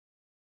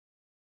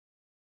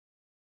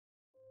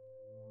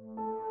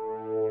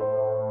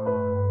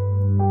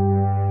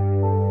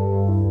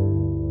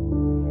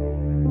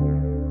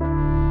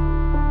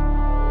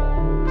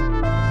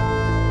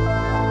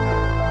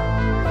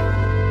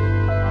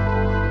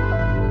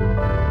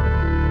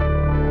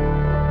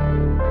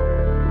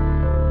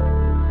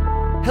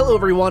Hello,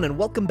 everyone, and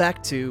welcome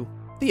back to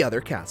The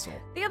Other Castle.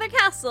 The Other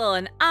Castle,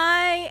 and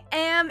I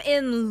am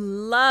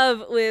in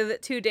love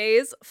with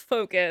today's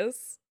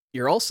focus.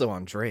 You're also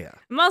Andrea.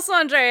 I'm also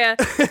Andrea,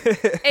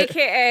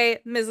 aka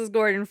Mrs.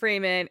 Gordon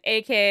Freeman,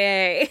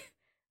 aka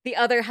the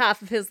other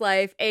half of his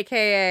life,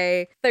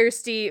 aka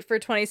thirsty for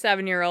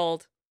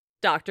 27-year-old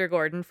Dr.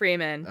 Gordon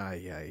Freeman.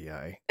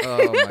 Ay.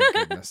 Oh, my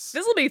goodness.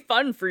 This will be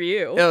fun for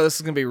you. Yeah, this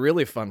is going to be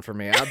really fun for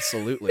me,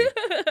 absolutely.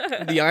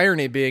 The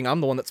irony being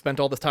I'm the one that spent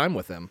all the time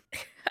with him.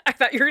 I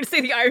thought you were going to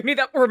say the irony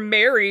that we're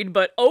married,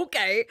 but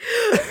okay.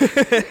 So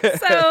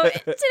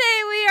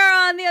today we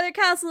are on The Other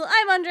Castle.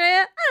 I'm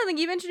Andrea. I don't think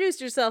you've introduced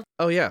yourself.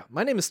 Oh, yeah.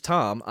 My name is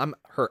Tom. I'm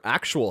her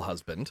actual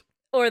husband.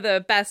 Or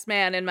the best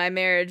man in my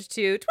marriage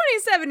to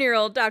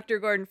 27-year-old Dr.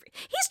 Gordon.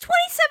 He's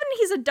 27.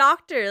 He's a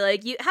doctor.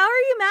 Like, how are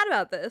you mad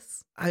about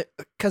this?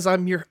 Because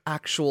I'm your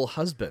actual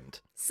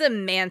husband.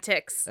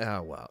 Semantics.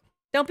 Oh, well.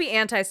 Don't be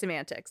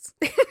anti-semantics.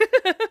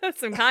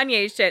 Some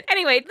Kanye shit.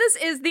 Anyway, this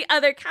is The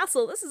Other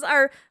Castle. This is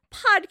our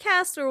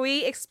podcast where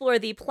we explore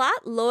the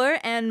plot, lore,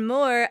 and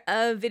more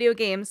of video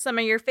games. Some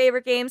are your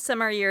favorite games,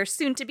 some are your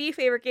soon-to-be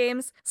favorite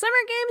games, some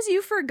are games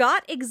you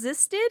forgot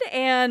existed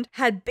and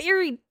had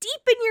buried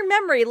deep in your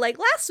memory, like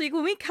last week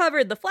when we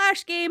covered the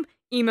Flash game,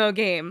 Emo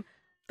Game.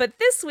 But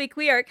this week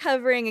we are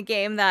covering a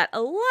game that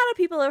a lot of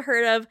people have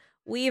heard of.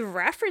 We've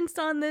referenced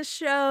on this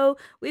show,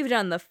 we've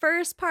done the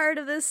first part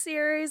of this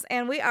series,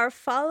 and we are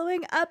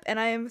following up,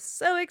 and I am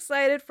so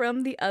excited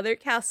from the Other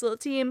Castle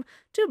team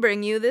to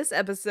bring you this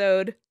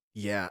episode.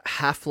 Yeah,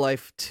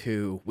 Half-Life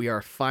 2. We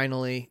are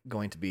finally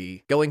going to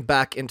be going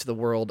back into the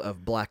world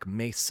of Black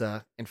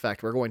Mesa. In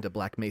fact, we're going to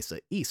Black Mesa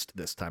East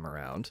this time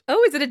around.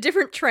 Oh, is it a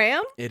different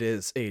tram? It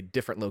is a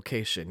different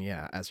location,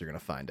 yeah, as you're going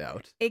to find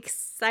out.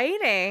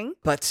 Exciting.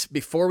 But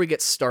before we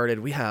get started,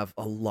 we have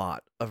a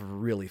lot of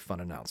really fun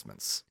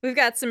announcements. We've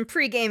got some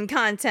pre-game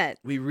content.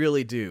 We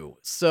really do.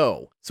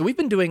 So we've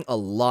been doing a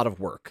lot of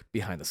work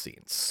behind the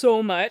scenes.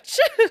 So much.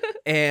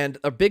 And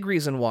a big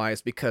reason why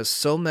is because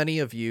so many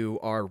of you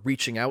are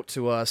reaching out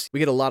to us. We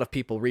get a lot of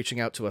people reaching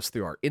out to us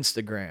through our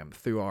Instagram,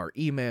 through our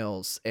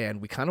emails,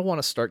 and we kind of want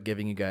to start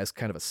giving you guys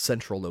kind of a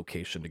central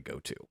location to go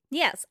to.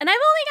 Yes, and I've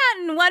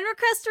only gotten one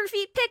request for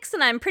feet pics,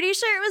 and I'm pretty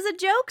sure it was a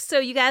joke, so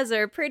you guys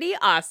are pretty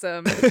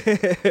awesome.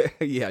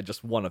 Yeah,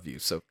 just one of you,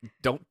 so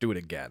don't do it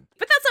again.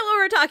 But that's not what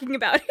we're talking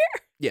about here.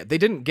 Yeah, they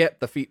didn't get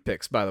the feet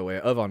pics, by the way,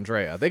 of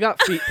Andrea. They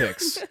got feet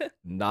pics,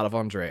 not of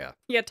Andrea.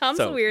 Yeah, Tom's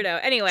a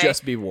weirdo. Anyway.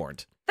 Just be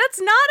warned. That's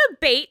not a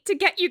bait to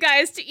get you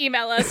guys to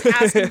email us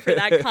asking for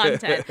that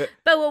content.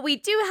 But what we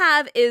do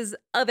have is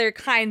other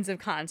kinds of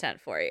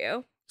content for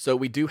you. So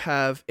we do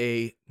have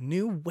a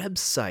new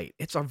website.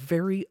 It's our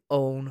very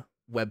own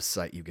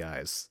website, you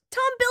guys.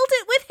 Tom built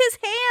it with his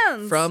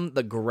hands. From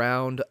the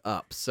ground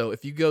up. So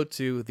if you go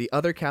to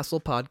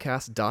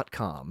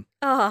theothercastlepodcast.com.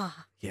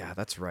 Yeah,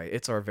 that's right.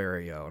 It's our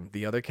very own.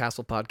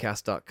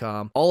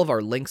 Theothercastlepodcast.com. All of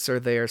our links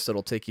are there, so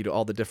it'll take you to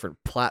all the different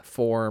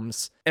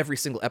platforms. Every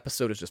single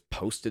episode is just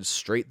posted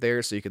straight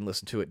there, so you can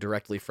listen to it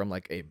directly from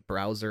like a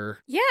browser.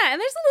 Yeah,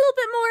 and there's a little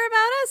bit more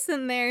about us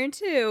in there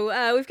too.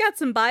 We've got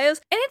some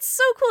bios, and it's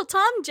so cool.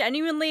 Tom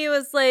genuinely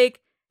was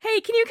like, hey,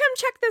 can you come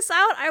check this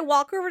out? I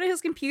walk over to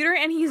his computer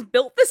and he's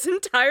built this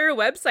entire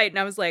website. And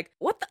I was like,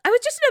 I was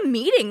just in a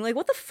meeting. Like,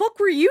 what the fuck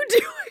were you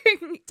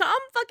doing? Tom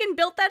fucking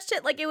built that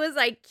shit like it was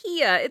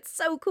IKEA. It's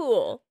so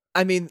cool.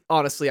 I mean,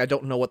 honestly, I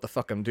don't know what the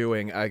fuck I'm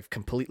doing. I've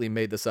completely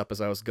made this up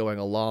as I was going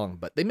along,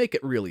 but they make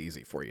it really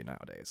easy for you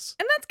nowadays.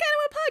 And that's kind of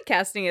what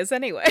podcasting is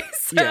anyway.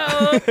 So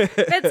yeah.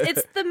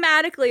 it's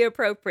thematically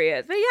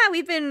appropriate. But yeah,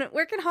 we've been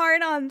working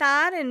hard on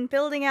that and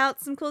building out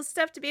some cool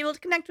stuff to be able to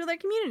connect with our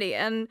community.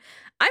 And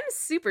I'm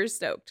super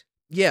stoked.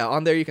 Yeah,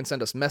 on there you can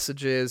send us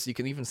messages. You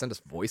can even send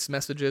us voice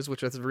messages,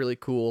 which is really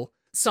cool.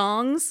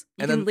 Songs.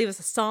 You can leave us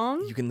a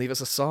song. You can leave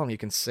us a song. You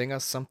can sing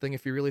us something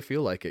if you really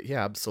feel like it.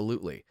 Yeah,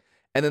 absolutely.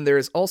 And then there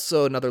is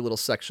also another little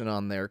section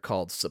on there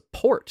called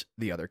Support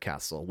the Other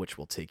Castle, which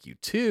will take you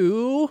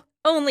to...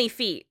 Only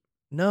feet.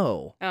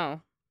 No.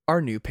 Oh.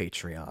 Our new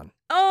Patreon.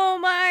 Oh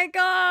my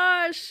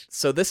gosh.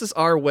 So this is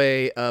our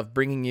way of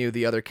bringing you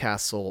The Other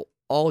Castle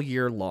all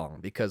year long,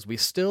 because we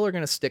still are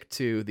going to stick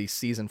to the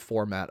season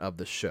format of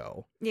the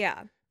show.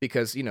 Yeah.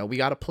 Because, you know, we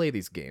got to play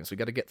these games. We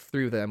got to get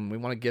through them. We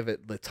want to give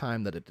it the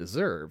time that it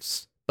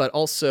deserves. But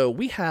also,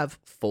 we have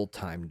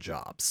full-time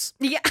jobs.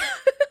 Yeah.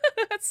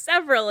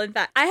 Several, in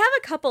fact. I have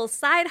a couple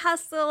side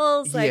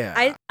hustles. Yeah.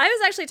 I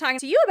was actually talking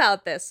to you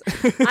about this.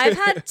 I've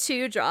had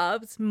 2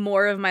 jobs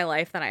more of my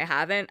life than I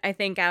haven't. I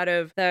think out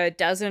of the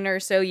dozen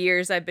or so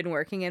years I've been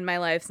working in my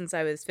life since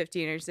I was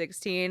 15 or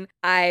 16,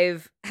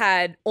 I've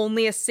had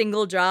only a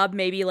single job,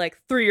 maybe like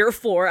 3 or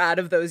 4 out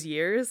of those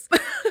years.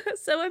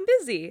 So I'm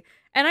busy.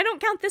 And I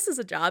don't count this as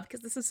a job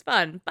because this is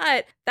fun.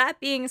 But that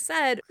being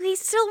said, we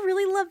still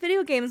really love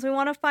video games. We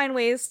want to find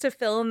ways to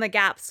fill in the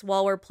gaps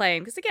while we're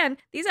playing. Because again,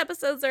 these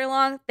episodes are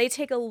long. They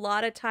take a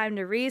lot of time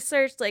to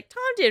research. Like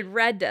Tom did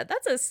Red Dead.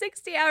 That's a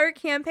 60-hour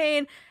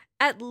campaign.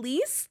 at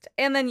least.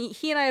 And then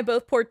he and I have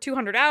both poured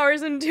 200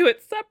 hours into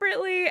it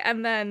separately.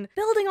 And then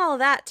building all of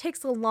that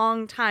takes a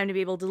long time to be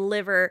able to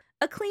deliver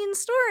a clean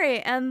story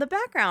and the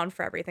background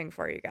for everything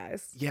for you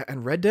guys. Yeah,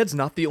 and Red Dead's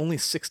not the only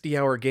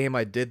 60-hour game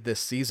I did this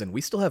season. We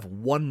still have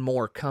one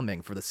more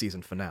coming for the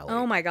season finale.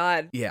 Oh my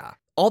God. Yeah.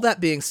 All that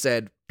being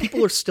said,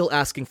 people are still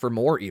asking for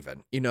more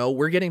even. You know,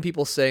 we're getting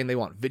people saying they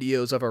want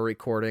videos of our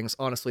recordings.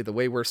 Honestly, the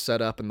way we're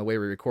set up and the way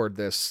we record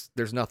this,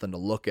 there's nothing to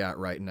look at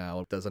right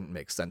now. It doesn't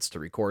make sense to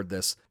record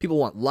this. People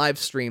want live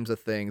streams of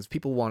things.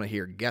 People want to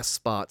hear guest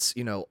spots,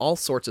 you know, all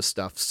sorts of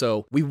stuff.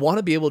 So we want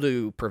to be able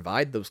to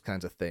provide those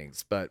kinds of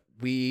things, but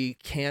we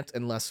can't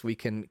unless we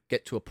can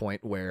get to a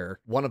point where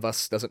one of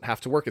us doesn't have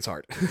to work as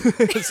hard.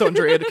 So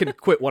Andrea can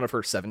quit one of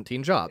her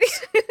 17 jobs.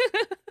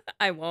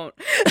 I won't.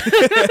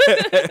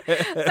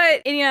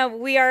 But, you know,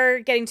 we are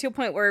getting to a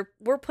point where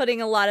we're putting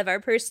a lot of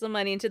our personal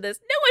money into this.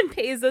 No one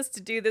pays us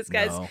to do this,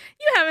 guys. No.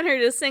 You haven't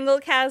heard a single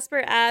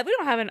Casper ad. We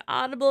don't have an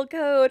Audible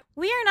code.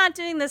 We are not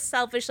doing this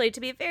selfishly.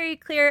 To be very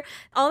clear,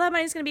 all that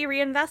money is going to be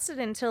reinvested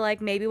into, like,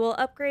 maybe we'll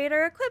upgrade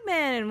our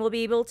equipment and we'll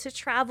be able to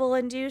travel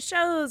and do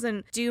shows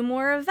and do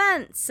more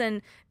events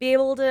and be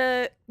able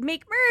to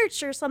make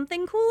merch or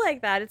something cool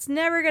like that. It's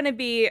never going to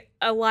be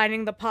a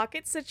lining the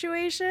pocket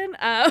situation.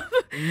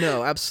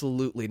 No,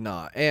 absolutely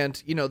not.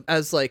 And, you know,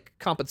 as like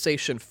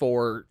compensation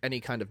for any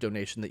kind of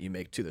donation that you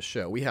make to the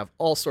show, we have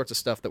all sorts of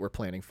stuff that we're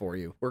planning for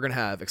you. We're going to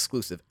have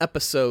exclusive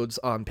episodes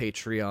on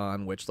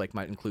Patreon, which like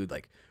might include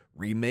like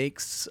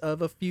remakes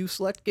of a few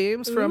select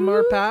games from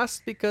our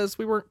past because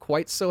we weren't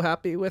quite so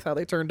happy with how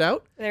they turned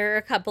out. There are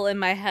a couple in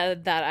my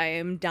head that I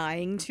am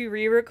dying to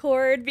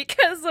re-record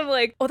because I'm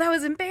like, oh, that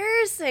was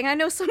embarrassing. I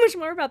know so much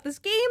more about this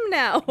game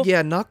now.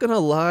 Yeah, not gonna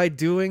lie,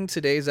 doing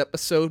today's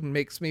episode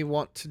makes me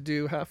want to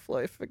do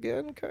Half-Life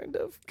again, kind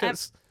of.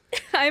 Because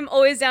I'm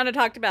always down to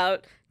talk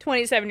about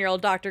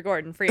 27-year-old Dr.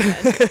 Gordon Freeman.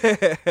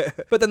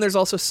 But then there's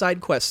also side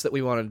quests that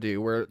we want to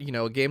do where, you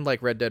know, a game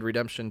like Red Dead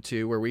Redemption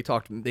 2 where we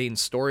talked main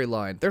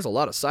storyline, there's a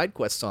lot of side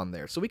quests on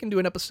there. So we can do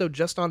an episode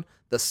just on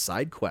the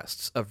side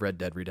quests of Red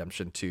Dead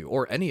Redemption 2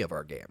 or any of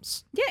our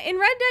games. Yeah, in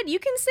Red Dead, you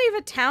can save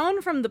a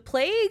town from the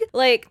plague.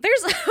 Like,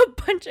 there's a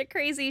bunch of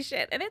crazy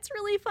shit, and it's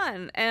really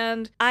fun.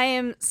 And I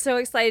am so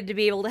excited to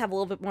be able to have a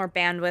little bit more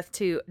bandwidth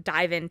to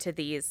dive into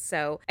these.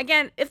 So,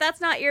 again, if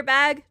that's not your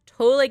bag,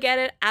 totally get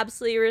it.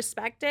 Absolutely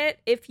respect it.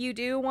 If you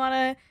do want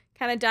to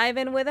kind of dive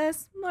in with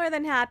us, more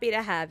than happy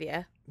to have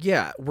you.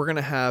 Yeah, we're going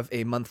to have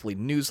a monthly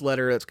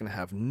newsletter that's going to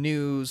have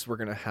news. We're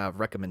going to have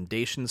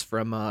recommendations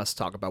from us,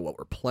 talk about what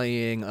we're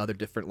playing, other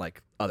different,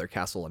 like, other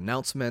castle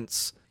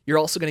announcements. You're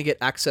also going to get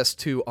access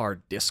to our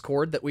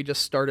Discord that we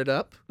just started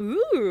up.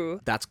 Ooh.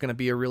 That's going to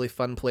be a really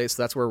fun place.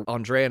 That's where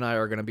Andre and I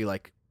are going to be,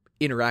 like,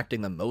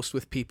 interacting the most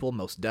with people,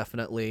 most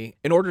definitely.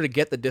 In order to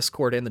get the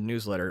Discord and the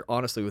newsletter,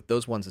 honestly, with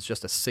those ones, it's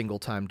just a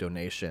single-time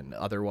donation.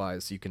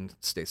 Otherwise, you can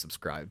stay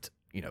subscribed,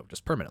 you know,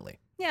 just permanently.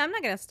 Yeah, I'm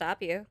not going to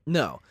stop you.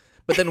 No.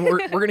 But then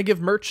we're going to give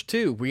merch,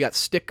 too. We got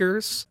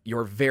stickers,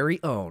 your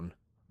very own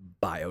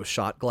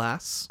BioShot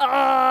glass.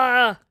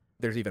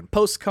 There's even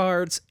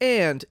postcards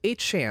and a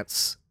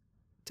chance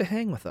to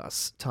hang with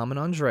us, Tom and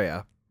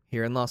Andrea,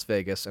 here in Las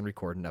Vegas and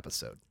record an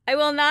episode. I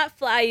will not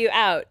fly you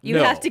out. You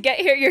No. have to get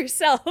here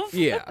yourself.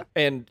 Yeah,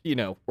 and, you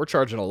know, we're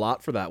charging a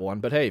lot for that one,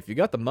 but hey, if you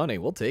got the money,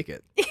 we'll take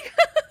it.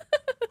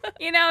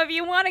 You know, if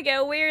you want to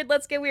get weird,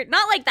 let's get weird.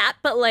 Not like that,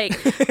 but like,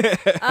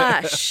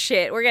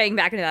 shit, we're getting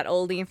back into that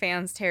oldie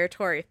fans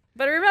territory.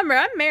 But remember,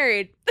 I'm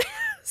married,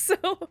 so...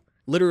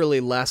 Literally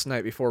last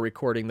night before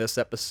recording this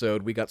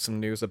episode, we got some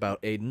news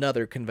about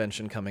another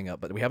convention coming up,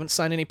 but we haven't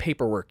signed any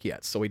paperwork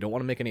yet, so we don't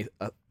want to make any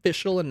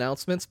official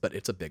announcements, but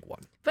it's a big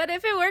one. But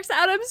if it works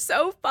out, I'm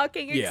so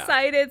fucking Yeah.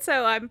 excited.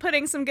 So I'm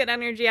putting some good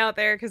energy out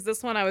there because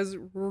this one I was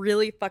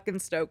really fucking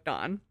stoked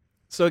on.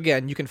 So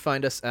again, you can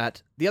find us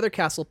at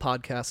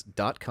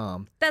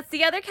theothercastlepodcast.com That's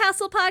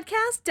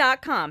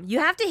theothercastlepodcast.com. You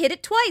have to hit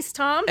it twice,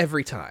 Tom.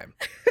 every time.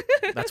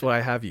 That's why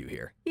I have you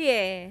here.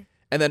 Yeah.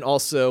 And then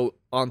also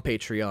on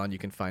Patreon, you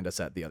can find us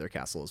at The Other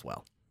Castle as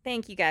well.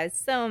 Thank you guys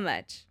so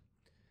much.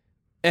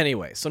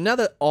 Anyway, so now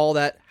that all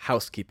that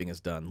housekeeping is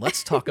done,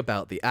 let's talk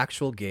about the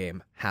actual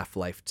game,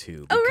 Half-Life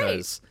 2. Oh, right.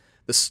 Because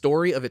the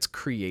story of its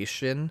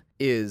creation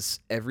is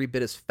every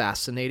bit as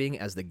fascinating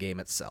as the game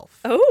itself.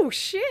 Oh,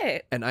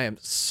 shit. And I am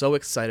so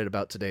excited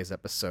about today's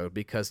episode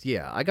because,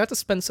 yeah, I got to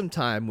spend some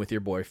time with your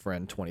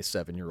boyfriend,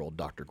 27-year-old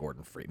Dr.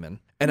 Gordon Freeman.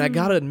 And I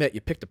gotta admit,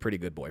 you picked a pretty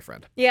good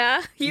boyfriend.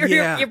 Yeah? You're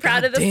proud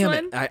God of this damn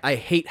one? it. I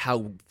hate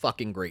how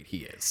fucking great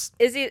he is.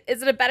 Is it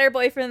a better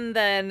boyfriend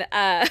than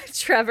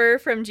Trevor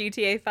from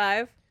GTA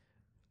 5?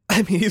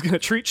 I mean, he's gonna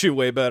treat you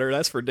way better,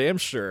 that's for damn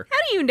sure. How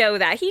do you know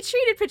that? He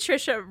treated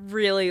Patricia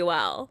really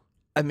well.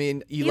 I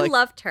mean, He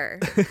loved her.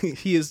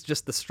 He is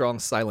just the strong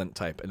silent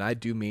type, and I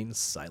do mean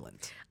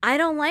silent. I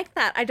don't like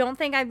that. I don't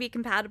think I'd be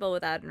compatible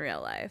with that in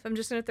real life. I'm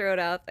just going to throw it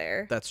out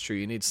there. That's true.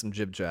 You need some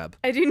jib jab.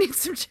 I do need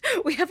some...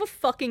 We have a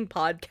fucking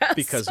podcast.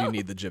 Because so- you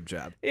need the jib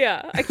jab.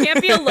 Yeah. I can't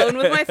be alone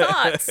with my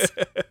thoughts.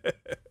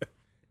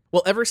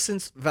 Well, ever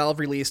since Valve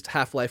released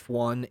Half-Life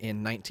 1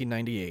 in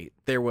 1998,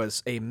 there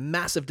was a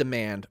massive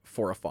demand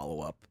for a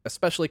follow-up,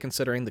 especially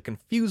considering the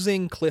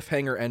confusing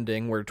cliffhanger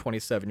ending where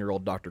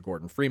 27-year-old Dr.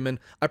 Gordon Freeman,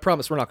 I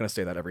promise we're not going to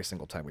say that every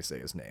single time we say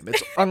his name.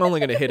 I'm only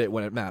going to hit it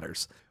when it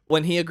matters.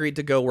 When he agreed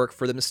to go work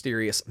for the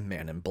mysterious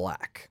Man in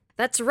Black.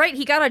 That's right,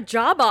 he got a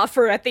job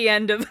offer at the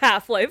end of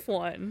Half-Life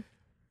 1.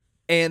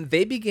 And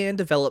they began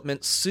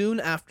development soon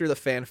after the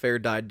fanfare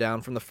died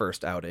down from the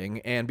first outing,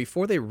 and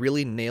before they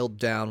really nailed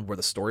down where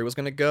the story was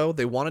going to go,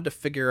 they wanted to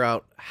figure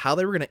out how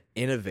they were going to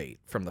innovate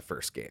from the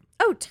first game.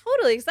 Oh,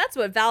 totally, because that's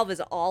what Valve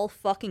is all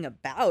fucking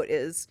about,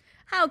 is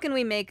how can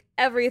we make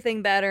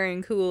everything better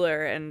and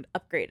cooler and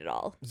upgrade it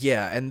all?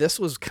 Yeah, and this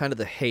was kind of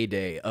the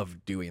heyday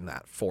of doing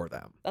that for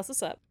them. That's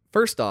what's up.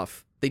 First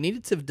off, they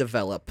needed to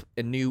develop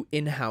a new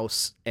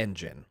in-house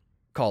engine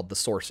called the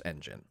Source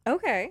Engine.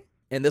 Okay.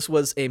 And this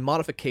was a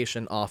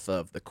modification off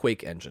of the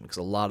Quake engine, because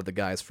a lot of the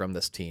guys from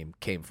this team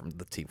came from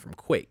the team from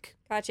Quake.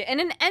 Gotcha.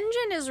 And an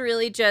engine is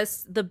really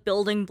just the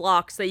building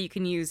blocks that you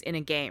can use in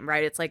a game,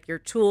 right? It's like your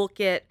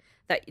toolkit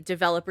that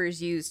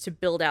developers use to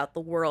build out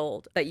the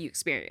world that you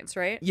experience,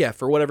 right? Yeah,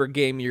 for whatever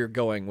game you're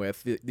going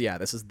with, yeah,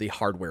 this is the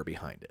hardware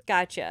behind it.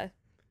 Gotcha.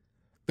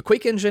 The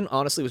Quake engine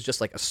honestly was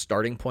just like a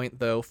starting point,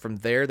 though. From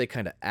there, they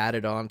kind of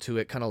added on to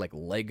it, kind of like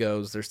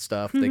Legos, their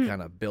stuff. They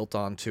kind of built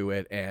onto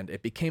it, and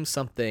it became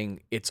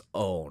something its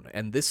own.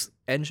 And this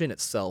engine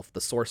itself,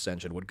 the Source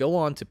engine, would go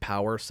on to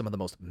power some of the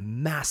most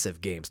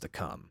massive games to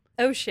come.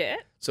 Oh, shit.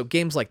 So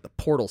games like the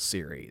Portal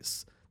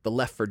series, the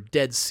Left 4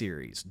 Dead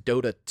series,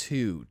 Dota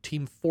 2,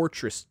 Team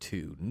Fortress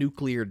 2,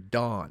 Nuclear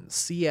Dawn,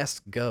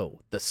 CSGO,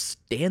 the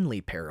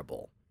Stanley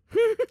Parable.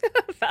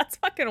 That's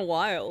fucking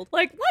wild.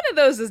 Like, one of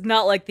those is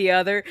not like the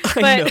other.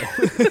 But... I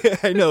know.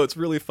 I know. It's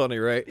really funny,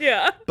 right?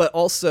 Yeah. But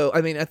also,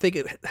 I mean, I think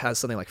it has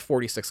something like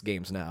 46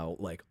 games now,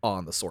 like,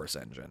 on the Source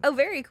engine. Oh,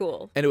 very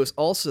cool. And it was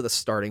also the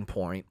starting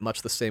point,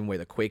 much the same way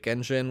the Quake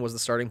engine was the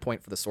starting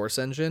point for the Source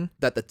engine,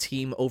 that the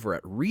team over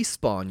at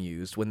Respawn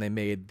used when they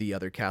made the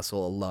Other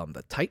Castle alum,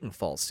 the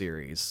Titanfall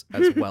series,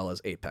 as well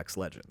as Apex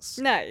Legends.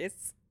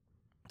 Nice.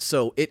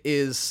 So it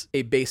is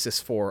a basis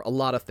for a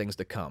lot of things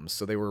to come.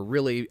 So they were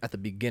really at the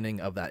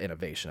beginning of that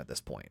innovation at this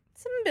point.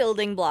 Some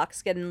building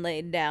blocks getting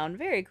laid down.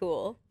 Very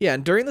cool. Yeah,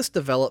 and during this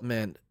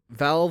development,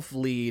 Valve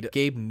lead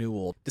Gabe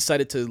Newell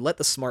decided to let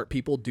the smart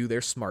people do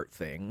their smart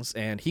things,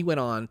 and he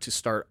went on to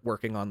start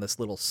working on this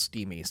little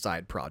steamy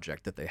side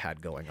project that they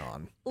had going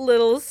on.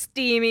 Little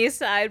steamy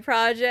side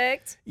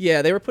project.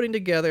 Yeah, they were putting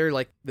together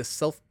like this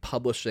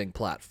self-publishing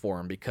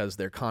platform because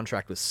their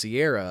contract with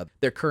Sierra,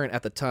 their current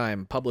at the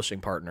time publishing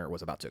partner,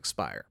 was about to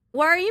expire.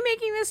 Why are you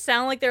making this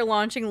sound like they're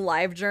launching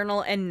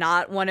LiveJournal and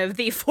not one of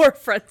the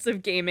forefronts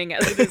of gaming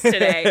as it is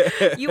today?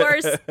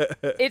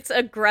 It's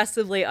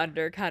aggressively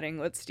undercutting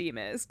what Steam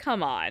is.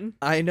 Come on.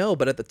 I know,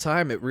 but at the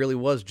time, it really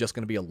was just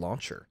going to be a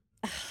launcher.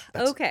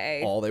 That's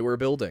okay. all they were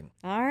building.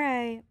 All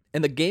right.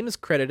 And the game is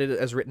credited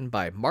as written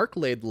by Mark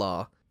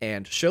Laidlaw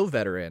and show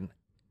veteran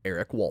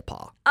Eric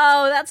Walpaugh.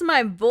 Oh, that's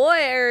my boy,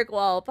 Eric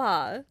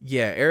Walpaugh.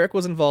 Yeah, Eric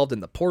was involved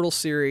in the Portal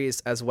series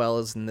as well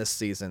as in this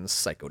season's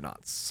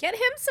Psychonauts. Get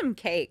him some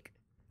cake.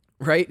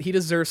 Right? He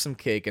deserves some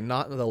cake and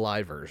not in the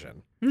live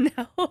version.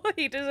 No,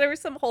 he deserves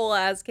some whole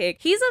ass cake.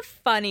 He's a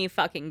funny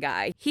fucking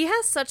guy. He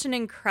has such an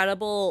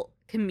incredible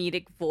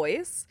comedic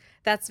voice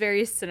that's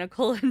very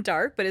cynical and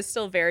dark, but is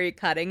still very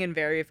cutting and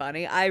very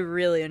funny. I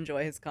really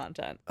enjoy his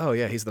content. Oh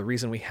yeah, he's the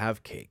reason we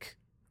have cake.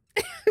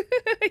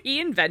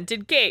 He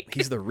invented cake.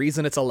 He's the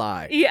reason it's a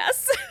lie.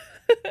 Yes.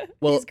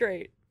 Well, he's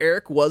great.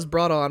 Eric was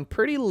brought on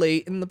pretty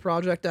late in the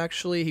project,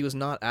 actually. He was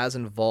not as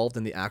involved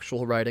in the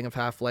actual writing of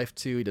Half-Life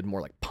 2. He did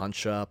more like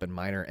punch-up and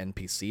minor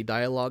NPC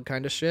dialogue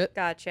kind of shit.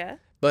 Gotcha.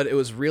 But it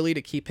was really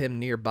to keep him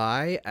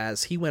nearby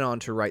as he went on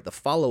to write the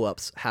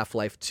follow-ups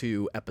Half-Life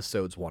 2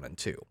 episodes 1 and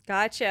 2.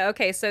 Gotcha.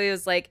 Okay, so he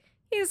was like,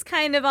 he's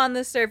kind of on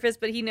the surface,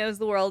 but he knows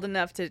the world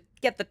enough to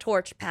get the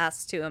torch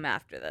passed to him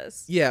after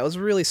this. Yeah, it was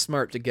really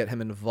smart to get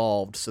him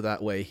involved so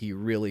that way he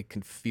really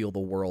could feel the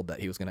world that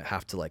he was going to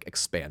have to like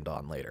expand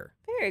on later.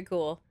 Very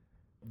cool.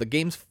 The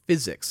game's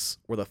physics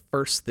were the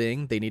first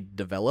thing they needed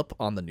to develop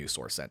on the new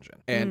Source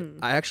engine. And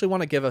I actually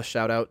want to give a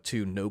shout out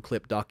to No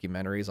Clip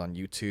Documentaries on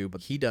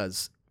YouTube. He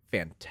does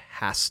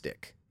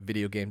fantastic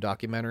video game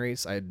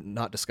documentaries. I had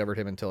not discovered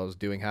him until I was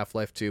doing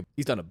Half-Life 2.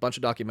 He's done a bunch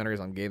of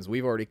documentaries on games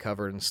we've already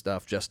covered and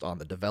stuff, just on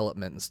the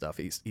development and stuff.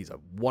 He's a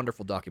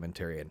wonderful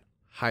documentarian.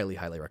 Highly,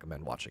 highly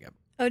recommend watching him.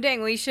 Oh,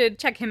 dang, we should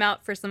check him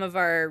out for some of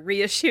our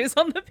reissues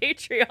on the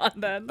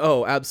Patreon then.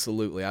 Oh,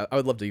 absolutely. I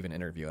would love to even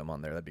interview him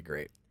on there. That'd be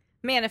great.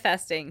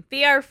 Manifesting.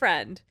 Be our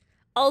friend.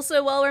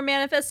 Also, while we're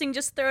manifesting,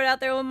 just throw it out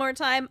there one more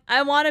time.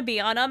 I want to be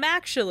on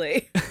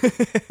actually.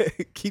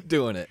 Keep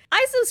doing it.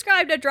 I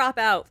subscribe to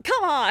Dropout.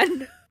 Come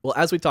on. Well,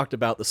 as we talked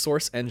about, the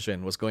Source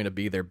engine was going to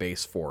be their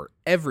base for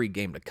every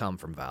game to come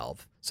from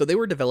Valve. So they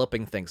were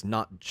developing things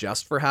not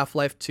just for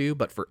Half-Life 2,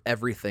 but for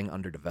everything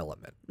under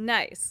development.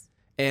 Nice.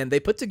 And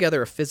they put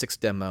together a physics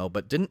demo,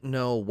 but didn't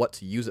know what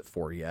to use it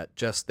for yet.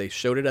 Just they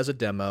showed it as a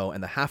demo,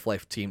 and the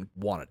Half-Life team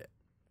wanted it.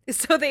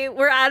 So they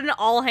were at an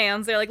all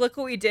hands. They're like, look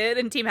what we did.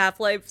 And Team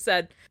Half-Life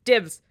said,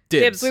 dibs.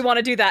 Dibs. We want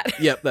to do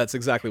that. Yep, that's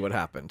exactly what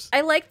happened.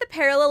 I like the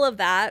parallel of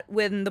that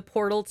when the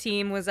Portal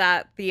team was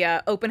at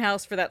the open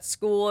house for that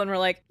school and we're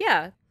like,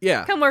 yeah,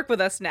 come work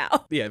with us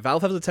now. Yeah,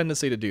 Valve has a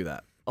tendency to do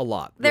that a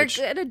lot. They're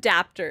good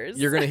adapters.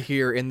 You're going to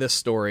hear in this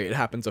story, it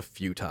happens a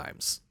few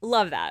times.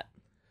 Love that.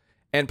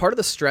 And part of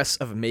the stress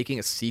of making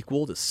a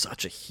sequel to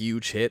such a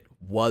huge hit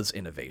was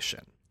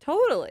innovation.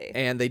 Totally.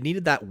 And they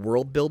needed that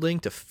world building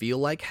to feel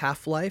like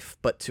Half-Life,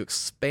 but to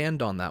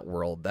expand on that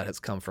world that has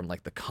come from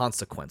like the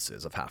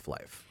consequences of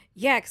Half-Life.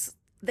 Yeah, 'cause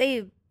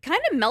they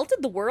kind of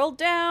melted the world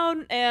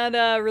down and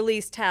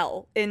released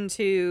Hell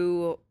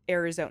into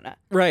Arizona.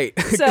 Right.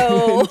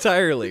 So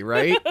entirely,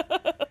 right?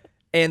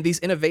 And these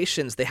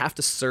innovations, they have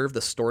to serve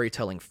the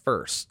storytelling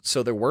first.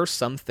 So there were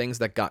some things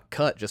that got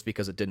cut just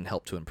because it didn't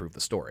help to improve the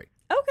story.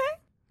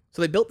 Okay.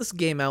 So they built this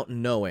game out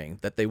knowing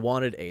that they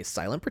wanted a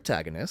silent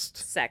protagonist.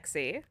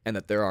 Sexy. And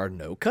that there are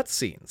no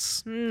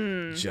cutscenes.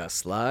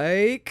 Just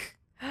like...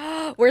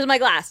 Where's my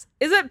glass?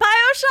 Is it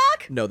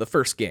BioShock? No, the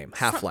first game,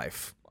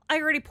 Half-Life. I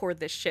already poured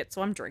this shit,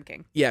 so I'm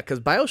drinking. Yeah, because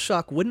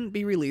BioShock wouldn't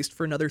be released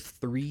for another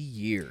 3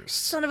 years.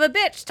 Son of a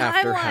bitch, timeline.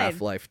 After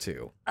Half-Life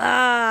 2.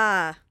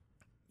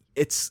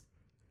 It's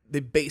the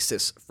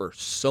basis for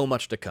so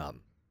much to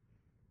come.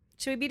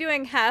 Should we be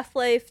doing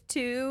Half-Life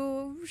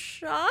 2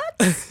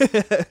 shots?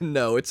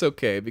 No, it's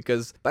okay,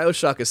 because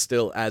BioShock is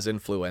still as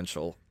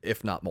influential,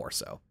 if not more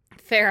so.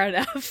 Fair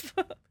enough.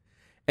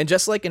 And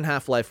just like in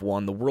Half-Life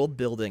 1, the world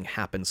building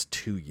happens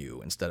to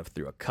you instead of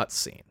through a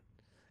cutscene.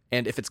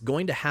 And if it's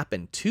going to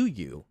happen to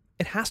you,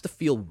 it has to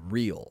feel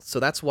real. So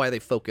that's why they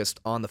focused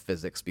on the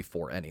physics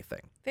before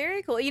anything.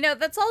 Very cool. You know,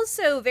 that's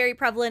also very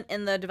prevalent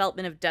in the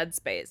development of Dead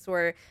Space,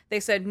 where they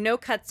said no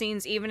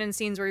cutscenes, even in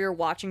scenes where you're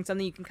watching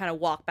something, you can kind of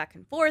walk back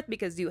and forth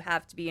because you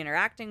have to be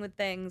interacting with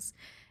things.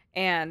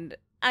 And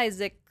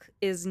Isaac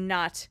is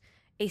not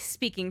a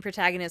speaking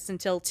protagonist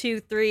until 2,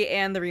 3,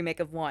 and the remake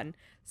of 1.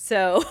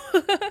 So,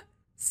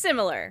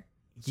 similar.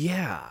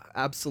 Yeah,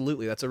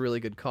 absolutely. That's a really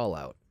good call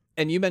out.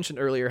 And you mentioned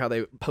earlier how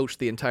they poached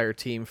the entire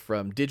team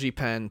from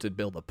DigiPen to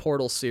build the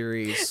Portal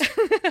series.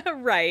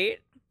 Right.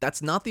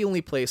 That's not the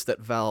only place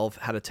that Valve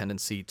had a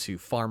tendency to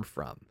farm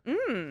from.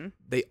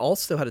 They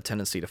also had a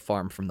tendency to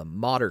farm from the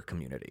modder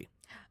community.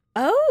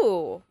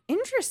 Oh,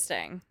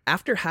 interesting.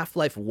 After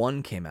Half-Life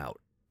 1 came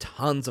out,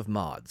 tons of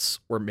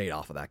mods were made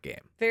off of that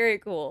game. Very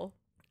cool.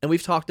 And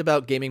we've talked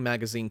about gaming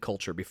magazine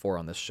culture before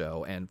on this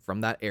show and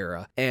from that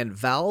era, and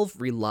Valve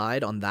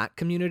relied on that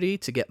community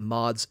to get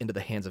mods into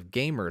the hands of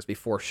gamers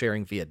before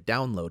sharing via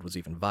download was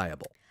even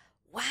viable.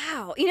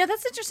 Wow. You know,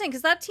 that's interesting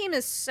because that team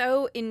is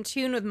so in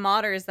tune with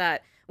modders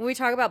that when we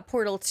talk about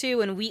Portal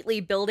 2 and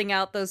Wheatley building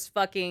out those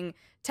fucking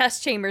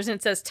test chambers and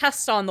it says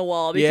test on the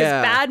wall because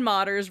bad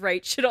modders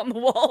write shit on the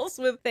walls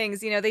with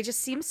things, you know, they just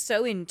seem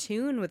so in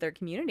tune with their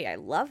community. I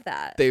love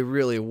that. They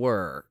really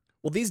were.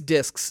 Well, these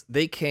discs,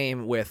 they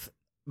came with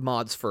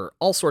mods for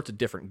all sorts of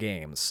different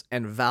games,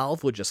 and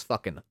Valve would just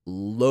fucking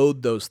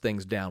load those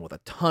things down with a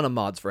ton of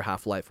mods for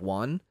Half-Life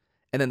 1,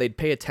 and then they'd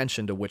pay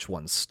attention to which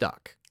ones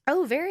stuck.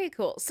 Oh, very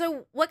cool.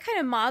 So what kind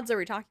of mods are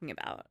we talking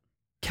about?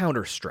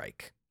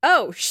 Counter-Strike.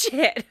 Oh,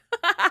 shit.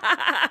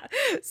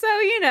 So,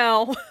 you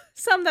know,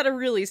 some that are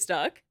really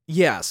stuck.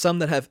 Yeah, some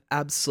that have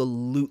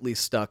absolutely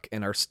stuck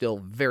and are still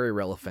very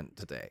relevant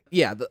today.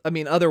 Yeah,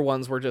 other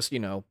ones were just, you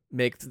know,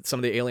 make some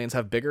of the aliens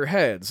have bigger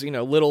heads, you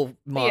know, little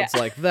mods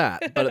like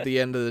that. But at the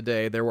end of the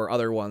day, there were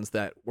other ones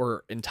that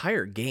were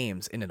entire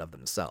games in and of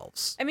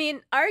themselves. I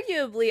mean,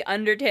 arguably,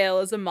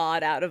 Undertale is a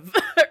mod out of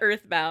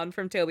Earthbound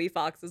from Toby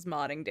Fox's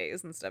modding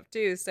days and stuff,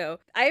 too. So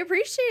I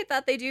appreciate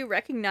that they do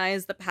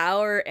recognize the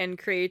power and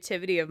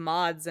creativity of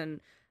mods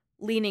and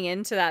leaning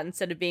into that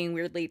instead of being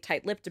weirdly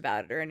tight-lipped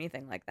about it or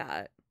anything like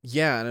that.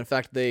 Yeah, and in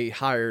fact, they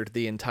hired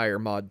the entire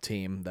mod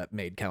team that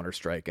made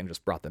Counter-Strike and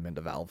just brought them into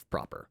Valve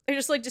proper. They're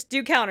just like, just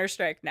do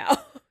Counter-Strike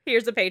now.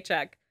 Here's a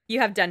paycheck. You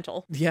have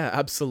dental. Yeah,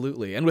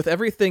 absolutely. And with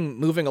everything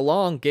moving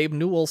along, Gabe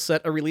Newell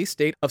set a release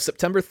date of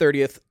September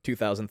 30th,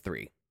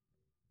 2003.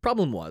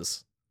 Problem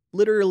was,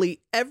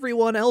 literally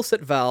everyone else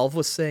at Valve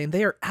was saying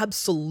they are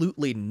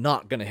absolutely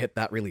not going to hit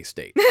that release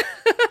date.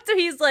 So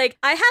he's like,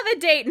 I have a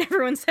date. And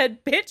everyone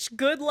said, bitch,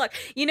 good luck.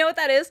 You know what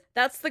that is?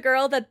 That's the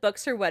girl that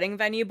books her wedding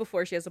venue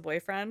before she has a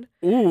boyfriend.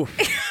 Ooh.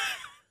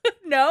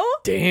 No?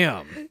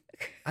 Damn.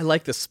 I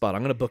like this spot.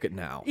 I'm going to book it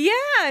now. Yeah.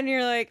 And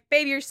you're like,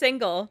 babe, you're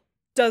single.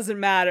 Doesn't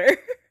matter.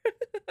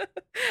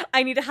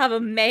 I need to have a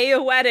May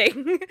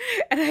wedding,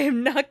 and I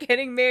am not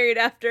getting married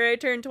after I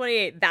turn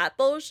 28. That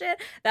bullshit,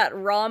 that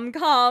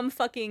rom-com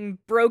fucking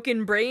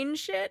broken brain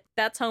shit,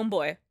 that's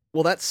homeboy.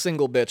 Well, that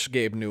single bitch,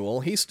 Gabe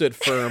Newell, he stood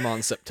firm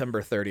on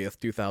September 30th,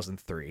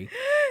 2003.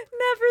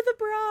 Never the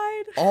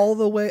bride. All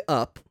the way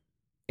up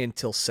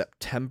until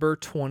September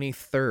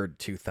 23rd,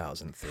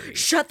 2003.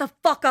 Shut the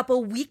fuck up, a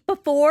week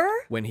before?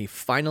 When he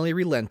finally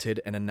relented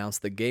and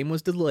announced the game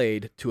was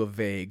delayed to a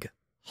vague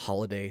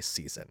holiday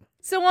season.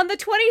 So on the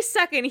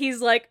 22nd,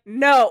 he's like,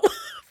 no,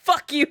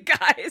 fuck you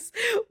guys.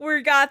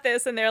 We got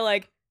this. And they're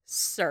like,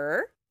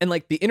 sir? And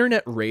like the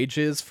internet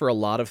rages for a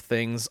lot of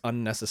things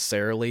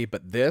unnecessarily,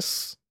 but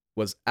this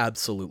was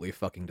absolutely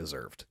fucking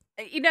deserved.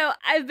 You know,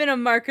 I've been a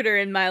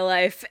marketer in my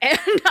life, and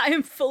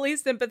I'm fully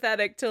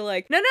sympathetic to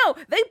like, no,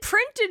 they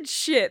printed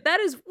shit. That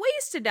is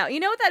wasted now. You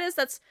know what that is?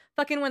 That's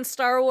fucking when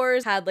Star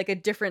Wars had like a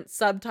different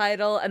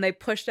subtitle and they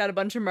pushed out a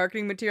bunch of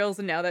marketing materials,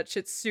 and now that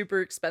shit's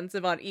super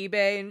expensive on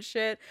eBay and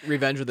shit.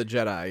 Revenge of the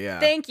Jedi, yeah.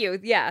 Thank you.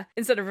 Yeah.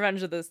 Instead of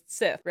Revenge of the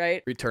Sith,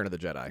 right? Return of the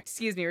Jedi.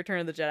 Excuse me,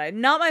 Return of the Jedi.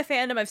 Not my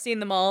fandom. I've seen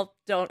them all.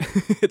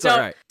 It's all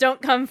right.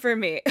 Don't come for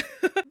me.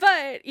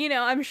 But, you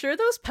know, I'm sure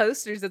those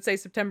posters that say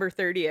September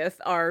 30th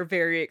are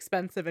very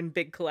expensive and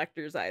big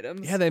collector's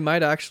items. Yeah, they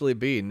might actually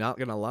be, not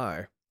gonna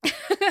lie.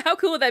 How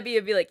cool would that be?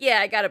 It'd be like, yeah,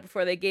 I got it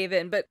before they gave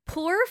in. But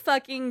poor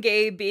fucking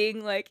Gabe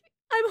being like,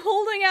 I'm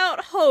holding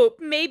out hope.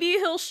 Maybe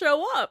he'll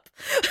show up.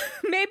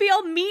 Maybe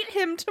I'll meet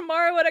him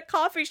tomorrow at a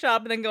coffee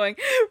shop, and then going,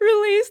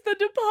 release the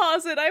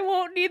deposit. I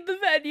won't need the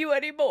venue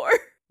anymore.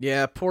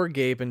 Yeah, poor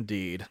Gabe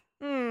indeed.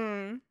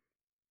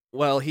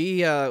 Well,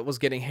 he was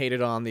getting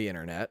hated on the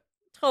internet.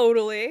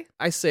 Totally.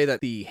 I say that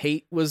the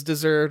hate was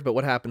deserved, but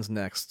what happens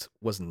next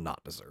was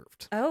not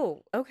deserved.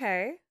 Oh,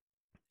 okay.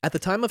 At the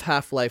time of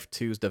Half-Life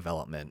 2's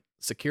development,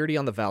 security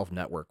on the Valve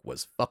network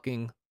was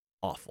fucking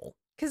awful.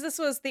 Because this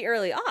was the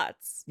early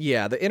aughts.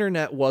 Yeah, the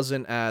internet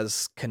wasn't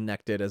as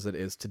connected as it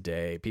is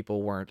today.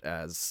 People weren't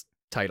as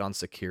tight on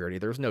security.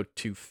 There was no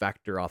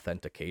two-factor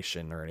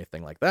authentication or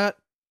anything like that.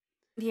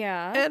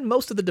 Yeah. And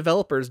most of the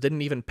developers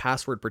didn't even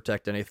password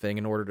protect anything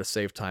in order to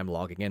save time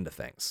logging into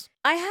things.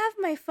 I have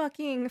my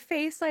fucking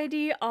Face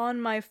ID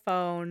on my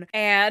phone,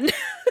 and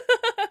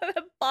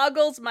it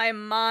boggles my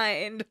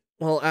mind.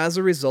 Well, as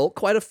a result,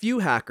 quite a few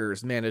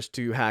hackers managed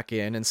to hack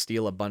in and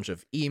steal a bunch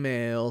of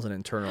emails and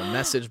internal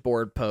message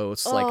board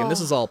posts. And this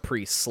is all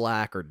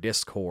pre-Slack or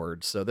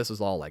Discord, so this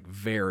is all like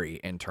very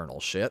internal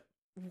shit.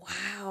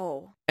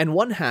 Wow. And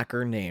one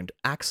hacker named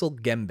Axel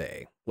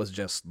Gembe was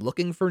just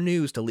looking for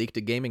news to leak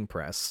to Gaming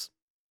Press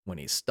when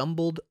he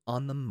stumbled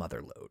on the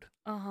motherlode.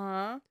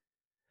 Uh-huh.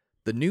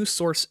 The new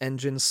Source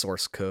Engine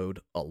source code,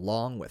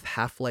 along with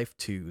Half-Life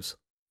 2's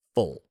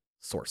full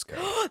source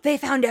code. They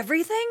found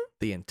everything?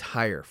 The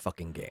entire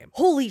fucking game.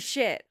 Holy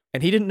shit.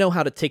 And he didn't know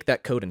how to take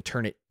that code and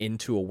turn it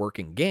into a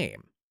working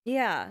game.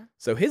 Yeah.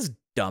 So his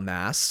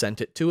dumbass sent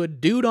it to a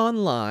dude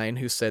online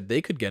who said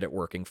they could get it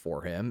working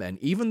for him, and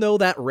even though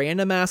that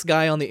random ass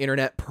guy on the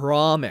internet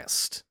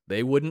promised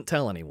they wouldn't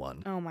tell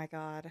anyone, Oh my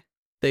god.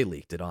 they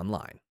leaked it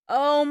online.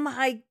 Oh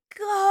my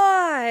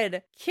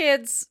god.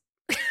 Kids,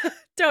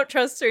 don't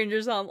trust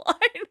strangers online.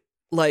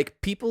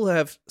 Like, people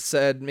have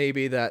said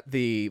maybe that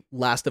the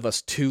Last of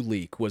Us 2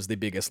 leak was the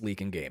biggest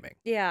leak in gaming.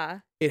 Yeah.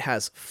 It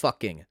has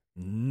fucking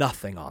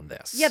nothing on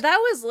this. Yeah, that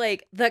was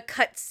like the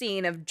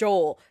cutscene of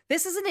Joel.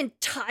 This is an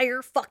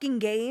entire fucking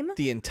game?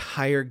 The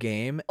entire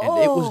game, and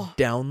it was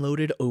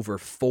downloaded over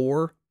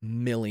 4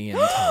 million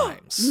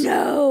times.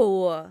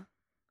 No.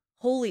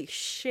 Holy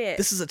shit.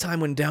 This is a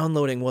time when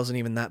downloading wasn't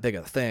even that big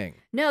a thing.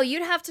 No,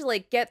 you'd have to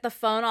like get the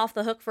phone off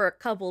the hook for a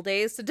couple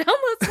days to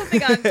download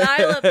something on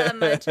dial-up that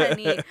much,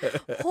 honey.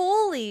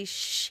 Holy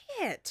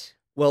shit.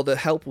 Well, to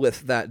help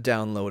with that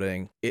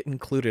downloading, it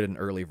included an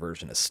early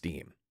version of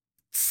Steam.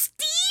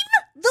 Steam?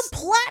 The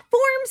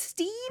platform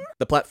Steam?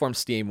 The platform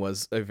Steam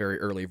was a very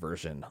early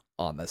version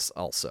on this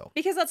also.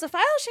 Because that's a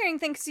file sharing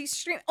thing, because you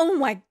stream. Oh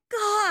my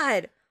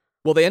god.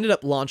 Well, they ended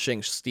up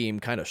launching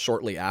Steam kind of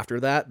shortly after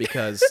that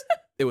because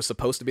it was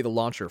supposed to be the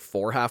launcher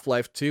for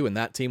Half-Life 2, and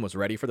that team was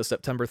ready for the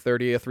September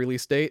 30th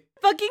release date.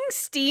 Fucking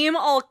Steam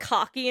all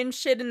cocky and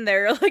shit in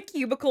their like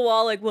cubicle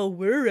wall, like, well,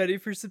 we're ready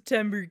for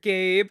September,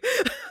 Gabe.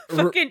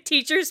 Fucking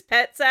teacher's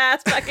pet's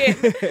ass.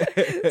 Fucking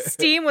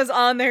Steam was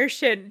on their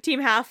shit. Team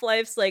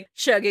Half-Life's like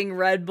chugging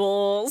Red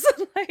Bulls,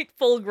 like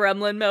full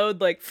gremlin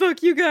mode, like,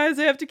 fuck you guys,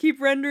 I have to keep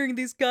rendering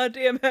these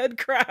goddamn head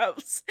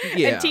crabs.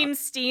 Yeah. And Team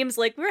Steam's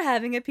like, we're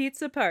having a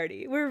pizza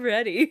party. We're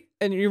ready.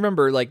 And you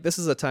remember, like, this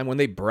is a time when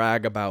they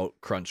brag about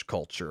crunch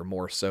culture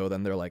more so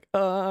than they're like,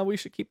 we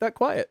should keep that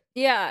quiet.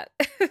 Yeah,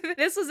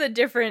 this was a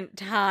different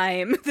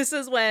time. This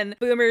is when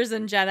boomers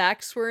and Gen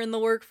X were in the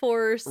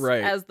workforce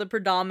as the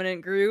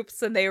predominant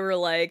groups, and they were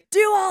like,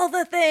 do all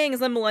the things.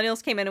 Then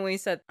millennials came in and we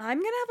said, I'm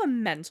gonna have a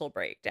mental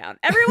breakdown.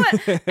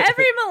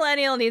 Every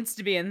millennial needs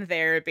to be in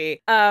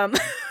therapy.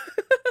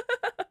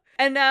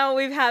 And now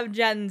we have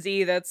Gen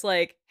Z that's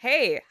like,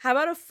 hey, how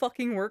about a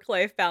fucking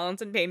work-life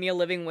balance and pay me a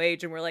living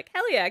wage? And we're like,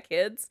 hell yeah,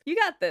 kids, you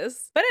got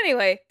this. But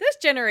anyway, this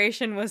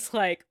generation was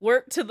like,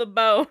 work to the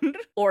bone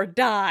or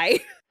die.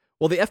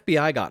 Well, the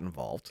FBI got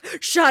involved.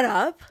 Shut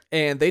up.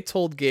 And they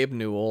told Gabe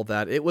Newell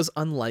that it was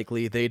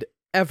unlikely they'd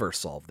ever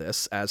solve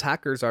this, as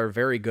hackers are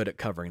very good at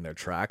covering their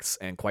tracks,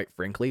 and quite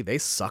frankly, they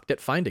sucked at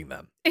finding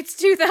them. It's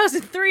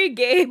 2003,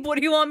 Gabe. What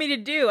do you want me to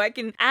do? I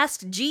can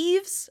ask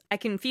Jeeves. I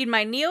can feed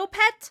my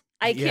Neopet.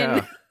 I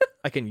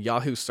can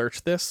Yahoo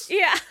search this.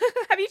 Yeah.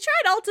 Have you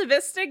tried Alta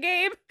Vista,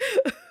 Gabe?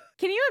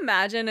 Can you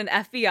imagine an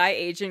FBI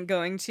agent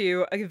going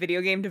to a video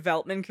game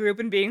development group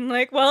and being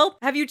like, well,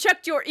 have you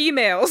checked your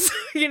emails?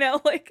 You know,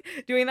 like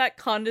doing that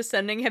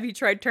condescending, have you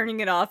tried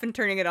turning it off and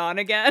turning it on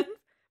again?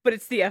 But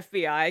it's the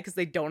FBI because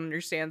they don't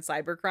understand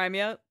cybercrime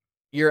yet.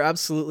 You're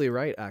absolutely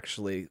right,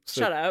 actually.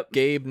 So Shut up.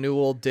 Gabe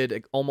Newell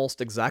did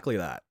almost exactly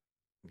that.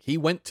 He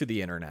went to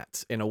the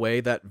internet in a way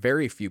that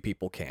very few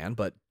people can,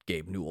 but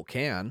Gabe Newell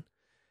can,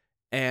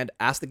 and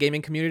asked the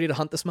gaming community to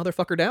hunt this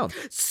motherfucker down.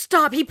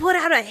 Stop, he put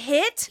out a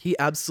hit? He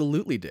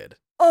absolutely did.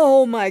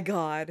 Oh my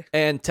god.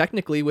 And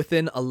technically,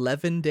 within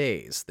 11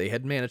 days, they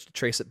had managed to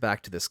trace it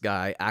back to this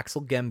guy,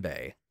 Axel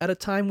Gembe, at a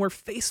time where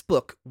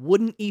Facebook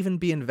wouldn't even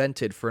be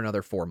invented for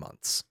another 4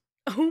 months.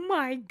 Oh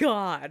my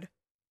god.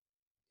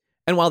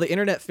 And while the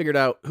internet figured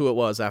out who it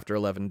was after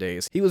 11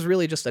 days, he was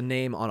really just a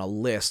name on a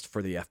list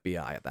for the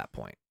FBI at that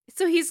point.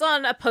 So he's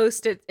on a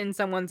post-it in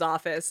someone's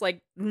office, like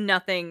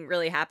nothing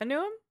really happened to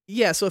him?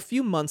 Yeah, so a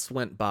few months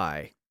went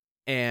by,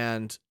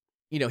 and,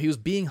 he was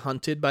being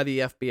hunted by the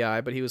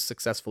FBI, but he was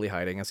successfully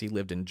hiding as he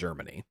lived in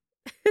Germany.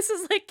 This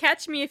is like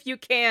Catch Me If You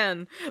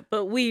Can,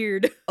 but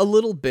weird. A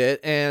little bit,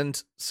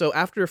 and so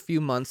after a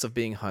few months of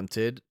being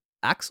hunted,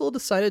 Axel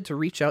decided to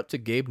reach out to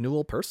Gabe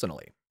Newell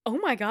personally. Oh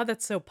my god,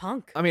 that's so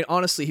punk. I mean,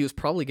 honestly, he was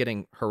probably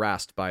getting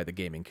harassed by the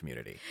gaming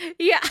community.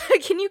 Yeah,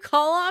 can you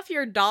call off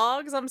your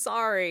dogs? I'm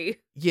sorry.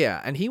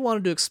 Yeah, and he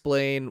wanted to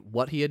explain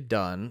what he had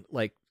done,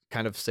 like,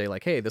 kind of say,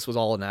 like, hey, this was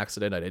all an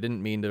accident, I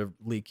didn't mean to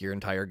leak your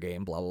entire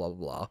game, blah, blah, blah,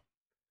 blah.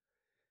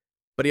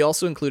 But he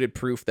also included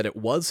proof that it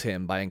was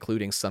him by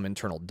including some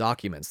internal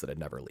documents that had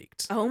never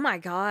leaked. Oh my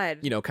god.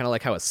 Kind of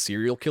like how a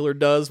serial killer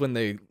does when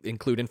they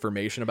include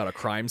information about a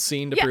crime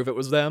scene to prove it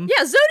was them.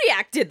 Yeah,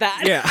 Zodiac did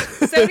that. Yeah.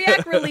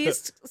 Zodiac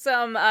released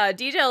some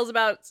details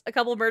about a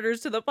couple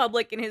murders to the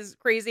public in his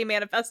crazy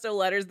manifesto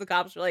letters. The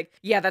cops were like,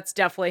 yeah, that's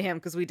definitely him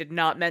because we did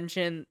not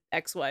mention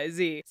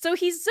XYZ. So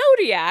he's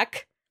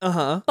Zodiac,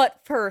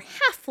 but for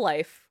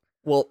Half-Life.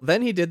 Well,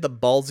 then he did the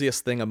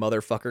ballsiest thing a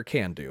motherfucker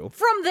can do.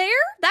 From there?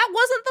 That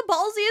wasn't the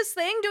ballsiest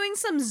thing, doing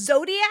some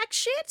Zodiac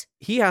shit?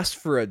 He asked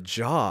for a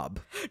job.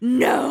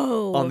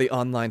 No. On the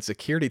online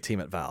security team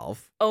at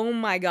Valve. Oh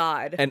my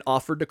god. And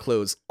offered to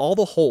close all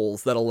the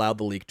holes that allowed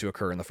the leak to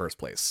occur in the first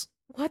place.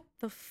 What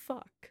the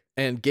fuck?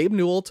 And Gabe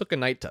Newell took a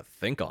night to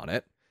think on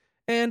it,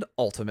 and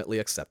ultimately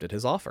accepted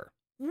his offer.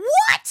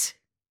 What?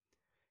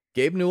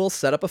 Gabe Newell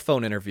set up a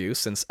phone interview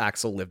since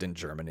Axel lived in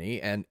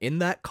Germany, and in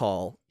that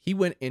call, he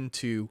went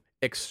into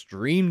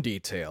extreme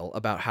detail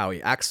about how he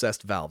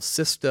accessed Valve's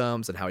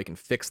systems and how he can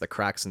fix the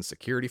cracks in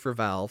security for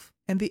Valve.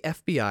 And the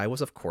FBI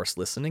was, of course,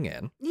 listening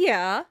in.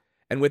 Yeah.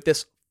 And with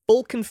this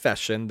full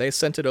confession, they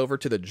sent it over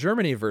to the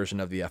Germany version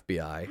of the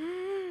FBI,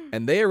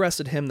 and they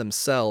arrested him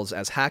themselves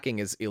as hacking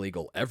is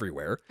illegal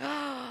everywhere.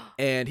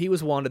 And he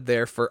was wanted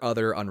there for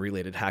other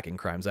unrelated hacking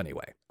crimes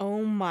anyway.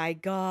 Oh my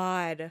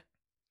god.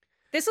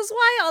 This is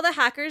why all the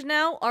hackers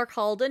now are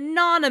called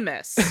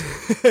anonymous.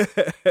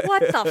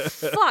 What the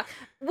fuck?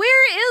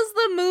 Where is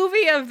the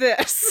movie of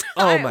this?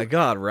 Oh my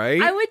god,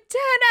 right? I would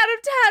 10 out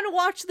of 10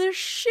 watch the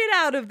shit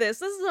out of this.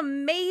 This is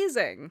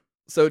amazing.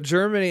 So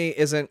Germany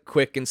isn't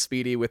quick and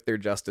speedy with their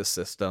justice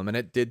system, and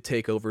it did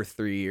take over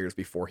 3 years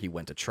before he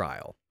went to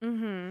trial.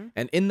 Mm-hmm.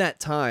 And in that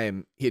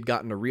time, he had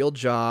gotten a real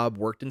job,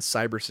 worked in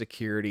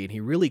cybersecurity, and he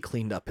really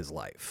cleaned up his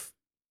life.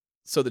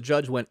 So the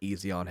judge went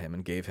easy on him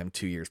and gave him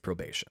 2 years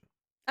probation.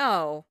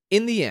 Oh.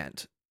 In the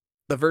end,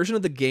 the version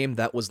of the game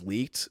that was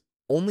leaked,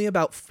 only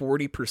about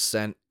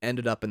 40%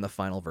 ended up in the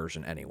final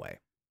version anyway.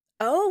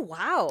 Oh,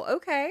 wow.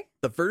 Okay.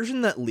 The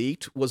version that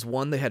leaked was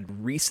one they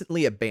had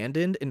recently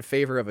abandoned in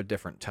favor of a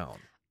different tone.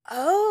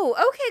 Oh,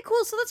 okay,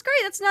 cool. So that's great.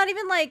 That's not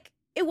even like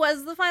it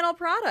was the final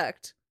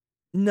product.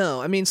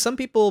 No, I mean, some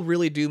people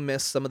really do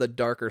miss some of the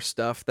darker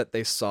stuff that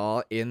they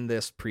saw in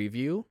this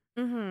preview.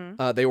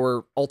 Mm-hmm. They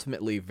were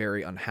ultimately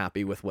very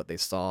unhappy with what they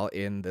saw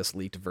in this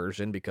leaked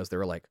version because they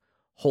were like,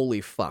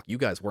 holy fuck, you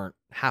guys weren't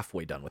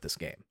halfway done with this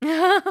game.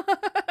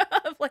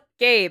 Like,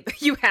 Gabe,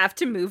 you have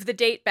to move the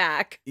date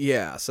back.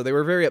 Yeah, so they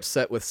were very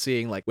upset with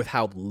seeing, like, with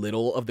how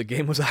little of the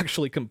game was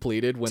actually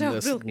completed when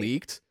this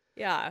leaked.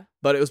 Yeah.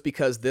 But it was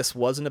because this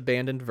was an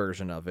abandoned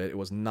version of it. It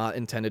was not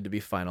intended to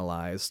be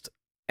finalized.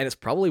 And it's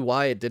probably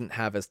why it didn't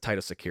have as tight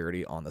a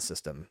security on the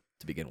system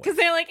to begin with. Because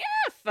they're like,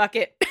 fuck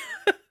it.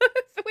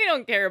 We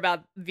don't care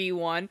about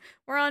V1.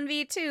 We're on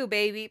V2,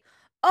 baby.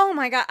 Oh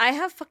my god, I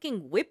have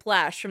fucking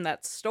whiplash from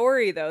that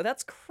story, though.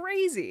 That's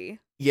crazy.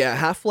 Yeah,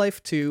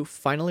 Half-Life 2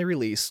 finally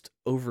released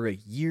over a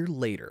year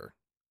later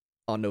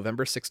on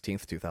November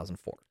 16th,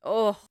 2004.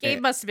 Oh,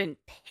 Gabe must have been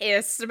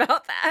pissed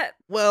about that.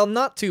 Well,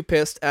 not too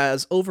pissed,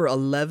 as over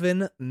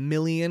 11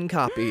 million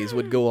copies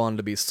would go on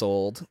to be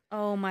sold.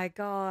 Oh my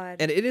god.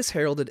 And it is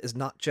heralded as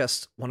not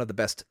just one of the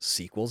best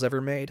sequels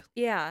ever made,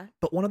 yeah,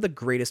 but one of the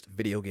greatest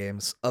video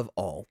games of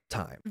all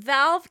time.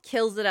 Valve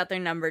kills it at their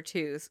number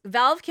 2s.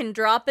 Valve can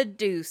drop a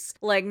deuce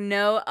like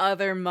no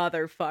other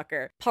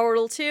motherfucker.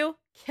 Portal 2,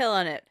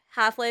 killing it.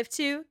 Half-Life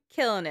 2,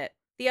 killing it.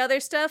 The other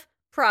stuff,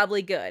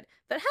 probably good.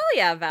 But hell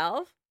yeah,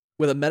 Valve.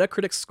 With a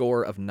Metacritic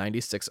score of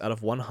 96 out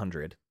of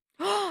 100,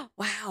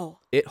 wow.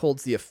 it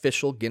holds the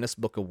official Guinness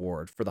Book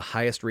Award for the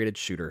highest rated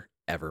shooter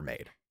ever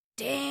made.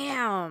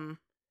 Damn.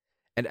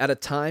 And at a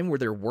time where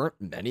there weren't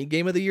many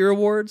Game of the Year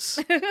awards,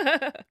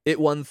 it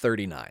won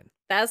 39.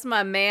 That's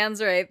my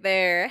man's right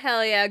there.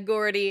 Hell yeah,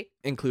 Gordy.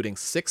 including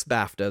 6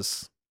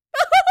 BAFTAs,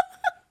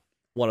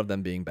 one of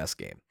them being Best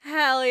Game.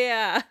 Hell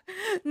yeah.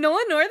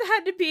 Nolan North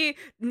had to be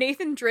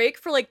Nathan Drake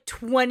for like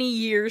 20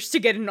 years to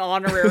get an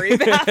honorary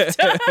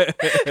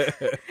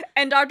BAFTA.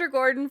 And Dr.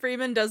 Gordon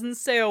Freeman doesn't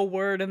say a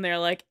word, and they're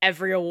like,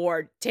 every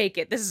award, take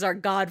it. This is our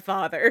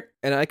godfather.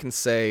 And I can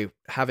say,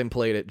 having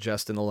played it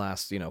just in the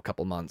last,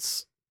 couple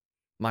months,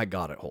 my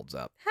God, it holds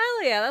up.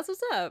 Hell yeah, that's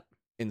what's up.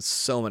 In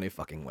so many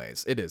fucking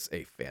ways. It is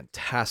a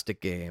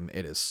fantastic game.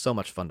 It is so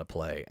much fun to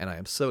play, and I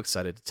am so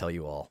excited to tell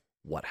you all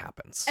what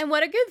happens. And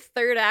what a good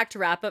third act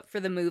wrap up for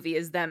the movie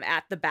is them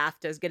at the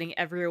BAFTAs getting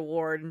every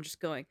award and just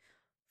going,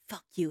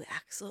 fuck you,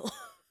 Axel.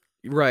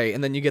 Right,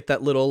 and then you get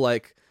that little,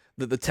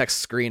 the text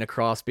screen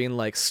across being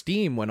like,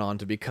 Steam went on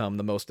to become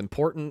the most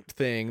important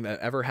thing that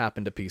ever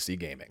happened to PC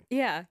gaming.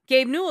 Yeah.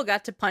 Gabe Newell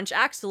got to punch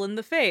Axel in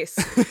the face.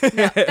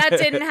 No, that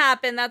didn't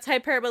happen. That's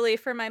hyperbole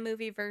for my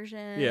movie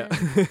version. Yeah.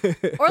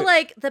 Or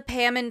like the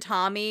Pam and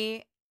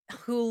Tommy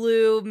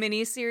Hulu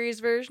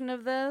miniseries version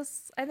of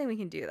this. I think we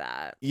can do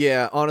that.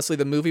 Yeah, honestly,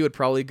 the movie would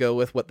probably go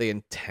with what they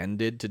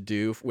intended to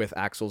do with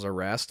Axel's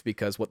arrest,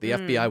 because what the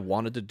FBI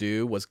wanted to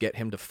do was get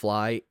him to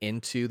fly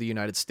into the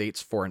United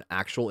States for an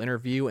actual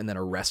interview and then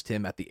arrest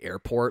him at the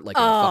airport like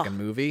in a fucking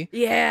movie.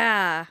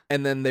 Yeah.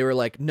 And then they were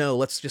like, no,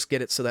 let's just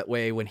get it so that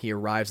way when he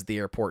arrives at the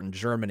airport in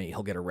Germany,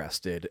 he'll get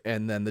arrested.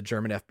 And then the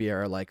German FBI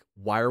are like,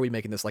 why are we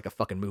making this like a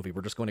fucking movie?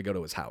 We're just going to go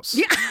to his house.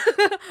 Yeah.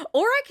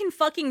 Or I can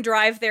fucking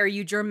drive there,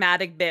 you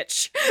dramatic bitch.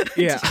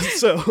 Yeah,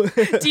 so...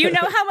 Do you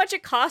know how much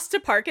it costs to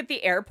park at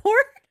the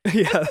airport?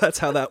 Yeah, that's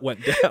how that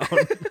went down.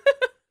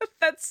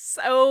 That's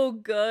so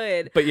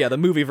good. But yeah, the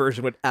movie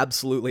version would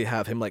absolutely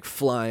have him like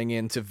flying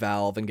into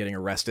Valve and getting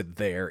arrested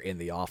there in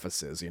the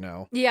offices,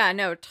 Yeah,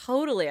 no,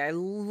 totally. I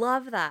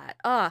love that.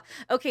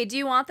 Okay, do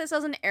you want this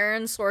as an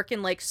Aaron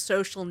Sorkin like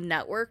social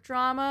network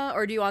drama,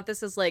 or do you want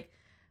this as like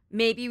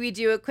maybe we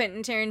do a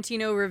Quentin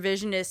Tarantino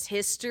revisionist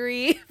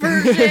history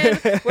version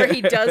where he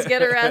does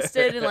get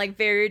arrested and like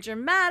very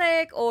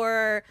dramatic,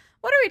 or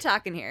what are we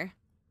talking here?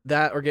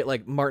 That, or get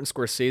like Martin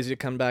Scorsese to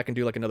come back and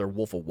do like another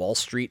Wolf of Wall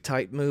Street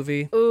type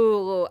movie.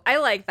 Ooh, I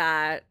like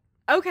that.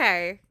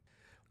 Okay.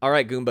 All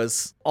right,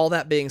 Goombas. All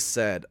that being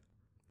said,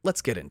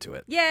 let's get into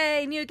it.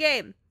 Yay, new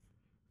game.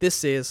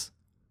 This is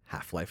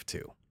Half-Life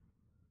 2.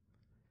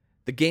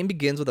 The game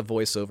begins with a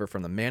voiceover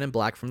from the Man in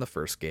Black from the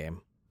first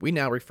game, we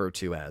now refer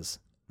to as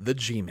the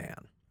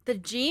G-Man. The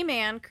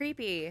G-Man,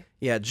 creepy.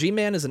 Yeah,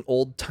 G-Man is an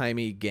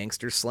old-timey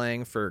gangster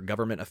slang for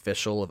government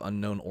official of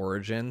unknown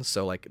origin.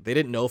 So, they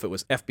didn't know if it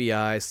was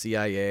FBI,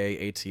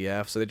 CIA,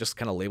 ATF, so they just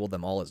kind of labeled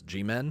them all as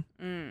G-Men.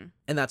 And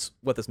that's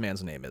what this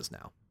man's name is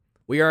now.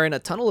 We are in a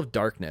tunnel of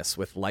darkness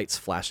with lights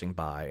flashing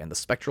by, and the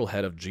spectral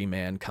head of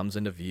G-Man comes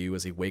into view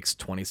as he wakes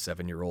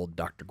 27-year-old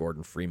Dr.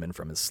 Gordon Freeman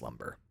from his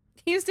slumber.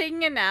 He's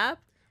taking a nap?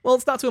 Well,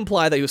 it's not to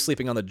imply that he was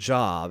sleeping on the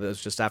job. It was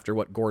just after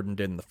what Gordon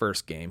did in the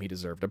first game, he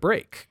deserved a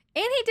break.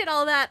 And he did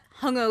all that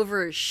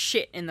hungover as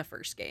shit in the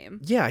first game.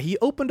 Yeah, he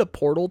opened a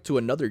portal to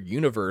another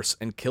universe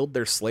and killed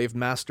their slave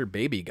master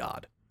baby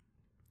god.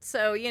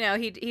 So,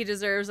 he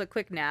deserves a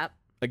quick nap.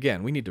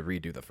 Again, we need to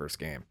redo the first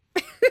game.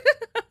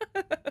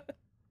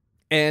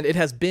 And it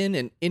has been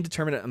an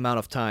indeterminate amount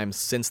of time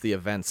since the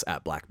events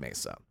at Black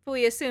Mesa. But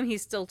we assume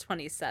he's still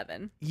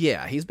 27.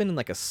 Yeah, he's been in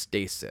like a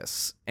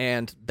stasis.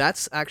 And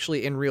that's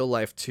actually in real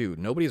life too.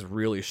 Nobody's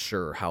really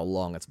sure how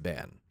long it's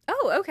been.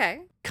 Oh,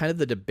 okay. Kind of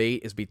the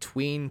debate is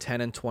between 10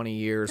 and 20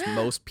 years.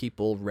 Most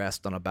people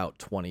rest on about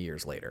 20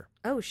 years later.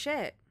 Oh,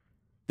 shit.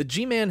 The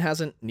G-Man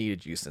hasn't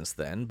needed you since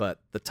then, but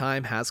the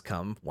time has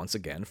come, once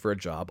again, for a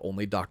job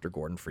only Dr.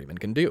 Gordon Freeman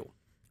can do.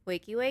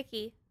 Wakey,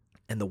 wakey.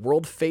 And the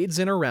world fades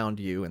in around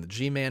you, and the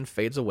G-Man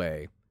fades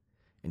away,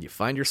 and you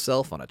find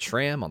yourself on a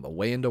tram on the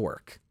way into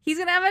work. He's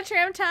gonna have a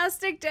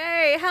tramtastic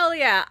day. Hell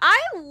yeah. I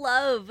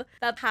love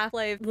that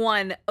Half-Life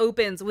 1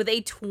 opens with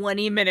a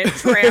 20-minute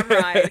tram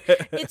ride.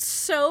 It's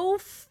so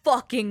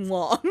fucking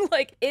long.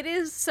 Like, it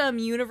is some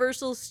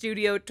Universal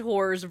Studio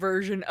Tours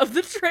version of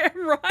the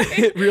tram ride.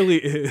 It really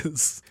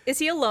is. Is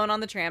he alone on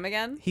the tram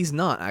again? He's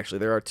not, actually.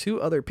 There are 2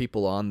 other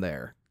people on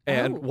there.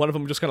 And one of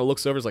them just kind of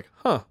looks over and is like,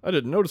 huh, I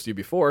didn't notice you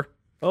before.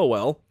 Oh,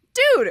 well.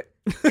 Dude!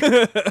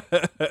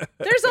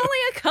 There's only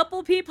a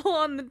couple people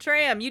on the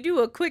tram. You do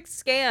a quick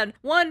scan.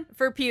 1,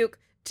 for puke.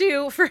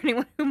 2, for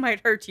anyone who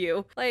might hurt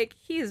you. Like,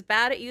 he's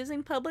bad at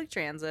using public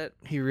transit.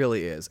 He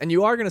really is. And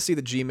you are going to see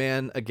the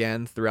G-Man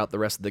again throughout the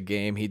rest of the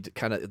game. He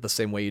kind of the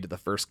same way you did the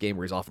first game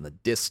where he's off in the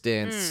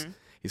distance.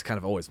 He's kind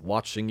of always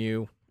watching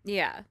you.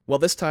 Yeah. Well,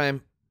 this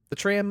time, the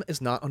tram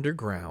is not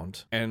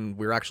underground, and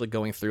we're actually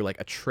going through like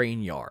a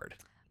train yard.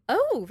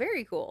 Oh,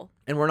 very cool.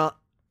 And we're not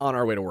on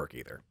our way to work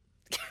either.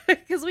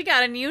 Because we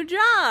got a new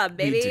job,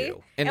 baby. We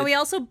do. And we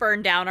also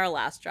burned down our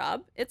last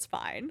job. It's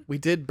fine. We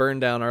did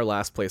burn down our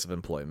last place of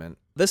employment.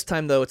 This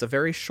time, though, it's a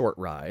very short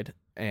ride,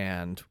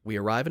 and we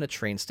arrive in a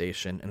train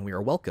station, and we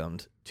are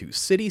welcomed to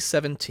City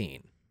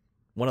 17,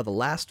 one of the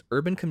last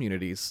urban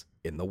communities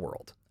in the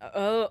world.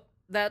 Oh,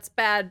 that's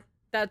bad.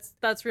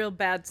 That's real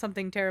bad.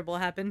 Something terrible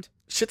happened.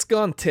 Shit's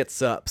gone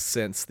tits up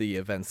since the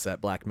events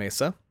at Black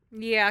Mesa.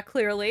 Yeah,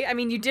 clearly. I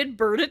mean, you did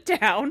burn it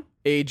down.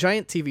 A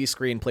giant TV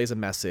screen plays a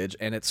message,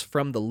 and it's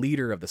from the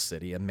leader of the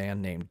city, a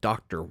man named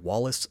Dr.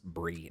 Wallace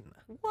Breen.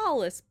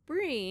 Wallace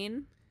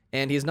Breen.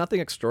 And he's nothing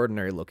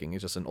extraordinary looking.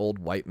 He's just an old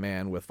white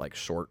man with like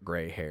short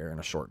gray hair and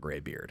a short gray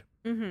beard.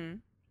 Mm-hmm.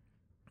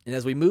 And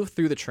as we move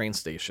through the train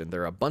station,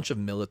 there are a bunch of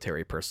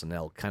military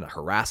personnel kind of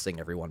harassing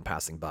everyone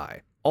passing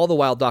by. All the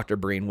while, Dr.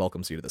 Breen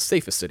welcomes you to the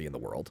safest city in the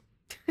world,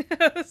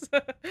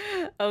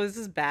 Oh, this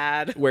is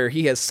bad. where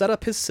he has set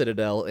up his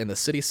citadel in the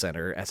city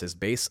center as his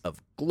base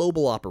of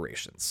global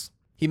operations.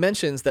 He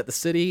mentions that the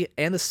city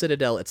and the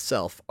citadel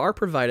itself are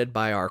provided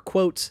by our,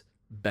 quote,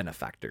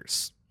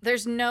 benefactors.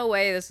 There's no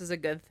way this is a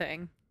good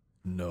thing.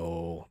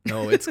 No,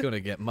 it's going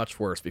to get much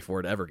worse before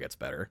it ever gets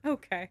better.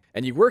 Okay.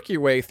 And you work your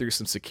way through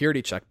some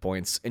security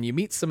checkpoints, and you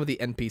meet some of the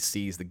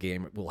NPCs the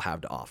game will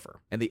have to offer.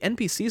 And the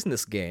NPCs in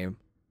this game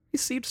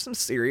received some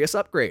serious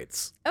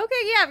upgrades. Okay,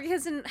 yeah,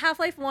 because in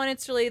Half-Life 1,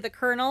 it's really the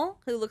Colonel,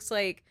 who looks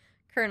like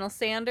Colonel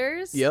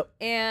Sanders. Yep.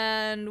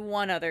 And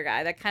one other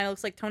guy that kind of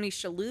looks like Tony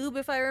Shalhoub,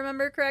 if I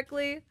remember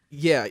correctly.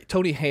 Yeah,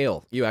 Tony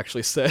Hale, you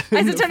actually said.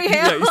 I said Tony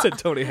Hale? Yeah, you said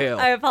Tony Hale.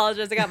 I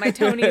apologize, I got my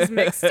Tonys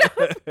mixed up.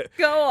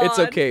 Go on. It's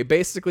okay.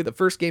 Basically, the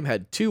first game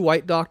had 2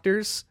 white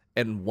doctors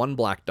and 1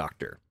 black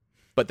doctor.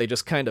 But they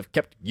just kind of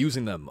kept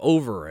using them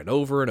over and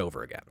over and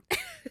over again.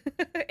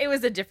 It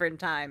was a different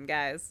time,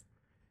 guys.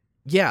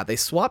 Yeah, they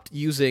swapped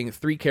using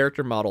 3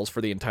 character models for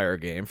the entire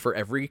game for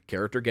every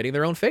character getting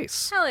their own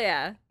face. Hell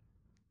yeah.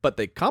 But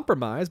they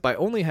compromised by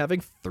only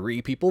having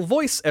 3 people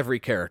voice every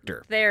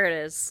character. There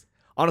it is.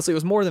 Honestly, it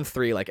was more than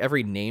 3. Like,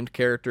 every named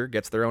character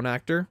gets their own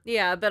actor.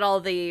 Yeah, but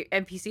all the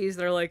NPCs,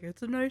 they're like,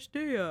 it's a nice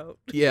day out.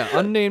 Yeah,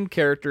 unnamed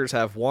characters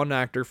have 1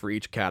 actor for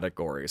each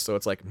category. So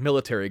it's like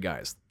military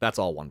guys. That's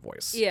all 1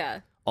 voice.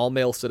 Yeah. All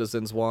male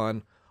citizens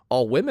 1.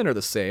 All women are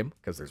the same,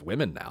 because there's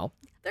women now.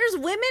 There's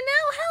women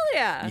now? Hell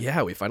yeah.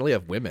 Yeah, we finally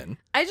have women.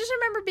 I just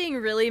remember being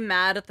really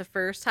mad at the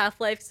first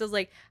Half-Life because I was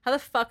like, how the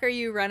fuck are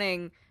you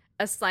running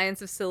a science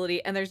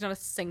facility and there's not a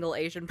single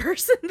Asian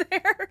person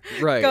there?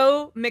 Right.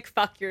 Go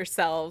McFuck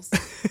yourselves.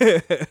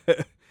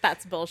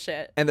 That's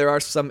bullshit. And there are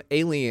some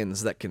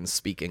aliens that can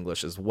speak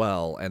English as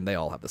well, and they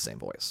all have the same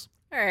voice.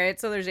 All right,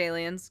 so there's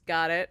aliens.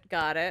 Got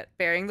it.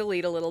 Bearing the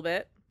lead a little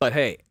bit. But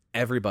hey,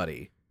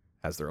 everybody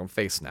has their own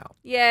face now.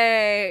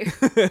 Yay.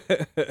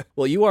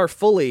 Well, you are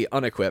fully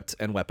unequipped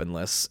and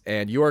weaponless,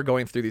 and you are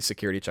going through these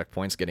security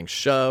checkpoints, getting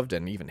shoved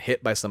and even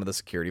hit by some of the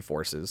security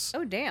forces.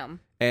 Oh, damn.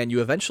 And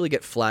you eventually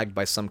get flagged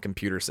by some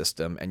computer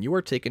system, and you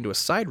are taken to a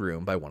side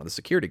room by one of the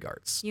security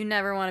guards. You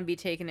never want to be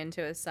taken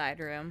into a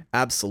side room.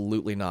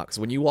 Absolutely not, because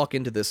when you walk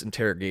into this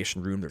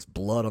interrogation room, there's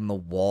blood on the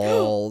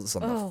walls,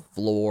 on the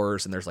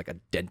floors, and there's like a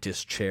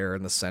dentist chair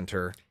in the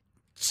center.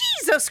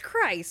 Jesus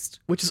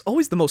Christ. Which is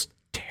always the most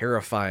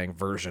terrifying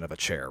version of a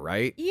chair,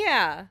 right?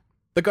 Yeah.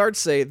 The guards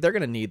say they're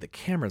going to need the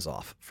cameras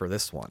off for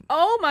this one.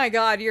 Oh my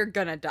god, you're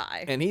gonna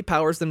die. And he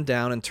powers them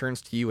down and turns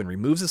to you and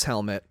removes his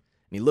helmet,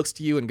 and he looks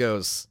to you and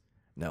goes,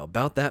 "Now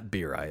about that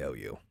beer I owe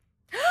you."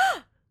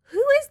 Who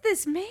is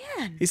this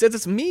man? He says,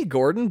 "It's me,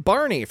 Gordon,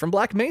 Barney from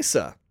Black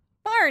Mesa."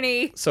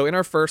 Barney. So in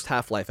our first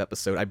Half-Life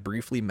episode, I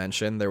briefly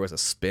mentioned there was a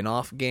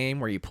spin-off game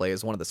where you play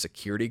as one of the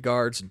security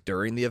guards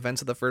during the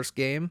events of the first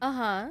game,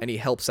 Uh-huh. and he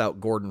helps out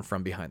Gordon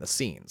from behind the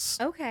scenes.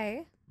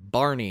 Okay.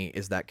 Barney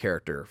is that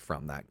character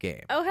from that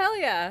game. Oh, hell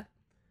yeah.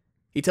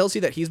 He tells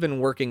you that he's been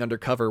working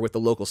undercover with the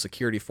local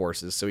security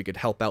forces so he could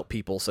help out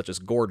people such as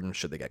Gordon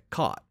should they get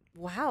caught.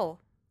 Wow.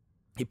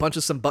 He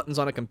punches some buttons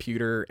on a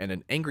computer, and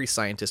an angry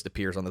scientist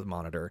appears on the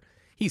monitor.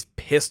 He's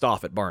pissed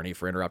off at Barney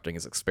for interrupting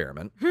his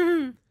experiment.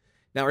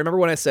 Now, remember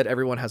when I said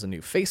everyone has a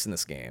new face in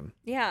this game?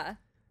 Yeah.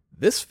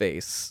 This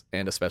face,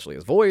 and especially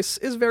his voice,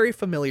 is very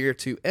familiar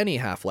to any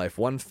Half-Life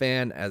 1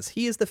 fan, as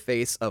he is the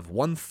face of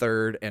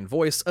 1/3 and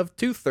voice of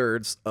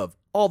 2/3 of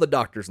all the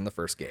doctors in the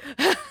first game.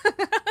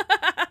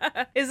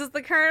 Is this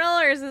the Colonel,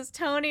 or is this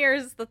Tony, or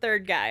is this the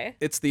third guy?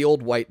 It's the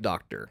old white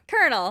doctor.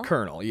 Colonel.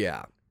 Colonel,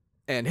 yeah.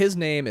 And his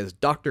name is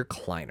Dr.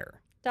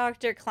 Kleiner.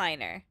 Dr.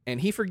 Kleiner.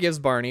 And he forgives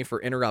Barney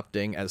for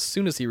interrupting as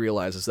soon as he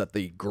realizes that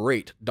the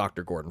great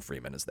Dr. Gordon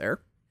Freeman is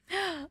there.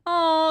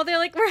 Oh, they're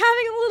like, we're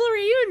having a little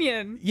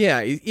reunion.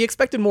 Yeah, he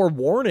expected more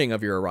warning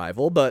of your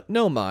arrival, but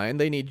no mind,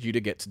 they need you to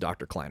get to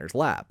Dr. Kleiner's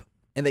lab.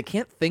 And they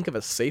can't think of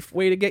a safe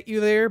way to get you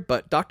there,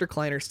 but Dr.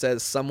 Kleiner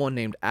says someone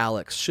named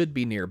Alex should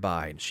be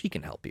nearby and she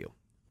can help you.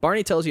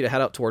 Barney tells you to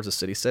head out towards the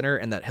city center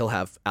and that he'll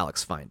have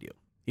Alex find you.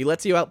 He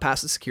lets you out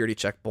past the security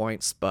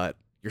checkpoints, but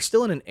you're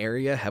still in an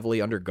area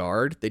heavily under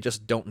guard. They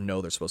just don't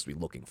know they're supposed to be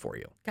looking for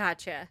you.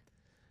 Gotcha.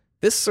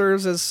 This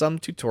serves as some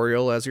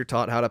tutorial as you're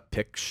taught how to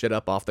pick shit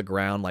up off the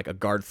ground, like a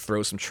guard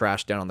throws some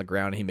trash down on the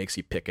ground and he makes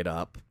you pick it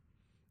up.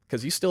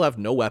 Because you still have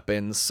no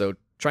weapons, so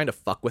trying to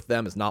fuck with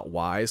them is not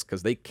wise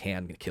because they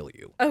can kill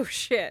you. Oh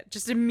shit,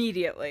 just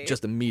immediately.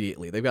 Just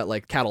immediately. They've got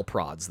like cattle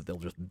prods that they'll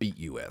just beat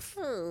you with.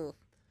 Ooh.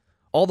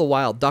 All the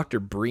while, Dr.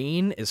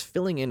 Breen is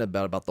filling in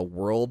about the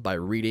world by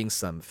reading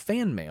some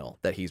fan mail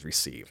that he's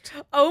received.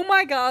 Oh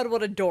my god,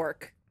 what a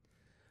dork.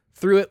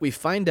 Through it, we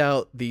find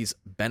out these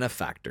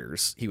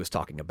benefactors he was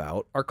talking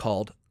about are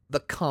called the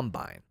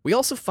Combine. We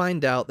also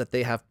find out that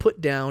they have put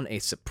down a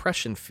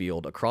suppression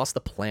field across the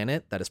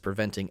planet that is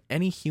preventing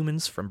any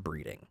humans from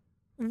breeding.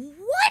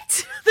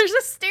 What? There's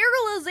a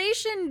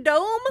sterilization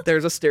dome?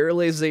 There's a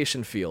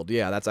sterilization field.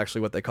 Yeah, that's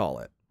actually what they call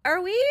it.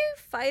 Are we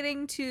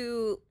fighting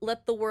to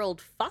let the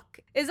world fuck?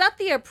 Is that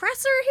the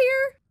oppressor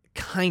here?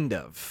 Kind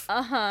of.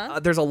 Uh-huh.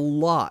 There's a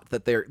lot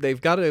that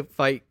they've got to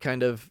fight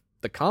kind of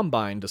the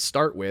Combine to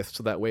start with,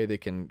 so that way they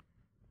can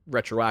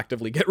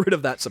retroactively get rid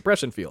of that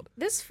suppression field.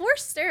 This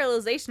forced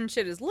sterilization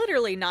shit is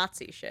literally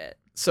Nazi shit.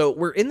 So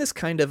we're in this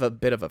kind of a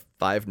bit of a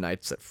Five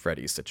Nights at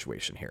Freddy's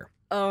situation here.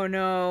 Oh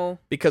no.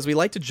 Because we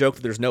like to joke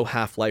that there's no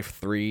Half-Life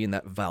 3 and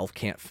that Valve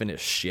can't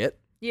finish shit.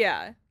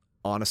 Yeah.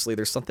 Honestly,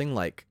 there's something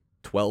like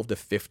 12 to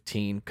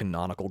 15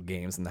 canonical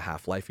games in the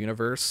Half-Life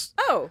universe.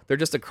 Oh. They're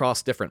just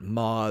across different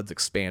mods,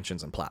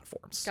 expansions, and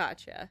platforms.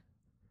 Gotcha.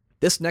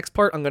 This next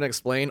part I'm going to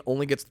explain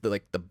only gets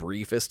the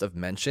briefest of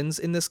mentions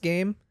in this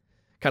game.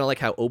 Kind of like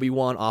how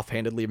Obi-Wan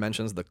offhandedly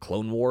mentions the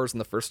Clone Wars in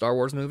the first Star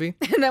Wars movie.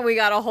 And then we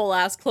got a whole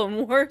ass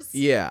Clone Wars.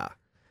 Yeah.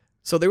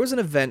 So there was an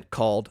event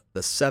called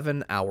the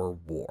 7-Hour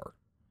War.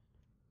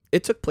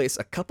 It took place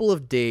a couple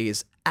of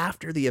days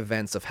after the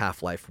events of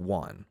Half-Life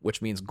 1,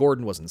 which means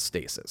Gordon was in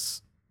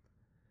stasis.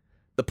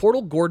 The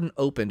portal Gordon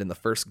opened in the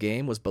first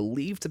game was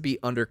believed to be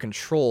under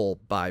control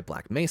by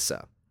Black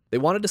Mesa. They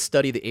wanted to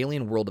study the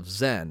alien world of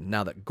Zen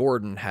now that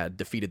Gordon had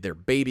defeated their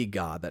baby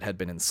god that had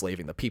been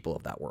enslaving the people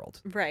of that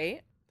world.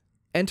 Right.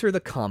 Enter the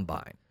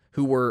Combine,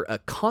 who were a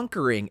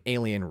conquering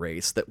alien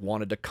race that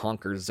wanted to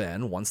conquer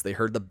Zen once they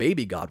heard the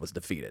baby god was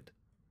defeated.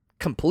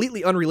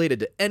 Completely unrelated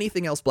to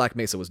anything else Black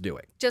Mesa was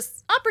doing.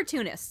 Just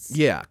opportunists.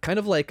 Yeah, kind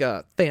of like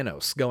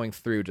Thanos going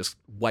through just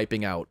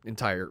wiping out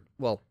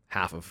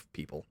half of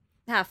people.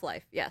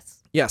 Half-Life,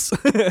 yes. Yes.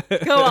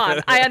 Go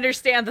on. I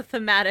understand the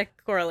thematic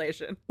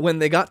correlation. When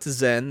they got to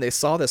Zen, they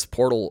saw this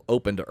portal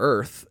open to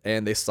Earth,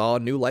 and they saw a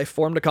new life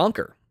form to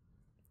conquer.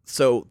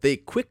 So they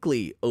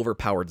quickly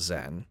overpowered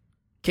Zen,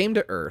 came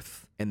to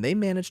Earth, and they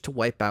managed to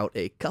wipe out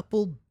a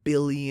couple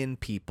billion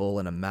people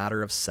in a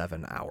matter of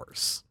 7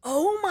 hours.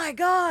 Oh my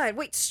god.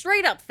 Wait,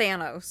 straight up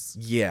Thanos.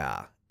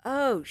 Yeah.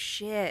 Oh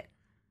shit.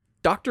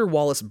 Dr.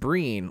 Wallace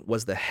Breen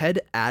was the head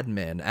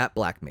admin at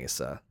Black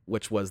Mesa,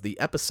 which was the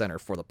epicenter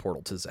for the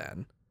portal to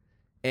Zen.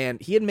 And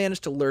he had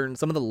managed to learn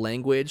some of the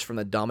language from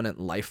the dominant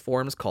life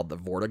forms called the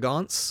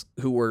Vortigaunts,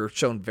 who were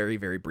shown very,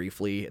 very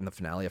briefly in the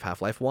finale of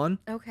Half-Life 1,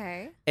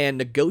 Okay. and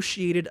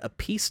negotiated a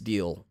peace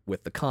deal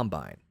with the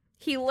Combine.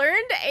 He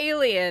learned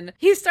alien.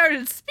 He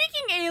started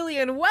speaking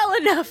alien well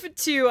enough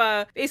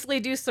to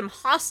basically do some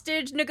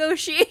hostage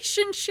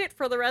negotiation shit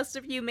for the rest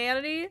of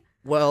humanity.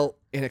 Well,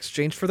 in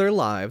exchange for their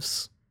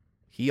lives,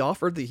 he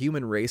offered the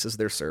human race as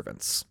their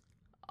servants.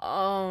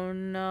 Oh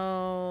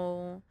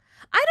no.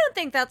 I don't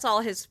think that's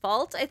all his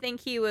fault. I think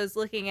he was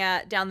looking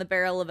at down the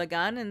barrel of a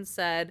gun and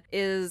said,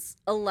 is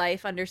a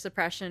life under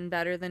suppression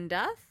better than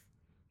death?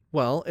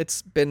 Well,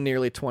 it's been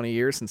nearly 20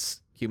 years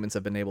since humans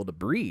have been able to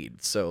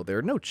breed, so there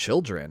are no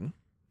children.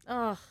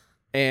 Ugh.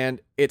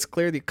 And it's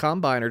clear the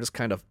Combine are just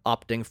kind of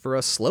opting for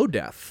a slow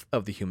death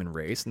of the human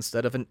race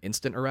instead of an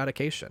instant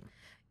eradication.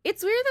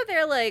 It's weird that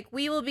they're like,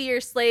 we will be your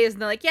slaves,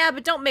 and they're like, yeah,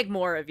 but don't make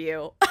more of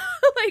you.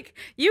 Like,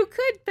 you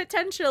could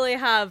potentially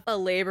have a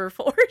labor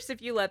force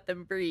if you let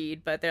them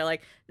breed, but they're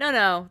like,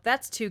 no,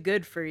 that's too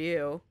good for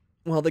you.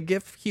 Well, they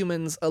give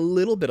humans a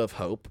little bit of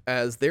hope,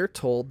 as they're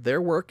told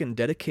their work and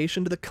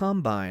dedication to the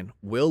Combine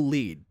will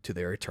lead to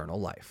their eternal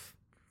life.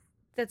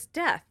 That's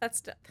death.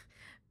 That's death.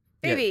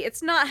 Yeah. Baby,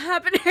 it's not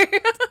happening.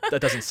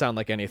 That doesn't sound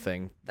like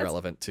anything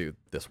relevant to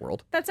this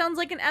world. That sounds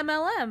like an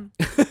MLM.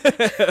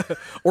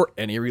 Or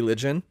any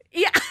religion.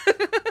 Yeah.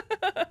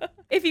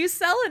 If you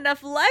sell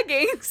enough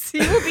leggings,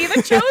 you will be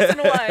the chosen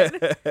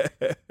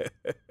one.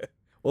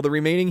 Well, the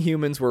remaining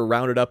humans were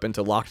rounded up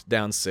into locked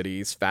down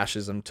cities.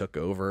 Fascism took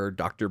over.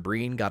 Dr.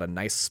 Breen got a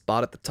nice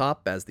spot at the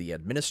top as the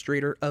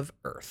administrator of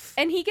Earth.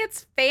 And he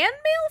gets fan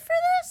mail for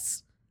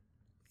this?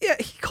 Yeah,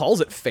 he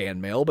calls it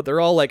fan mail, but they're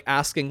all like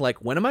asking,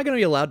 like, when am I going to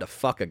be allowed to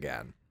fuck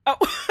again? Oh.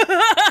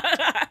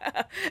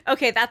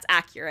 Okay, that's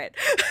accurate.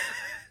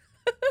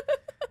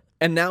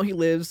 And now he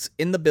lives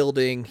in the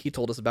building he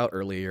told us about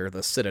earlier,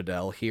 the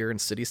Citadel, here in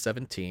City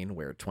 17,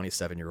 where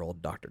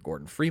 27-year-old Dr.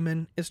 Gordon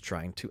Freeman is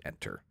trying to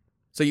enter.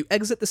 So you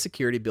exit the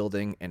security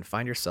building and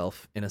find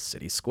yourself in a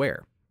city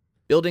square.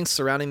 Buildings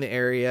surrounding the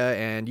area,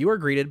 and you are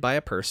greeted by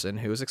a person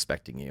who is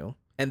expecting you,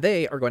 and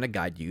they are going to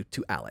guide you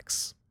to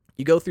Alex.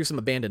 You go through some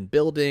abandoned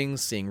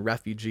buildings, seeing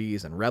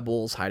refugees and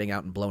rebels hiding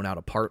out in blown-out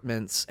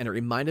apartments, and it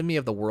reminded me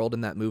of the world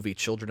in that movie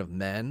Children of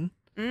Men,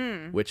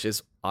 which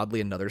is oddly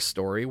another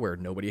story where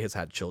nobody has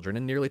had children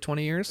in nearly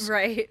 20 years.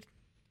 Right.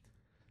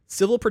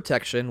 Civil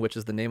Protection, which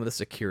is the name of the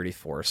security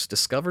force,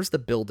 discovers the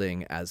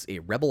building as a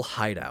rebel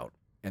hideout,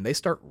 and they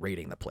start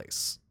raiding the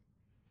place.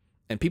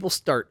 And people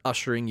start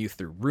ushering you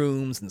through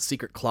rooms and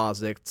secret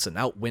closets and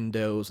out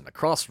windows and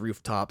across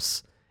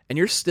rooftops, and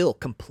you're still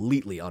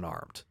completely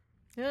unarmed.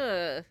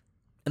 Ugh.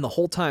 And the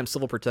whole time,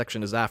 Civil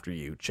Protection is after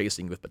you,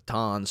 chasing you with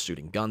batons,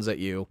 shooting guns at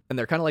you, and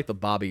they're kind of like the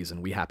Bobbies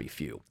in We Happy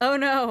Few. Oh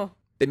no.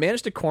 They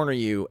manage to corner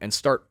you and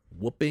start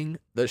whooping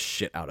the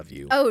shit out of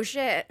you. Oh,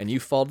 shit. And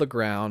you fall to the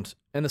ground,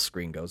 and the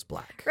screen goes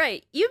black.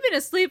 Right. You've been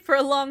asleep for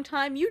a long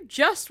time. You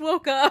just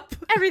woke up.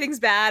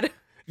 Everything's bad.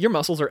 Your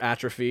muscles are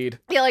atrophied.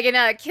 Yeah, like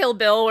in Kill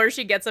Bill where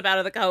she gets up out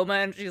of the coma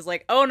and she's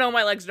like, oh no,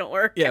 my legs don't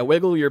work. Yeah,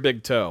 wiggle your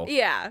big toe.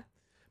 Yeah.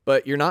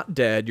 But you're not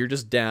dead, you're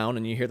just down,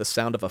 and you hear the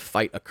sound of a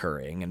fight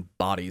occurring and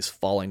bodies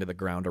falling to the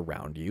ground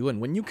around you.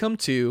 And when you come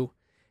to,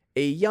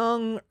 a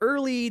young,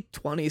 early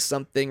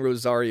 20-something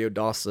Rosario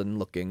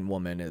Dawson-looking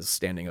woman is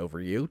standing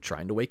over you,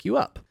 trying to wake you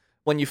up.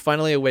 When you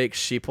finally awake,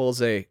 she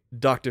pulls a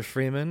Dr.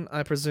 Freeman,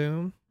 I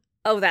presume.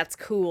 Oh, that's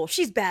cool.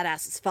 She's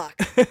badass as fuck.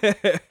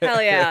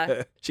 Hell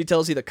yeah. She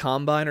tells you the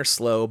Combine are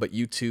slow, but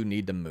you two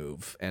need to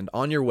move. And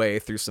on your way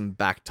through some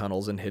back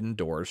tunnels and hidden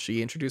doors,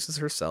 she introduces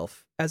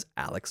herself as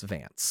Alex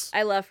Vance.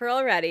 I love her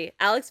already.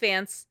 Alex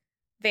Vance,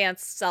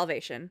 Vance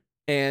Salvation.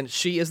 And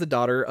she is the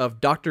daughter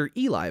of Dr.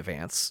 Eli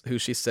Vance, who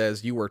she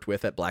says you worked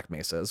with at Black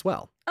Mesa as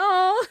well.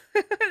 Oh,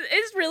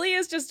 it really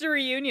is just a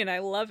reunion. I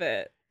love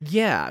it.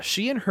 Yeah,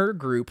 she and her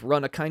group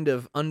run a kind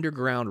of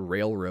underground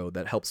railroad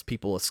that helps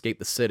people escape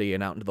the city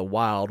and out into the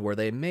wild where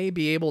they may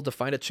be able to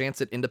find a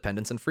chance at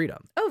independence and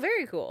freedom. Oh,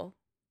 very cool.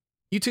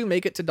 You two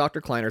make it to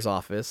Dr. Kleiner's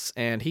office,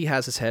 and he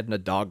has his head in a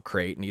dog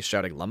crate, and he's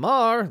shouting,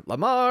 Lamar,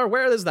 Lamar,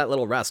 where has that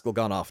little rascal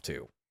gone off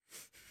to?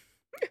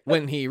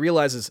 When he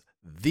realizes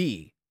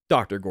the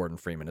Dr. Gordon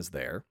Freeman is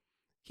there,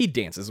 he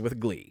dances with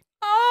glee.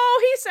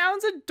 Oh, he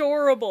sounds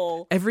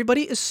adorable.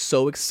 Everybody is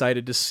so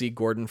excited to see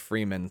Gordon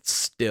Freeman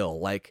still.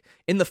 Like,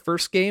 in the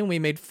first game, we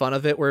made fun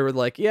of it where we're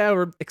like, yeah,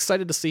 we're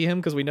excited to see him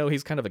because we know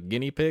he's kind of a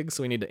guinea pig,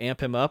 so we need to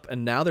amp him up.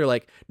 And now they're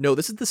like, no,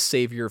 this is the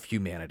savior of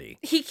humanity.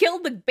 He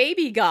killed the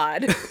baby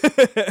god.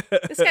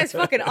 This guy's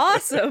fucking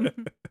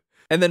awesome.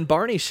 And then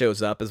Barney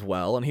shows up as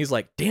well, and he's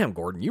like, damn,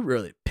 Gordon, you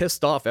really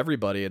pissed off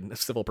everybody in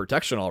civil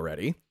protection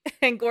already.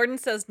 And Gordon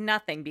says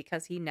nothing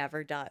because he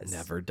never does.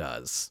 Never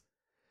does.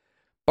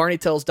 Barney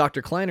tells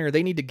Dr. Kleiner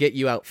they need to get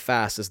you out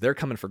fast as they're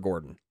coming for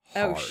Gordon.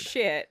 Hard. Oh,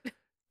 shit.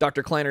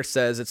 Dr. Kleiner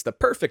says it's the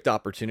perfect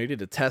opportunity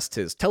to test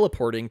his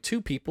teleporting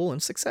two people in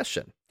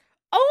succession.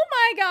 Oh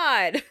my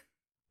god.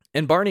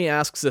 And Barney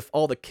asks if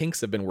all the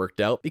kinks have been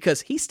worked out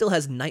because he still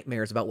has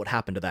nightmares about what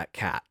happened to that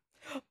cat.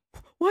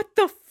 What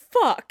the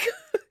fuck?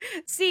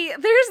 See,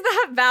 there's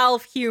that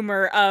Valve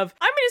humor of,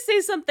 I'm gonna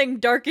say something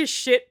dark as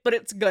shit, but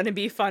it's gonna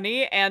be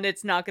funny, and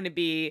it's not gonna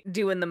be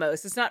doing the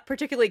most. It's not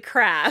particularly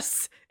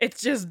crass.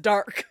 It's just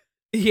dark.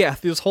 Yeah,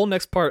 through this whole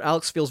next part,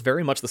 Alex feels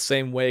very much the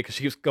same way because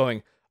she keeps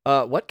going,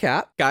 what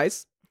cat?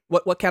 Guys,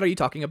 what cat are you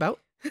talking about?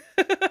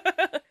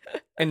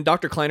 And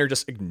Dr. Kleiner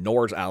just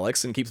ignores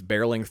Alex and keeps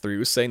barreling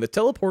through, saying the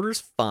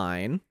teleporter's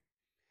fine.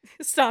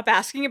 Stop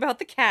asking about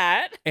the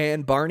cat.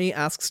 And Barney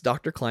asks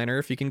Dr. Kleiner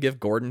if he can give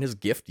Gordon his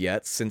gift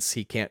yet, since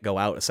he can't go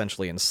out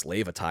essentially in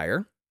slave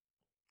attire.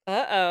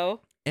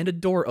 Uh-oh. And a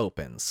door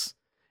opens,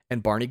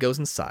 and Barney goes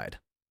inside.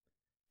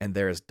 And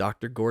there is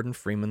Dr. Gordon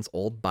Freeman's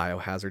old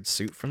biohazard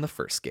suit from the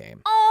first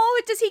game.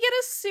 Oh, does he get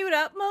a suit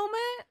up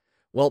moment?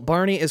 Well,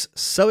 Barney is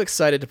so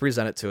excited to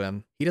present it to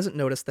him, he doesn't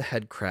notice the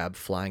head crab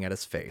flying at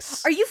his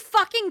face. Are you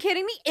fucking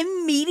kidding me?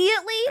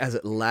 Immediately? As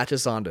it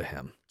latches onto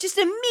him. Just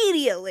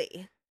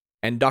immediately.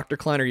 And Dr.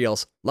 Kleiner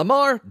yells,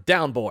 Lamar,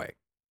 down boy.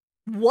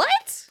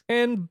 What?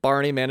 And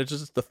Barney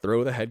manages to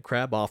throw the head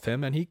crab off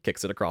him, and he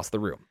kicks it across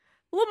the room.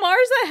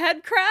 Lamar's a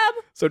head crab?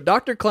 So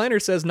Dr. Kleiner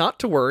says not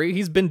to worry,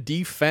 he's been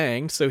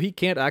defanged, so he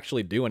can't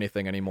actually do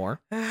anything anymore.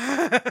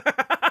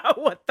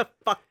 What the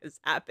fuck has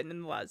happened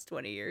in the last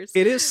 20 years?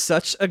 It is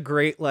such a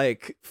great,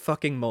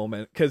 fucking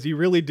moment, because you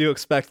really do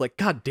expect,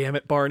 God damn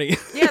it, Barney.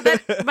 Yeah,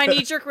 my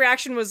knee-jerk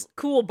reaction was,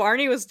 cool,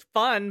 Barney was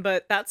fun,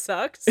 but that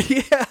sucks.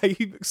 Yeah,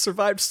 he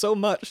survived so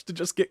much to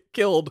just get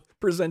killed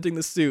presenting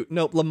the suit.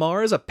 Nope,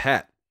 Lamar is a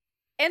pet.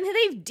 And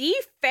they've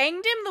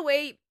defanged him the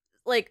way,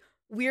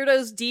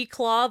 weirdos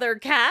declaw their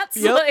cats?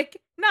 Yep.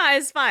 Nah,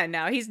 it's fine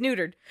now. He's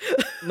neutered.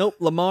 Nope,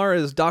 Lamar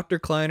is Dr.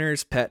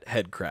 Kleiner's pet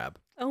head crab.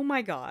 Oh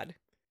my god.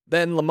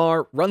 Then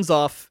Lamar runs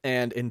off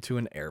and into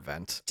an air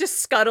vent.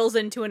 Just scuttles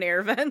into an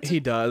air vent. He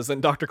does,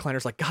 and Dr.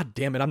 Kleiner's like, God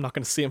damn it, I'm not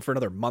going to see him for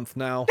another month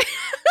now.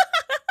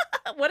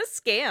 What a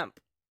scamp.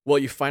 Well,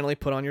 you finally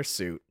put on your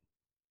suit,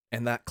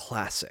 and that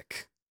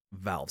classic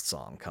Valve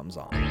song comes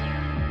on.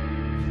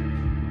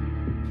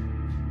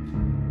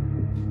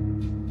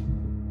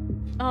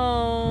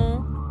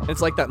 Oh. It's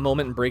like that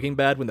moment in Breaking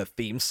Bad when the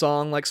theme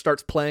song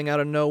starts playing out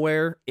of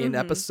nowhere in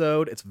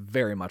episode. It's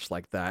very much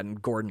like that. And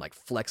Gordon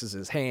flexes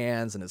his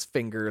hands and his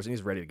fingers and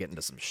he's ready to get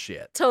into some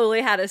shit.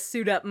 Totally had a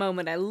suit up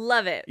moment. I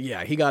love it.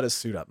 Yeah, he got his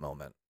suit up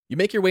moment. You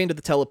make your way into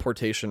the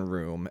teleportation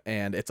room,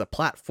 and it's a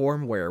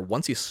platform where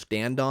once you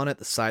stand on it,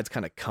 the sides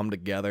kind of come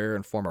together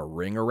and form a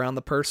ring around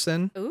the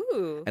person.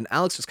 Ooh. And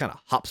Alex just kind of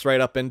hops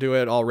right up into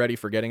it, already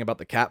forgetting about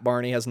the cat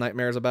Barney has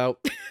nightmares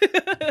about.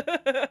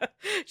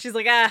 She's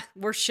like,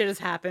 worse shit has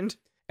happened.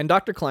 And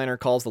Dr. Kleiner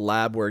calls the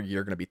lab where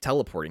you're going to be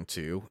teleporting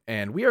to,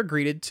 and we are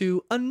greeted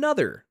to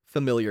another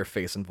familiar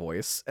face and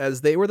voice,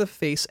 as they were the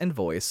face and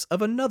voice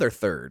of another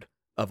third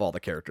of all the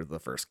characters of the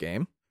first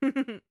game.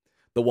 The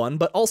one,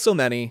 but also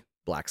many,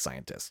 black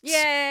scientists.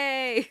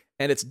 Yay!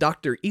 And it's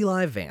Dr.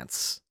 Eli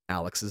Vance,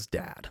 Alex's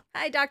dad.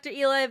 Hi, Dr.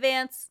 Eli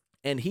Vance.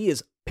 And he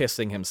is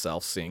pissing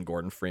himself seeing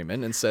Gordon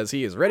Freeman and says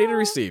he is ready to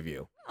receive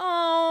you.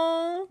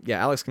 Oh.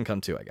 Yeah, Alex can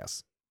come too, I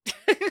guess.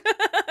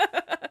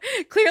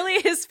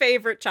 Clearly his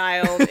favorite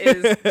child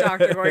is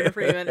Dr. Gordon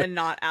Freeman and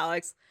not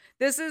Alex.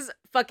 This is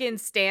fucking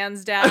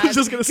Stan's dad. I was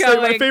just going to say,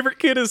 my favorite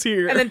kid is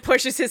here. And then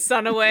pushes his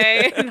son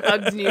away and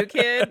hugs new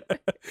kid.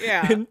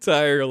 Yeah.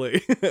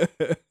 Entirely.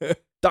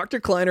 Dr.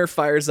 Kleiner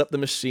fires up the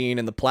machine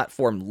and the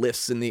platform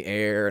lifts in the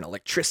air and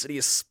electricity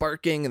is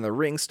sparking and the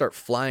rings start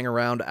flying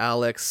around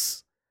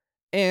Alex.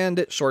 And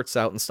it shorts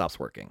out and stops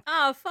working.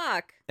 Oh,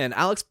 fuck. And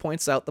Alex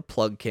points out the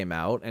plug came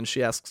out and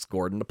she asks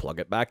Gordon to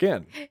plug it back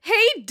in.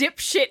 Hey,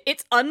 dipshit,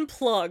 it's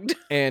unplugged.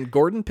 And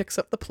Gordon picks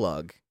up the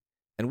plug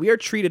and we are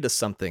treated to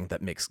something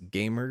that makes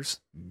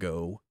gamers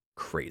go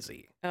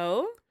crazy.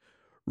 Oh?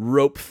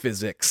 Rope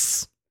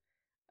physics.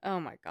 Oh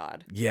my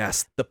god.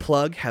 Yes, the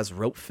plug has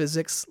rope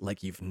physics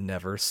like you've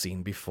never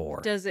seen before.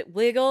 Does it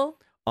wiggle?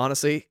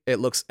 Honestly, it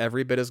looks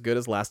every bit as good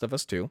as Last of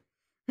Us 2,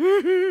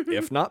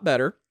 if not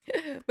better.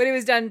 But it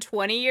was done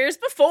 20 years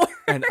before.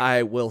 And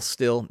I will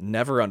still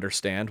never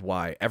understand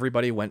why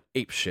everybody went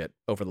apeshit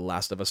over The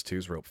Last of Us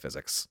 2's rope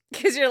physics.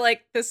 Because you're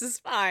like, this is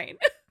fine.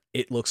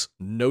 It looks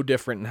no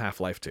different in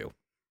Half-Life 2.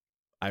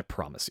 I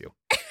promise you.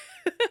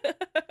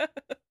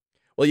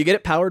 Well, you get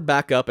it powered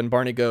back up and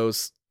Barney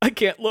goes, I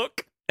can't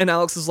look. And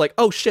Alex is like,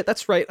 oh shit,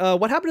 that's right.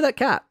 What happened to that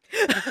cat?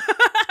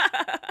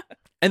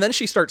 And then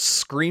she starts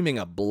screaming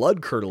a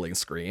blood-curdling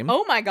scream.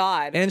 Oh my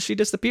god. And she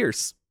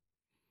disappears.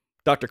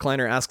 Dr.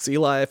 Kleiner asks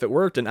Eli if it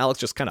worked, and Alex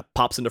just kind of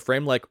pops into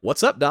frame like,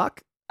 what's up,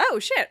 Doc? Oh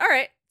shit,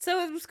 alright.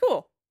 So it was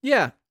cool.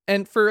 Yeah,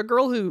 and for a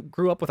girl who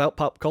grew up without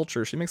pop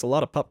culture, she makes a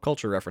lot of pop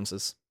culture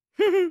references.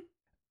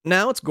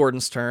 Now it's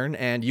Gordon's turn,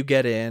 and you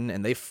get in,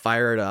 and they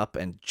fire it up,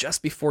 and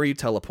just before you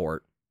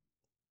teleport,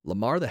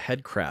 Lamar the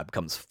head crab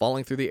comes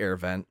falling through the air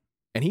vent,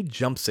 and he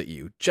jumps at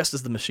you just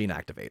as the machine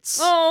activates.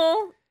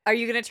 Oh, are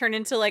you gonna turn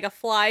into like a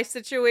fly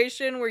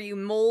situation where you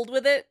mold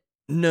with it?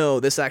 No,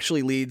 this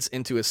actually leads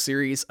into a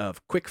series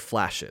of quick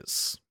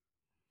flashes.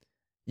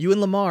 You and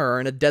Lamar are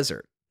in a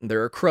desert, and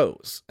there are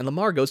crows, and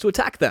Lamar goes to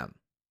attack them.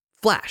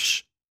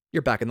 Flash!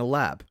 You're back in the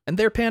lab, and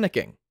they're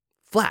panicking.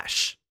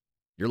 Flash!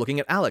 You're looking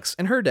at Alex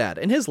and her dad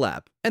in his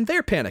lab, and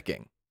they're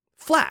panicking.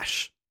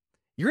 Flash!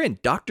 You're in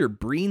Dr.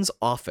 Breen's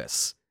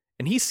office,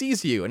 and he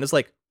sees you and is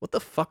like, what the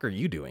fuck are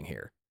you doing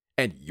here?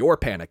 And you're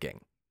panicking.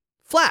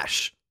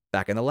 Flash!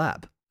 Back in the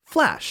lab.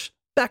 Flash!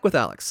 Back with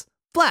Alex.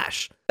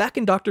 Flash! Back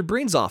in Dr.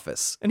 Breen's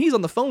office, and he's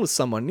on the phone with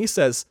someone, and he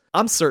says,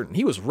 I'm certain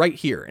he was right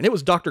here, and it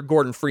was Dr.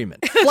 Gordon Freeman.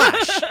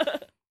 Flash!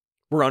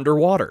 We're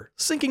underwater,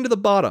 sinking to the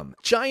bottom.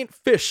 Giant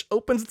fish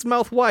opens its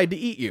mouth wide to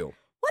eat you.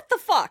 What the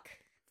fuck?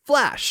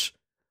 Flash!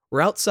 We're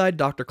outside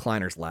Dr.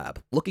 Kleiner's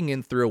lab, looking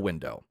in through a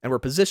window, and we're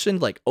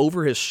positioned like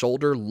over his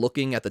shoulder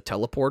looking at the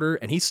teleporter,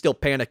 and he's still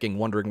panicking,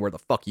 wondering where the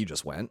fuck you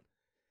just went.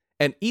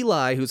 And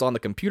Eli, who's on the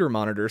computer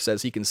monitor,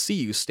 says he can see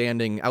you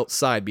standing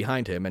outside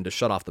behind him and to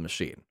shut off the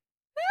machine.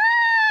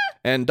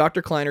 And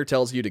Dr. Kleiner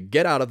tells you to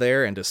get out of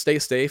there and to stay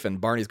safe, and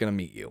Barney's gonna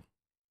meet you.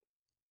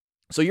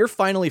 So you're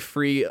finally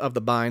free of the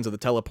binds of the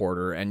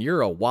teleporter, and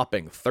you're a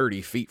whopping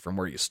 30 feet from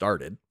where you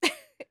started.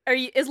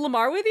 Is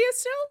Lamar with you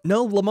still?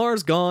 No,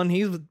 Lamar's gone.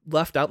 He's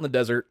left out in the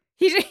desert.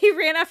 He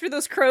ran after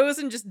those crows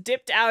and just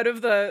dipped out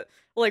of the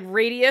like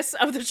radius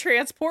of the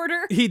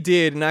transporter. He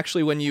did, and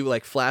actually when you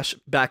like flash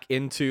back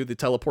into the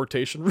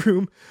teleportation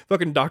room,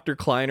 fucking Dr.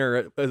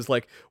 Kleiner is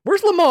like,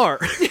 where's Lamar?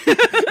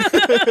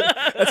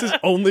 That's his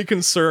only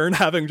concern,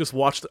 having just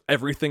watched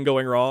everything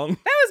going wrong.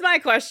 That was my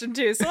question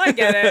too, so I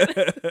get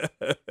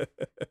it.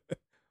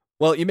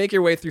 Well, you make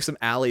your way through some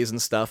alleys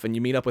and stuff, and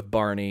you meet up with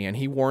Barney, and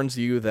he warns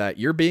you that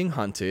you're being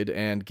hunted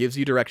and gives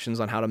you directions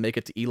on how to make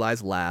it to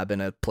Eli's lab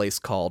in a place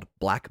called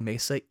Black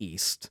Mesa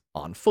East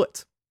on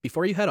foot.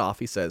 Before you head off,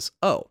 he says,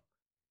 oh,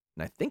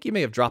 and I think you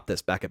may have dropped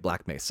this back at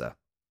Black Mesa.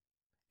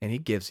 And he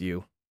gives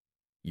you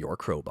your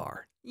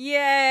crowbar.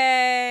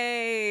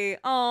 Yay!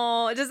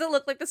 Oh, does it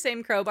look like the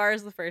same crowbar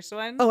as the first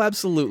one? Oh,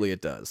 absolutely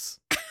it does.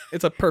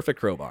 It's a perfect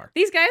crowbar.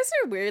 These guys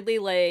are weirdly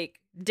like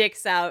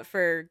dicks out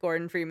for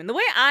Gordon Freeman. The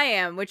way I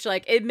am, which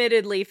like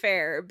admittedly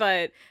fair,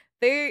 but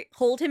they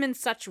hold him in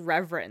such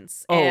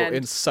reverence. Oh, and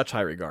in such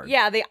high regard.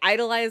 yeah, they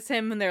idolize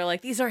him and they're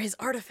like, these are his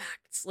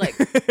artifacts. Like,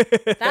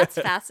 that's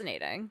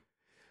fascinating.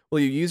 Well,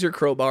 you use your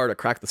crowbar to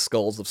crack the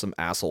skulls of some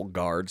asshole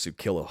guards who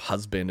kill a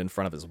husband in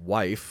front of his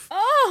wife.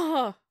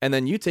 Oh! And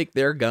then you take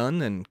their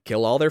gun and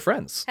kill all their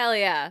friends. Hell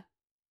yeah.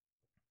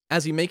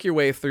 As you make your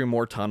way through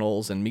more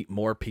tunnels and meet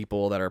more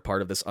people that are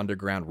part of this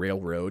underground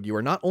railroad, you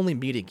are not only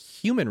meeting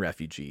human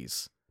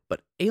refugees,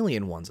 but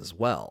alien ones as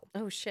well.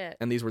 Oh, shit.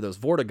 And these were those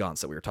Vortigaunts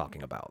that we were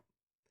talking about.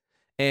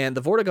 And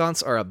the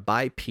Vortigaunts are a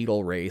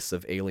bipedal race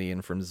of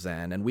alien from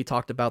Zen, and we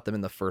talked about them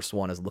in the first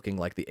one as looking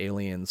like the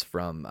aliens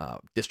from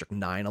District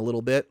 9 a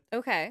little bit.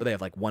 Okay. But they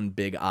have like one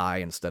big eye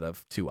instead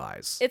of two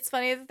eyes. It's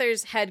funny that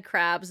there's head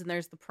crabs and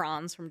there's the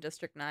prawns from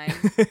District 9.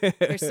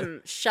 There's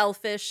some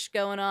shellfish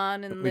going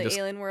on in the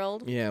alien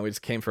world. Yeah, we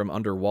just came from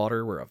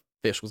underwater. We're a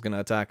fish was going to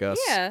attack us.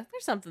 Yeah,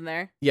 there's something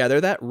there. Yeah,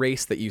 they're that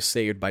race that you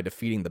saved by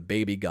defeating the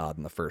baby god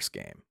in the first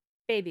game.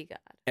 Baby god.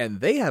 And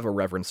they have a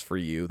reverence for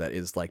you that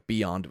is like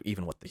beyond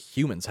even what the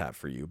humans have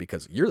for you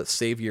because you're the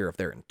savior of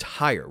their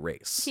entire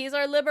race. He's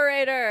our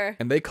liberator.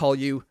 And they call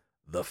you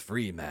the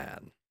free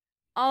man.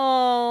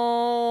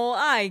 Oh,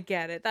 I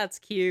get it. That's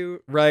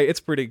cute. Right, it's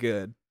pretty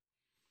good.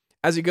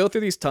 As you go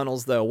through these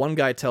tunnels, though, one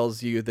guy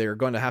tells you they're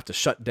going to have to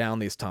shut down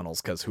these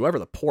tunnels because whoever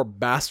the poor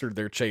bastard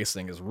they're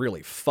chasing is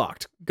really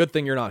fucked. Good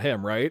thing you're not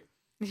him, right?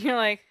 You're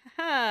like,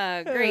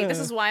 great. This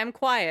is why I'm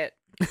quiet.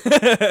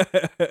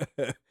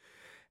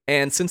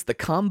 And since the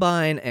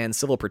Combine and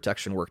Civil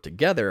Protection work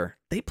together,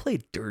 they play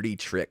dirty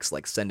tricks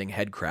like sending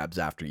head crabs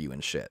after you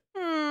and shit.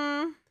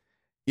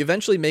 You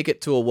eventually make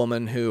it to a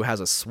woman who has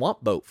a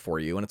swamp boat for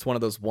you, and it's one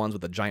of those ones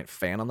with a giant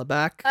fan on the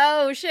back.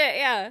 Oh, shit,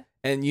 yeah.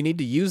 And you need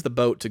to use the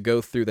boat to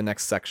go through the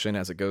next section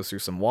as it goes through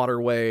some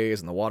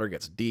waterways, and the water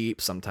gets deep.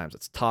 Sometimes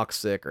it's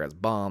toxic or has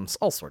bombs,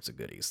 all sorts of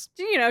goodies.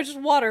 You know,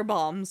 just water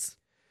bombs.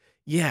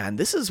 Yeah, and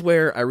this is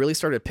where I really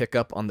started to pick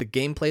up on the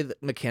gameplay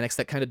mechanics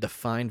that kind of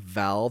define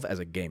Valve as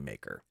a game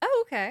maker.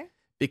 Oh, okay.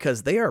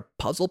 Because they are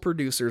puzzle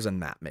producers and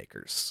map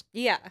makers.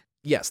 Yeah.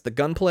 Yes, the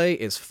gunplay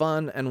is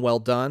fun and well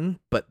done,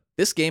 but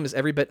this game is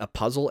every bit a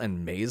puzzle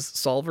and maze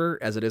solver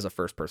as it is a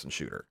first-person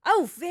shooter.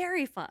 Oh,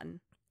 very fun.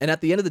 And at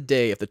the end of the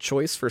day, if the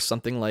choice for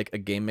something like a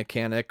game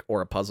mechanic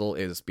or a puzzle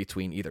is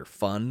between either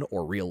fun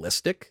or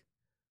realistic,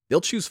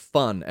 they'll choose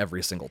fun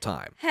every single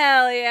time.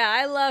 Hell yeah,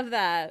 I love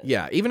that.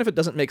 Yeah, even if it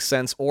doesn't make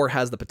sense or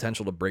has the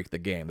potential to break the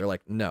game, they're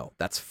like, no,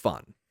 that's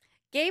fun.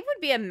 Gabe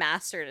would be a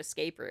master at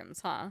escape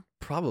rooms, huh?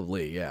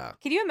 Probably, yeah.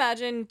 Can you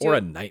imagine Or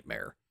a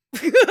nightmare.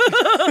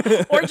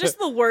 Or just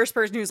the worst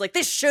person who's like,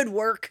 this should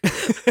work.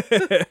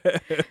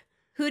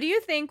 Who do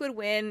you think would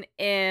win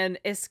in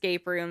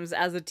escape rooms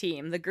as a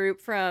team? The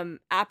group from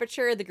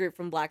Aperture or the group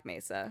from Black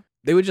Mesa?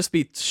 They would just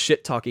be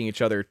shit-talking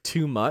each other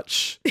too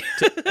much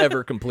to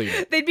ever complete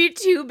it. They'd be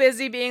too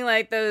busy being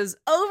like those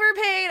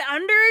overpaid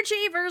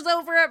underachievers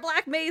over at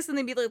Black Mesa, and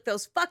they'd be like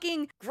those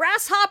fucking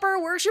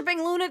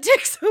grasshopper-worshipping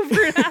lunatics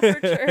over at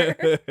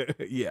Aperture.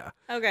 Yeah.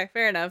 Okay,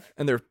 fair enough.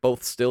 And they're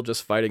both still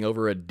just fighting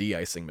over a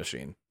de-icing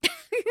machine.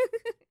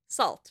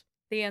 Salt.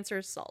 The answer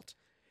is salt.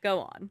 Go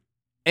on.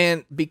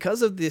 And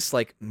because of this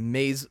like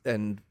maze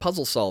and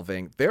puzzle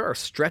solving, there are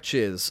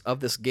stretches of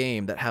this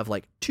game that have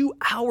like 2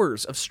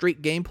 hours of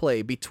straight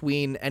gameplay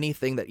between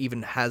anything that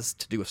even has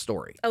to do with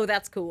story. Oh,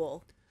 that's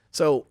cool.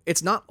 So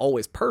it's not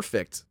always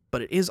perfect,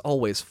 but it is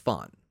always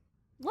fun.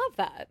 Love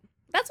that.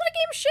 That's what a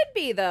game should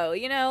be, though.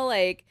 You know,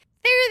 like,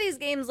 there are these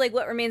games like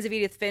What Remains of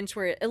Edith Finch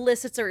where it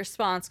elicits a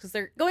response because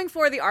they're going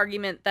for the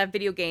argument that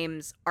video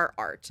games are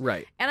art.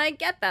 Right. And I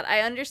get that.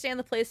 I understand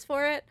the place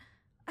for it.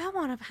 I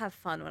want to have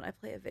fun when I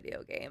play a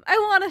video game. I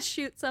want to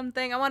shoot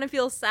something. I want to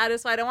feel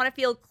satisfied. I want to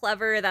feel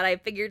clever that I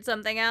figured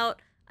something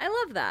out. I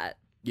love that.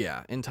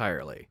 Yeah,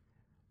 entirely.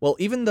 Well,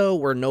 even though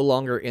we're no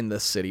longer in the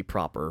city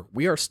proper,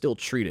 we are still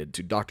treated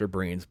to Dr.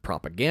 Brain's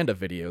propaganda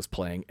videos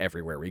playing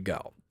everywhere we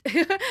go.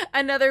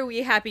 Another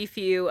We Happy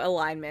Few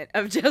alignment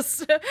of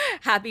just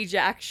Happy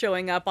Jack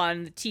showing up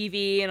on the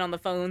TV and on the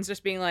phones,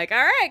 just being like, all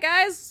right,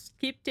 guys,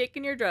 keep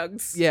taking your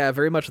drugs. Yeah,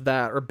 very much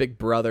that, or Big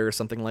Brother, or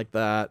something like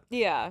that.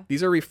 Yeah.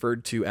 These are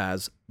referred to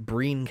as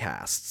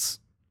Breencasts.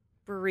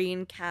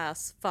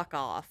 Breencasts, fuck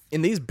off.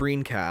 In these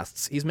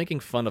Breencasts, he's making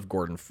fun of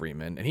Gordon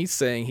Freeman, and he's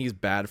saying he's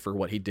bad for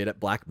what he did at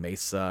Black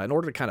Mesa in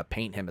order to kind of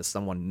paint him as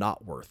someone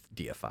not worth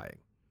deifying.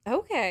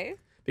 Okay.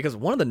 Because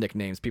one of the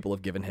nicknames people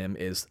have given him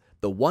is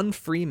the One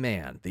Free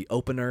Man, the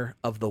Opener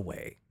of the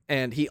Way.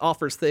 And he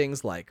offers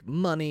things like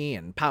money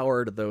and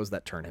power to those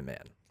that turn him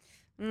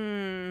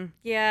in.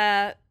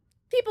 Yeah.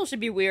 People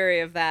should be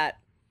weary of that.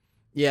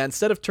 Yeah,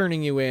 instead of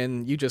turning you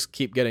in, you just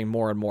keep getting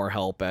more and more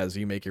help as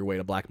you make your way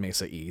to Black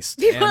Mesa East.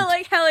 People And are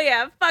like, hell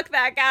yeah, fuck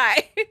that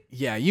guy.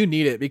 yeah, you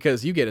need it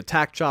because you get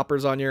attack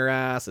choppers on your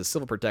ass as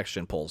Civil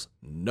Protection pulls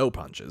no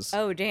punches.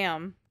 Oh,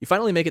 damn. You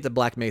finally make it to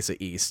Black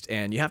Mesa East,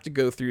 and you have to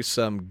go through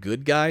some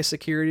good guy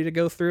security to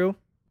go through.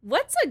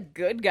 What's a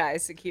good guy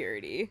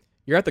security?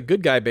 You're at the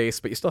good guy base,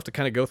 but you still have to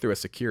kind of go through a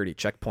security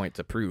checkpoint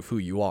to prove who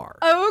you are.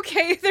 Oh,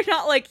 okay. They're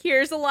not like,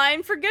 here's a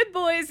line for good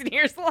boys and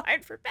here's a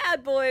line for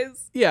bad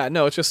boys. Yeah,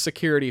 no, it's just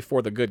security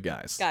for the good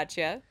guys.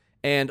 Gotcha.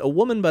 And a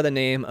woman by the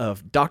name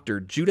of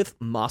Dr. Judith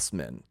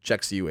Mossman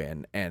checks you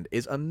in and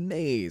is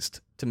amazed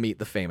to meet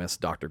the famous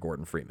Dr.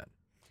 Gordon Freeman.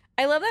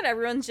 I love that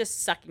everyone's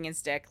just sucking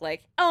his dick,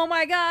 like, oh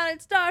my god,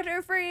 it's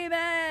Dr.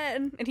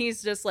 Freeman! And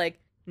he's just like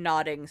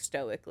nodding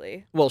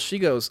stoically. Well, she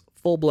goes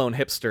full-blown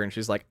hipster, and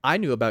she's like, I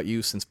knew about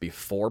you since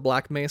before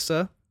Black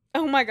Mesa.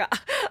 Oh my god,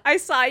 I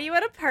saw you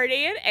at a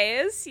party at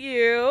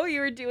ASU. You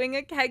were doing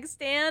a keg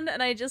stand,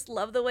 and I just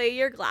love the way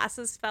your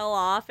glasses fell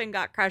off and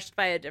got crushed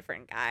by a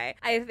different guy.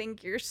 I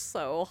think you're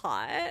so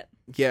hot.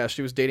 Yeah,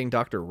 she was dating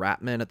Dr.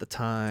 Ratman at the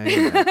time.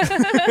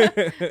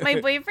 My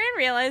boyfriend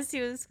realized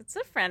he was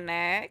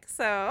schizophrenic,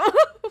 so...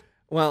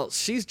 Well,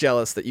 she's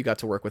jealous that you got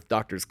to work with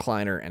Drs.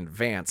 Kleiner and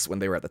Vance when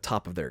they were at the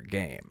top of their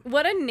game.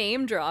 What a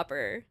name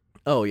dropper.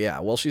 Oh, yeah.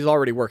 Well, she's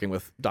already working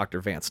with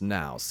Dr. Vance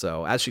now,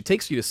 so as she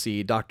takes you to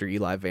see Dr.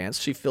 Eli Vance,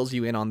 she fills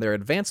you in on their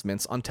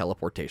advancements on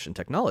teleportation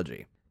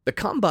technology. The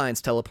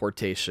Combine's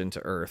teleportation to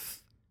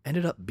Earth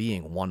ended up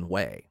being one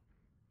way.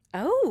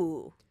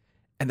 Oh.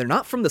 And they're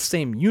not from the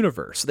same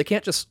universe, so they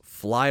can't just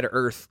fly to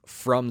Earth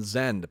from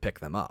Zen to pick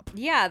them up.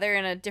 Yeah, they're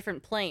in a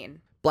different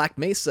plane. Black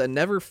Mesa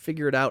never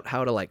figured out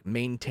how to,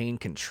 maintain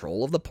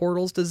control of the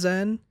portals to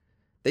Zen.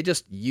 They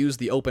just used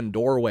the open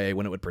doorway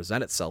when it would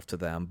present itself to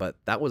them, but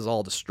that was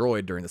all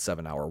destroyed during the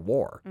 7-Hour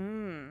War.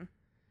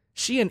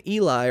 She and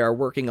Eli are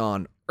working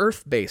on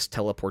Earth-based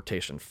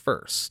teleportation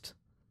first.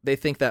 They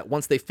think that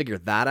once they figure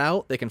that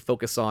out, they can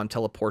focus on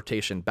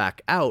teleportation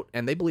back out,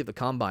 and they believe the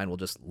Combine will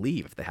just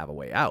leave if they have a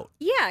way out.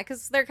 Yeah,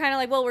 because they're kind of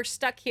like, well, we're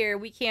stuck here.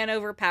 We can't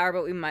overpower,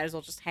 but we might as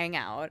well just hang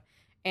out.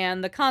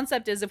 And the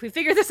concept is if we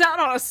figure this out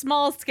on a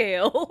small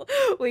scale,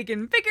 we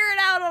can figure it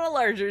out on a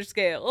larger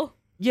scale.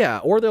 Yeah,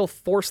 or they'll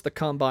force the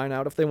Combine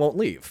out if they won't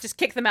leave. Just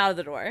kick them out of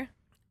the door.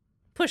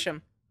 Push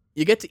them.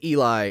 You get to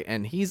Eli,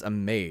 and he's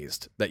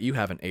amazed that you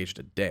haven't aged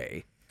a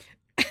day.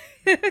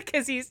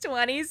 Because he's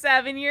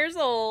 27 years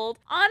old.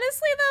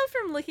 Honestly, though,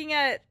 from looking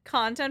at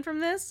content from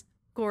this,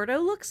 Gordo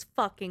looks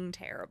fucking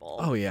terrible.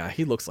 Oh, yeah,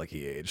 he looks like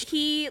he aged.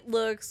 He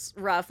looks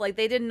rough. Like,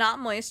 they did not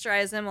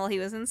moisturize him while he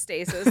was in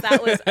stasis.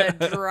 That was a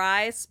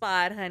dry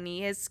spot,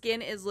 honey. His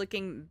skin is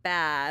looking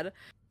bad.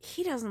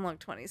 He doesn't look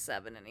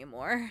 27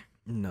 anymore.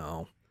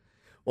 No.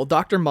 Well,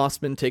 Dr.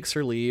 Mossman takes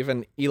her leave,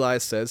 and Eli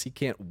says he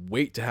can't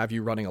wait to have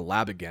you running a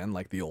lab again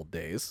like the old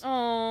days.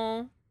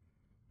 Oh.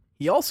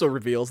 He also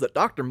reveals that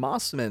Dr.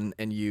 Mossman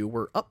and you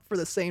were up for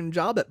the same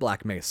job at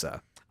Black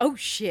Mesa, Oh,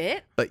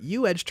 shit. but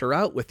you edged her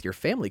out with your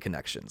family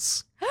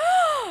connections.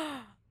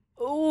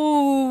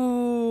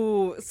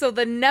 Ooh. So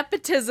the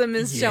nepotism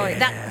is showing.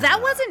 That Yeah.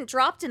 wasn't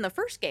dropped in the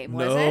first game,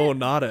 was it? No,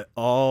 not at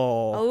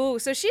all. Oh,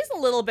 so she's a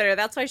little bitter.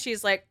 That's why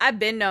she's like, I've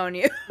been known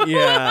you.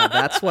 Yeah,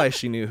 that's why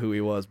she knew who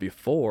he was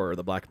before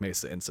the Black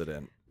Mesa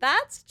incident.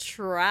 That's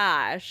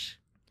trash.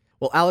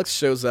 Well, Alex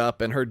shows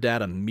up, and her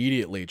dad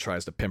immediately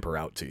tries to pimp her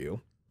out to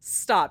you.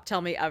 Stop.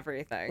 Tell me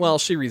everything. Well,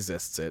 she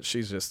resists it.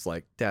 She's just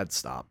like, Dad,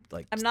 stop.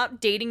 I'm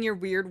not dating your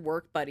weird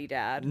work buddy,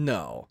 Dad.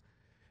 No.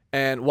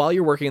 And while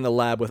you're working in the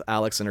lab with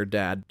Alex and her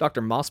dad,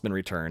 Dr. Mossman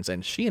returns,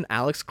 and she and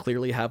Alex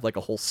clearly have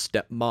a whole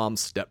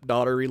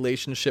stepmom-stepdaughter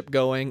relationship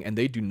going, and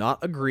they do not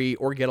agree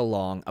or get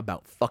along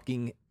about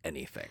fucking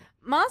anything.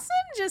 Mawson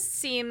just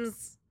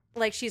seems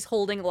like she's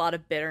holding a lot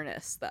of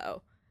bitterness,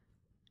 though.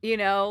 You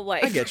know,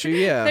 like... I get you,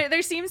 yeah.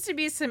 There seems to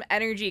be some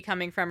energy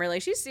coming from her.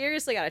 Like, she's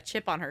seriously got a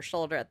chip on her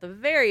shoulder at the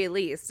very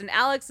least. And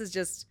Alex is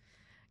just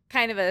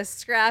kind of a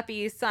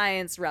scrappy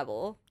science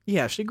rebel.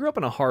 Yeah, she grew up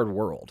in a hard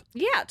world.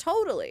 Yeah,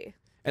 totally.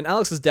 And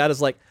Alex's dad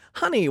is like,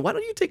 honey, why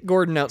don't you take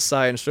Gordon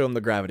outside and show him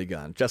the gravity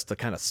gun, just to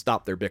kind of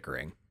stop their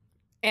bickering.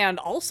 And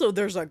also,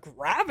 there's a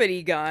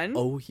gravity gun.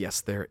 Oh,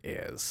 yes, there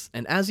is.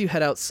 And as you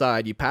head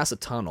outside, you pass a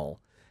tunnel,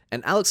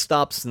 and Alex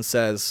stops and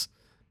says,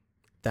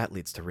 that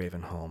leads to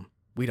Ravenholm.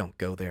 We don't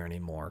go there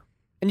anymore.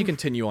 And you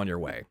continue on your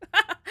way.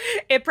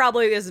 It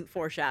probably isn't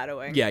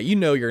foreshadowing. Yeah, you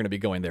know you're going to be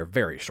going there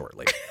very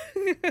shortly.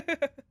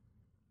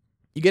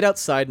 You get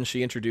outside and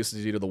she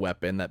introduces you to the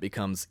weapon that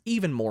becomes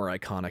even more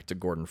iconic to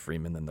Gordon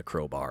Freeman than the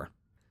crowbar.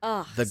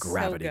 Oh, The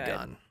gravity so good.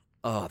 gun.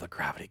 Oh, the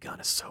gravity gun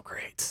is so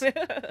great.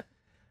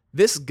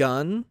 This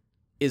gun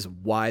is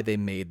why they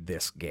made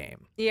this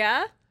game.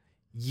 Yeah?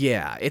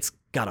 Yeah, it's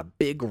got a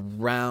big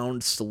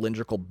round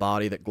cylindrical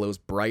body that glows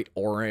bright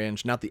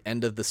orange, and at the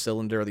end of the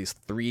cylinder are these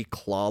 3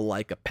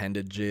 claw-like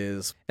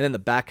appendages, and then the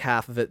back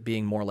half of it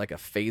being more like a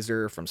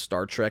phaser from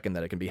Star Trek in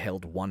that it can be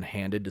held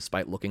one-handed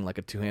despite looking like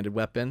a two-handed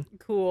weapon.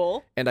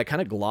 Cool. And I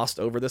kind of glossed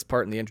over this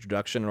part in the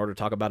introduction in order to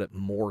talk about it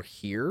more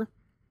here.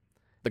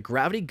 The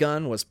gravity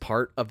gun was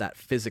part of that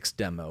physics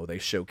demo they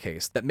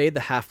showcased that made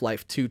the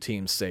Half-Life 2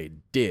 team say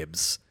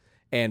dibs,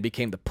 and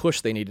became the push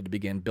they needed to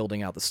begin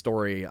building out the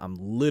story I'm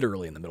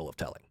literally in the middle of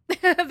telling.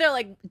 They're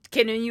like,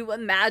 can you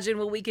imagine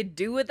what we could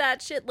do with that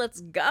shit?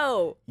 Let's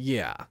go.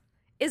 Yeah.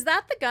 Is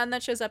that the gun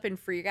that shows up in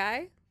Free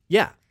Guy?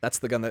 Yeah, that's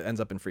the gun that ends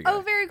up in Free Guy.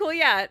 Oh, very cool.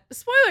 Yeah.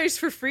 Spoilers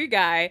for Free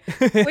Guy,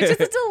 which is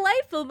a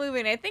delightful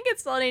movie. And I think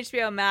it's still on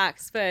HBO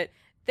Max, but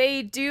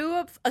they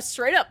do a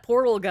straight up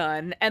portal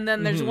gun. And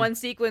then there's one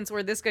sequence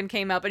where this gun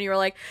came up and you were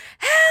like,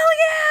 hell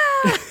yeah.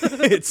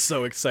 It's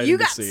so exciting You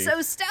to got see.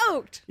 so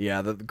stoked.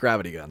 Yeah, the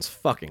gravity gun's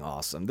fucking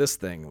awesome. This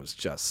thing was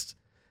just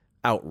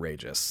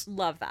outrageous.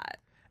 Love that.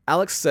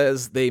 Alex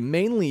says they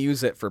mainly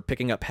use it for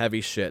picking up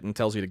heavy shit and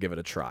tells you to give it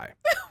a try.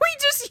 We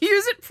just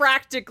use it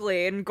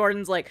practically. And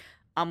Gordon's like,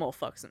 I'm gonna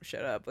fuck some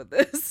shit up with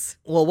this.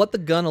 Well, what the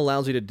gun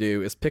allows you to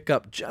do is pick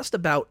up just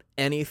about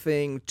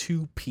anything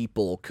 2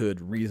 people could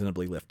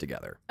reasonably lift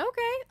together. Okay.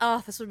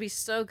 Oh, this would be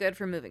so good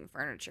for moving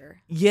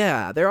furniture.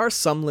 Yeah, there are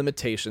some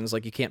limitations,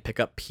 like you can't pick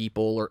up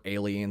people or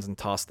aliens and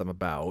toss them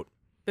about.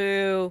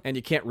 Boo. And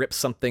you can't rip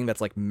something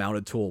that's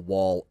mounted to a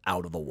wall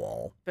out of the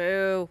wall.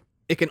 Boo.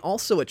 It can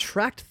also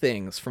attract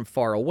things from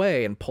far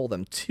away and pull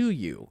them to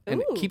you,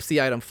 and Ooh. it keeps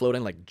the item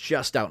floating like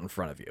just out in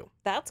front of you.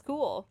 That's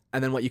cool.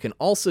 And then what you can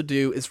also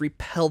do is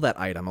repel that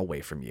item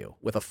away from you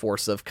with a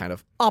force of kind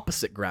of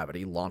opposite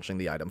gravity, launching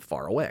the item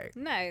far away.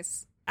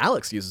 Nice.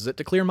 Alex uses it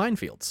to clear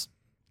minefields.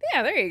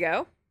 Yeah, there you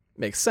go.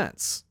 Makes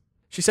sense.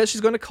 She says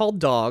she's going to call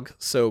Dog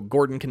so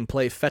Gordon can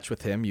play fetch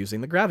with him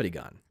using the gravity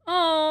gun.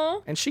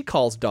 Oh. And she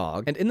calls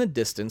Dog, and in the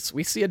distance,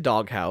 we see a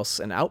doghouse,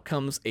 and out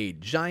comes a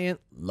giant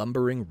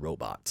lumbering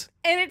robot.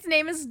 And its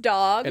name is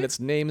Dog. And its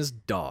name is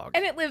Dog.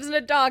 And it lives in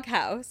a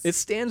doghouse. It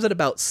stands at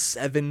about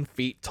 7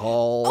 feet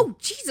tall. Oh,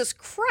 Jesus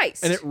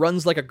Christ. And it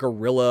runs like a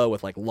gorilla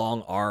with like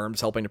long arms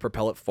helping to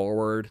propel it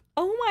forward.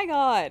 Oh my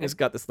God. It's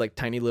got this like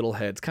tiny little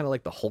head. It's kind of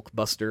like the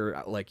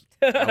Hulkbuster like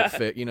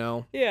outfit, you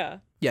know? Yeah.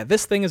 Yeah,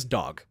 this thing is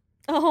Dog.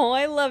 Oh,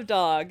 I love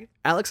Dog.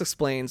 Alex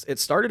explains it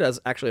started as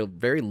actually a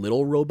very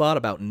little robot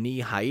about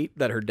knee height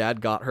that her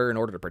dad got her in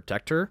order to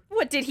protect her.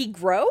 What, did he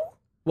grow?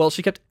 Well,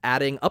 she kept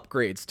adding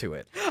upgrades to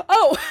it.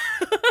 Oh.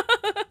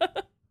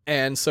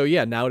 And so,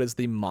 yeah, now it is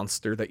the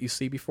monster that you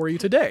see before you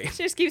today.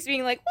 She just keeps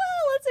being like,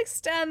 well, let's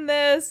extend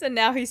this. And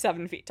now he's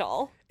 7 feet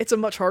tall. It's a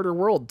much harder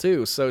world,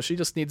 too, so she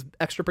just needs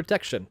extra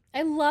protection.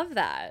 I love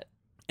that.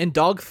 And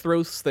Dog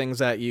throws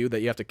things at you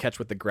that you have to catch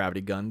with the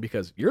gravity gun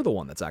because you're the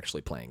one that's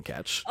actually playing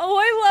catch. Oh,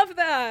 I love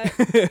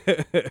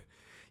that.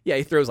 Yeah,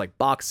 he throws like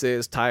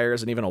boxes,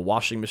 tires, and even a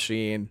washing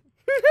machine.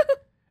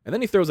 And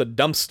then he throws a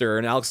dumpster,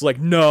 and Alex is like,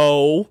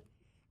 no,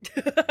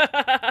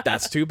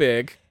 that's too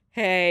big.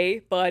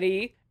 Hey,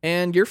 buddy.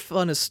 And your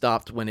fun is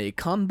stopped when a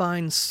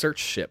Combine search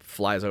ship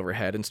flies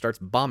overhead and starts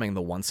bombing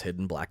the once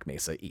hidden Black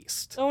Mesa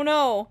East. Oh,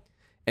 no.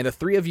 And the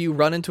three of you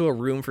run into a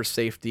room for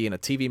safety, and a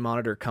TV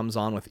monitor comes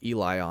on with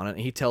Eli on it,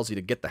 and he tells you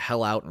to get the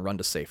hell out and run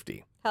to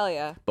safety. Hell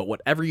yeah. But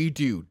whatever you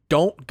do,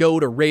 don't go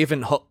to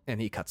Ravenholm. And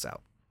he cuts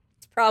out.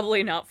 It's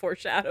probably not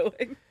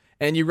foreshadowing.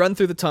 And you run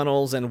through the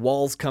tunnels, and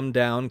walls come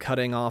down,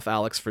 cutting off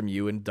Alex from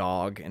you and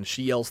Dog, and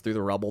she yells through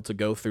the rubble to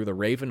go through the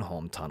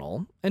Ravenholm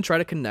tunnel and try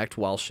to connect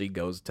while she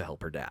goes to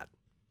help her dad.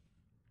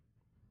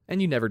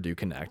 And you never do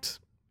connect,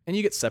 and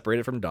you get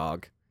separated from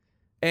Dog,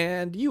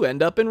 and you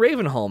end up in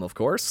Ravenholm, of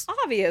course.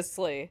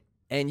 Obviously.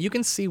 And you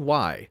can see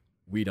why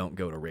we don't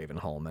go to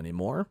Ravenholm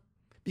anymore,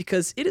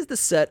 because it is the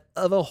set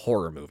of a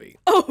horror movie.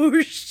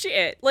 Oh,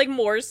 shit. Like,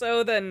 more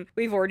so than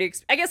we've already...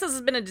 I guess this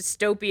has been a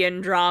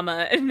dystopian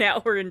drama, and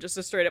now we're in just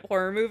a straight-up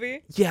horror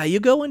movie. Yeah, you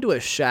go into a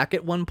shack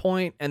at one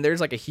point, and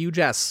there's like a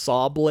huge-ass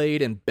saw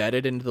blade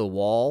embedded into the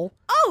wall.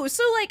 Oh,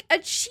 so like a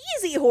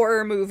cheesy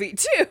horror movie,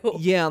 too.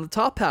 Yeah, on the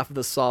top half of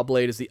the saw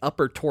blade is the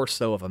upper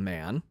torso of a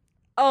man.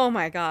 Oh,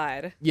 my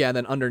God. Yeah, and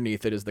then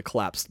underneath it is the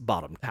collapsed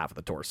bottom half of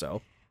the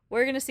torso.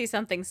 We're going to see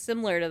something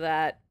similar to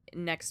that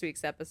in next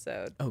week's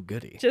episode. Oh,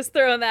 goody. Just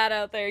throwing that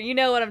out there. You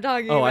know what I'm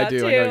talking about, Oh, I do.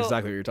 too. I know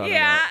exactly what you're talking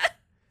about.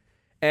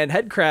 And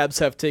head crabs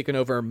have taken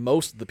over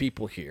most of the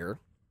people here,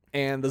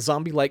 and the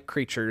zombie-like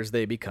creatures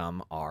they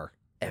become are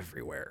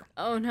everywhere.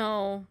 Oh,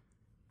 no.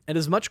 And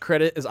as much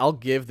credit as I'll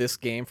give this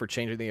game for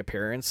changing the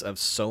appearance of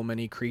so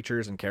many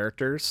creatures and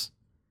characters,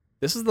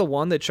 this is the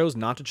one that chose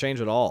not to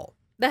change at all.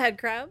 The head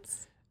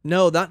crabs?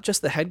 No, not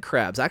just the head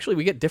crabs. Actually,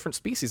 we get different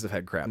species of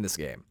head crab in this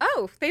game.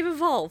 Oh, they've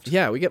evolved.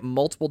 Yeah, we get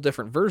multiple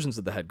different versions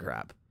of the head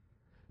crab.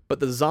 But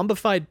the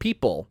zombified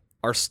people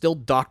are still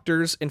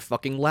doctors in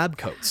fucking lab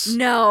coats.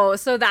 No,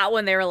 so that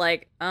one they were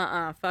like,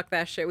 fuck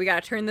that shit. We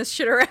gotta turn this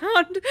shit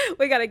around.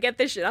 We gotta get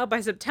this shit out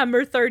by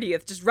September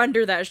 30th. Just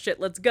render that shit.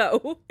 Let's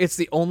go. It's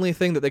the only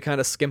thing that they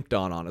kind of skimped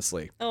on,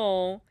 honestly.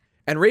 Oh.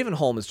 And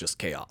Ravenholm is just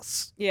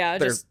chaos. Yeah,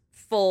 just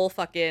full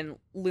fucking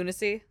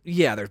lunacy.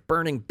 Yeah, there's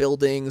burning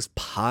buildings,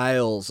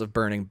 piles of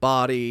burning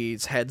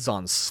bodies, heads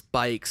on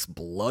spikes,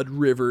 blood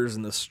rivers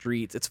in the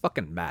streets. It's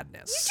fucking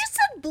madness. You just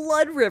said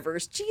blood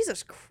rivers.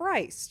 Jesus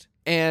Christ.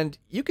 And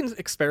you can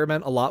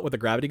experiment a lot with the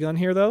gravity gun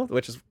here, though,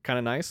 which is kind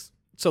of nice.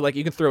 So, like,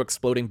 you can throw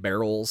exploding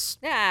barrels.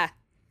 Ah.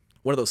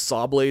 One of those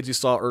saw blades you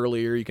saw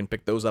earlier, you can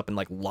pick those up and,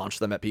 like, launch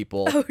them at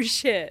people. Oh,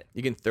 shit.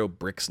 You can throw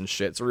bricks and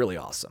shit. It's really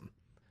awesome.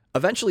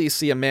 Eventually, you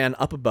see a man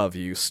up above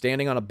you,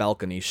 standing on a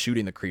balcony,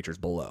 shooting the creatures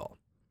below.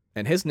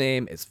 And his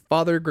name is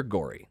Father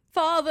Grigori.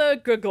 Father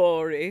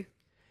Grigori.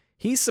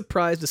 He's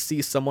surprised to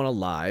see someone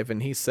alive,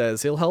 and he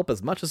says he'll help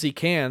as much as he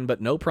can,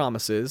 but no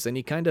promises, and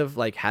he kind of,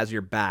 like, has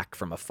your back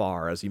from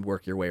afar as you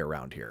work your way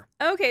around here.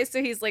 Okay,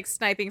 so he's, like,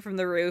 sniping from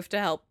the roof to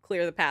help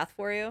clear the path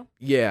for you?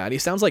 Yeah, and he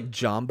sounds like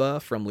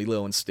Jamba from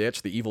Lilo and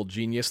Stitch, the evil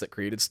genius that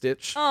created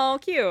Stitch. Oh,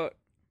 cute.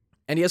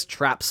 And he has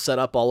traps set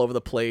up all over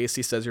the place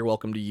he says you're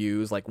welcome to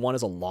use. Like, one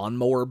is a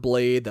lawnmower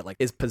blade that, like,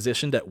 is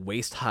positioned at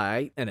waist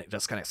height, and it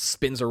just kind of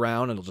spins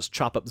around, and it'll just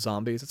chop up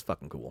zombies. It's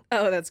fucking cool.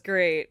 Oh, that's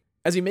great.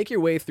 As you make your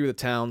way through the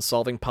town,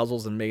 solving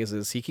puzzles and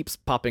mazes, he keeps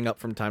popping up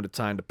from time to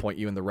time to point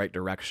you in the right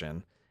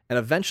direction. And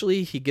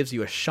eventually, he gives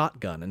you a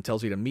shotgun and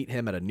tells you to meet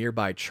him at a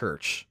nearby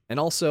church. And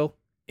also,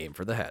 aim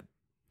for the head.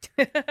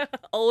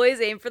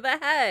 Always aim for the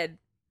head.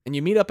 And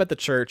you meet up at the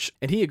church,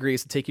 and he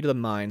agrees to take you to the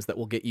mines that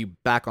will get you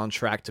back on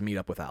track to meet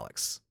up with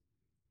Alex.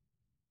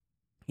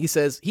 He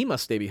says he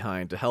must stay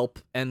behind to help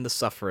end the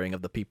suffering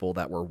of the people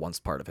that were once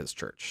part of his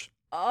church.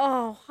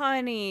 Oh,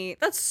 honey,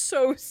 that's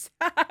so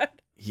sad.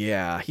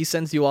 Yeah, he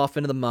sends you off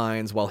into the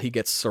mines while he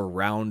gets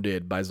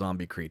surrounded by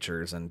zombie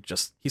creatures and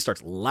he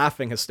starts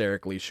laughing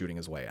hysterically, shooting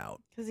his way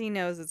out. Because he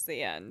knows it's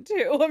the end,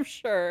 too, I'm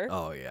sure.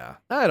 Oh, yeah.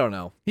 I don't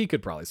know. He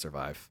could probably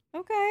survive.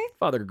 Okay.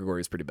 Father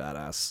Gregorius pretty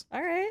badass.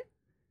 All right.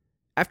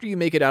 After you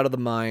make it out of the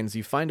mines,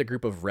 you find a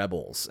group of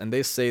rebels, and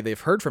they say they've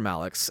heard from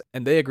Alex,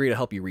 and they agree to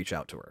help you reach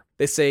out to her.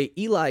 They say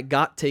Eli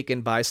got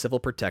taken by Civil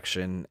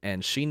Protection,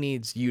 and she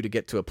needs you to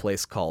get to a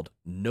place called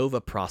Nova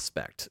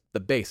Prospect, the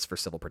base for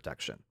Civil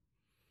Protection.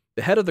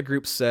 The head of the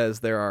group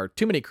says there are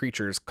too many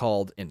creatures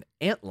called an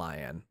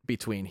antlion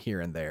between here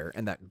and there,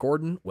 and that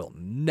Gordon will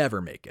never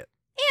make it.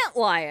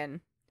 Antlion.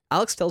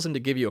 Alex tells him to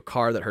give you a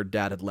car that her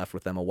dad had left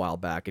with them a while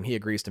back, and he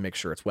agrees to make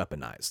sure it's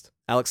weaponized.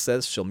 Alex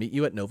says she'll meet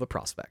you at Nova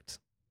Prospect.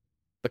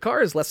 The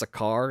car is less a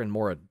car and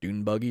more a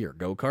dune buggy or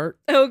go-kart.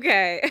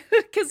 Okay.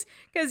 Because,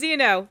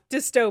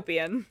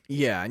 dystopian.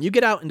 Yeah, and you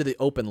get out into the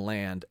open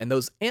land, and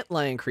those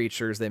antlion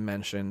creatures they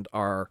mentioned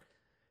are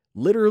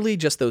literally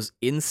just those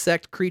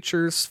insect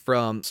creatures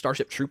from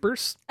Starship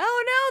Troopers.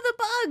 Oh no, the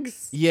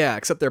bugs. Yeah,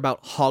 except they're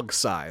about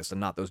hog-sized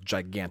and not those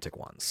gigantic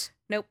ones.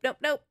 Nope.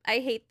 I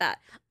hate that.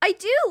 I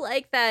do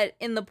like that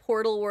in the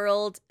Portal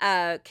world,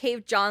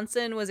 Cave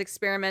Johnson was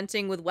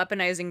experimenting with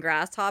weaponizing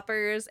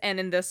grasshoppers, and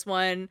in this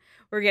one,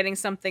 we're getting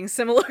something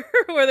similar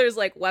where there's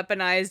like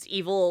weaponized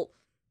evil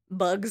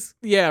bugs.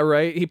 Yeah,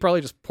 right. He probably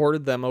just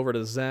ported them over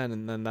to Zen,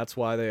 and then that's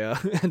why they.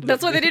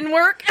 That's why they didn't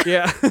work.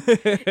 Yeah.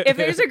 If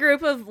there's a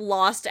group of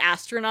lost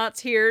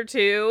astronauts here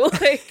too,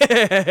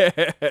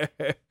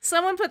 like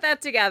someone put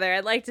that together.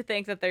 I'd like to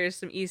think that there's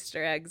some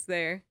Easter eggs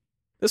there.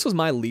 This was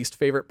my least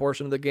favorite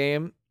portion of the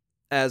game,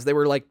 as they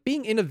were like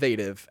being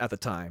innovative at the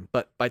time,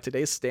 but by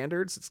today's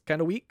standards, it's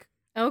kind of weak.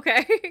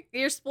 Okay,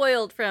 you're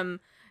spoiled from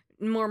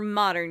more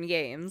modern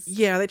games.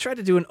 Yeah, they tried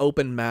to do an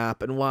open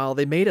map, and while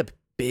they made a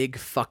big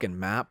fucking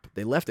map,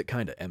 they left it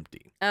kind of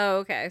empty. Oh,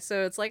 okay.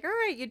 So it's like, all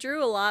right, you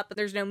drew a lot, but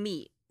there's no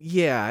meat.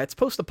 Yeah, it's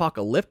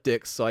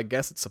post-apocalyptic, so I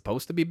guess it's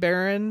supposed to be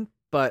barren,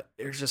 but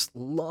there's just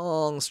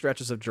long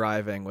stretches of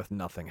driving with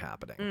nothing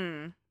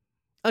happening.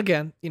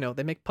 Again,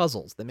 they make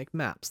puzzles, they make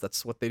maps.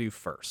 That's what they do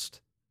first.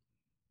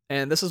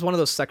 And this is one of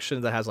those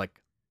sections that has like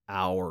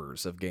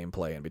hours of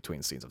gameplay in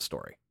between scenes of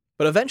story.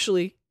 But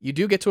eventually, you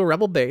do get to a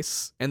rebel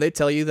base, and they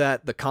tell you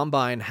that the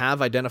Combine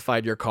have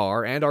identified your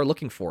car and are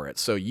looking for it,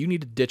 so you need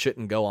to ditch it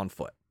and go on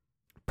foot.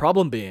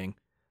 Problem being,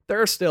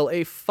 there are still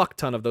a fuck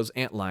ton of ant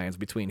antlions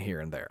between here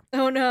and there.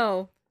 Oh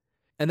no.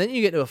 And then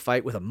you get into a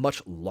fight with a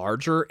much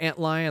larger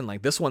antlion,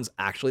 like this one's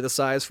actually the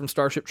size from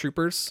Starship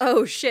Troopers.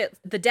 Oh shit,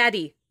 the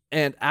daddy.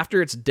 And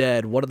after it's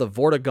dead, one of the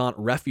Vortigaunt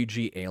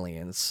refugee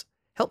aliens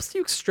helps you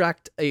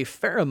extract a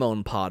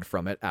pheromone pod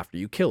from it after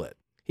you kill it.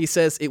 He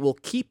says it will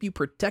keep you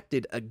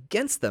protected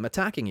against them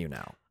attacking you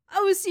now.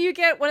 Oh, so you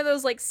get one of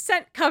those like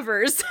scent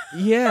covers.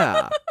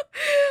 Yeah.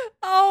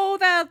 Oh,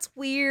 that's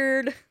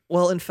weird.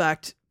 Well, in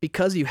fact,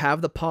 because you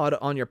have the pod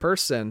on your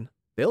person,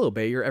 they'll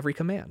obey your every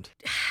command.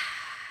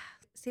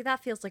 See,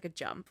 that feels like a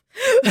jump.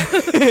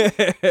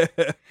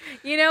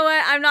 You know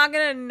what? I'm not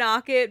going to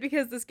knock it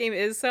because this game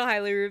is so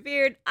highly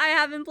revered. I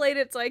haven't played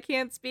it, so I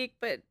can't speak,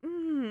 but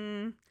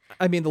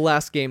I mean, the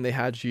last game they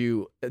had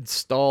you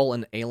install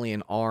an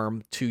alien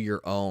arm to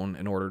your own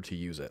in order to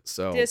use it.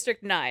 So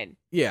District 9.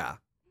 Yeah.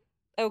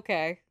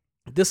 Okay.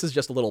 This is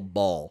just a little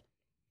ball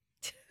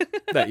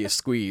that you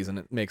squeeze and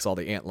it makes all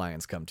the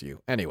antlions come to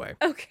you. Anyway.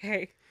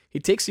 Okay. He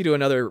takes you to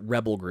another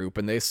rebel group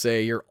and they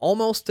say you're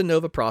almost to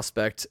Nova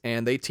Prospect,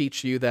 and they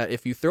teach you that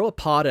if you throw a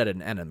pod at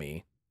an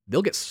enemy,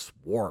 they'll get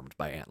swarmed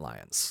by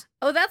antlions.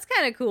 Oh, that's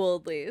kind of cool,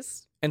 at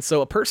least. And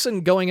so a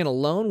person going in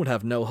alone would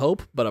have no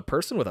hope, but a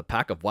person with a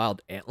pack of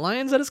wild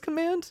antlions at his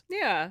command?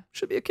 Yeah.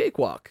 Should be a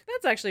cakewalk.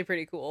 That's actually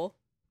pretty cool.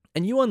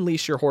 And you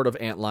unleash your horde of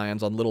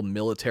antlions on little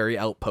military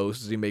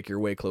outposts as you make your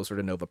way closer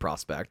to Nova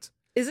Prospect.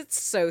 Is it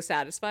so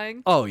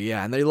satisfying? Oh,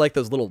 yeah, and they're like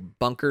those little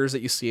bunkers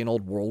that you see in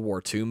old World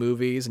War II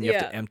movies, and you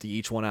have to empty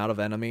each one out of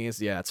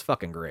enemies. Yeah, it's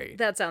fucking great.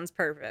 That sounds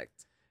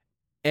perfect.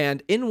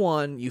 And in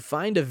one, you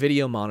find a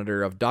video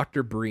monitor of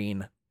Dr.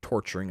 Breen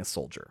torturing a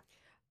soldier.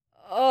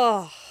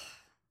 Oh.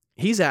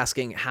 He's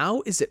asking,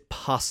 how is it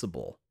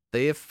possible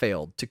they have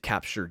failed to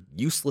capture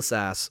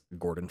useless-ass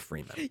Gordon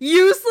Freeman?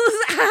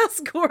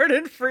 Useless-ass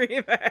Gordon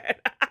Freeman.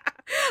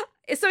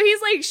 So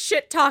he's like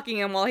shit-talking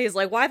him while he's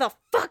like, why the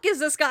fuck is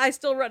this guy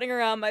still running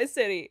around my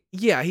city?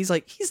 Yeah, he's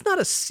like, he's not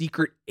a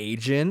secret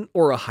agent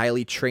or a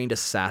highly trained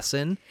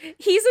assassin.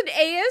 He's an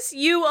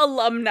ASU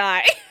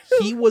alumni.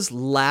 He was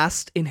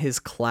last in his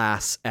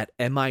class at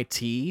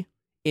MIT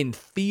in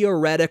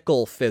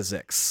theoretical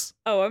physics.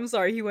 Oh, I'm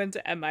sorry. He went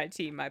to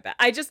MIT. My bad.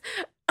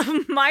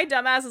 My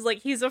dumbass is like,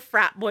 he's a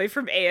frat boy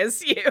from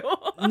ASU.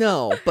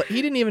 No, but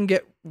he didn't even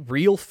get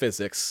real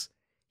physics.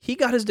 He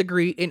got his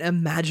degree in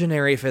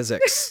imaginary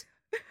physics.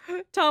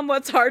 Tom,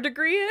 what's our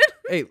degree in?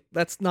 Hey,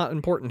 that's not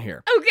important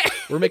here. Okay.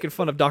 We're making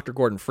fun of Dr.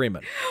 Gordon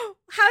Freeman.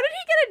 How did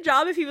he get a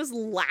job if he was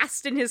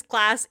last in his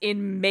class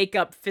in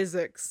makeup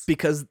physics?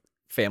 Because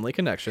family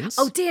connections.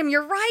 Oh, damn,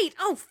 you're right.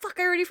 Oh, fuck,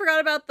 I already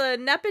forgot about the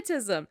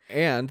nepotism.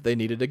 And they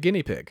needed a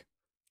guinea pig.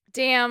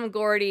 Damn,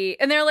 Gordy.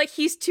 And they're like,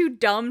 he's too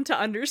dumb to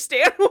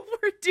understand what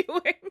we're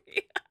doing.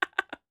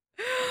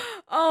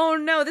 Oh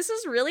no, this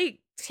is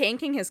really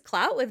tanking his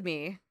clout with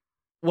me.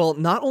 Well,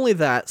 not only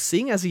that,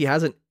 seeing as he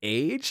hasn't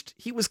aged,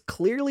 he was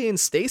clearly in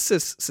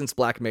stasis since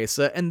Black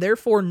Mesa and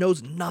therefore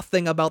knows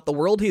nothing about the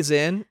world he's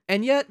in,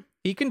 and yet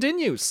he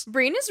continues.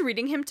 Breen is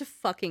reading him to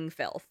fucking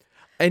filth.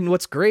 And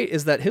what's great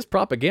is that his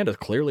propaganda is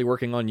clearly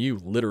working on you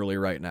literally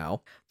right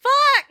now.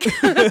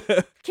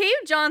 Fuck! Cave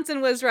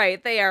Johnson was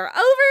right. They are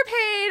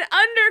overpaid,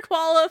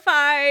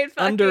 underqualified,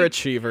 fucking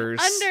Underachievers.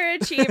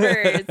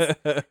 Underachievers.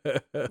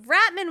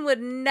 Ratman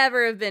would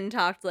never have been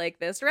talked like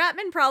this.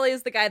 Ratman probably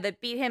is the guy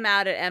that beat him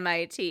out at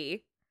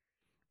MIT.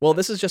 Well,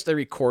 this is just a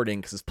recording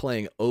because it's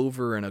playing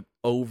over and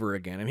over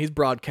again, and he's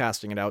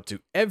broadcasting it out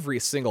to every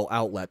single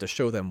outlet to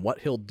show them what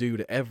he'll do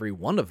to every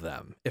one of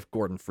them if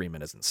Gordon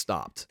Freeman isn't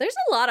stopped. There's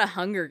a lot of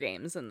Hunger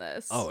Games in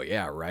this. Oh,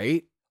 yeah,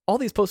 right? All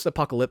these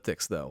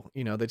post-apocalyptics, though,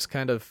 they just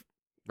kind of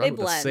run with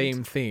the blend.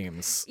 same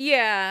themes.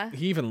 Yeah.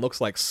 He even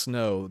looks like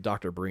Snow,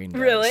 Dr. Breen does.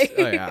 Really?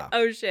 Oh, yeah.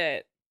 Oh,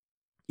 shit.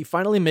 You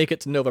finally make it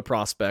to Nova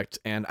Prospect,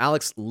 and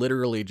Alex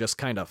literally just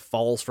kind of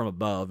falls from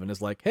above and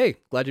is like, hey,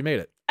 glad you made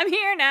it. I'm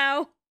here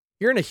now.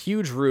 You're in a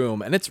huge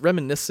room, and it's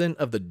reminiscent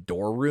of the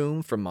door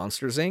room from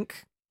Monsters, Inc.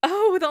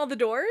 Oh, with all the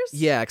doors?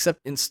 Yeah, except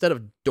instead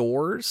of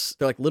doors,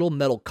 they're like little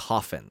metal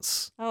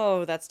coffins.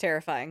 Oh, that's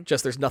terrifying.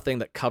 Just there's nothing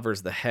that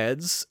covers the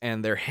heads,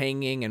 and they're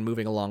hanging and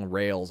moving along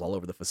rails all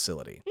over the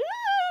facility.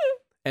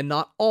 And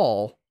not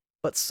all,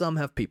 but some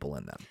have people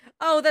in them.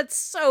 Oh, that's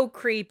so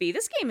creepy.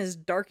 This game is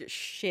dark as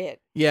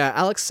shit. Yeah,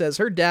 Alex says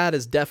her dad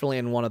is definitely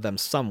in one of them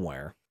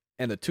somewhere,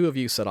 and the two of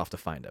you set off to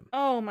find him.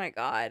 Oh my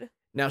god.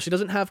 Now, she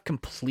doesn't have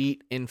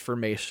complete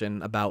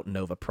information about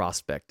Nova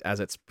Prospect,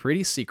 as it's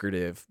pretty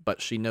secretive,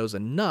 but she knows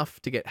enough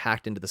to get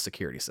hacked into the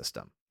security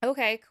system.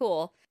 Okay,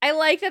 cool. I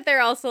like that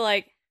they're also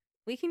like,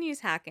 we can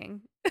use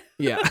hacking.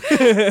 Yeah.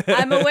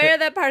 I'm aware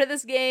that part of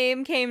this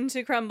game came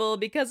to crumble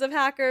because of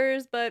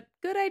hackers, but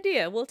good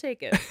idea. We'll take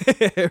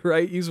it.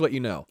 Right? Use what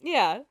you know.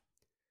 Yeah.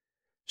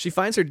 She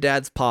finds her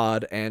dad's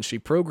pod, and she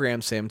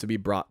programs him to be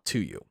brought to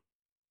you.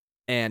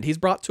 And he's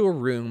brought to a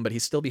room, but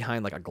he's still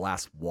behind like a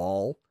glass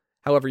wall.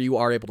 However, you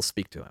are able to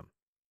speak to him.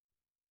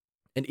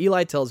 And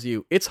Eli tells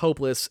you it's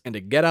hopeless and to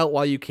get out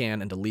while you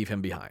can and to leave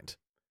him behind.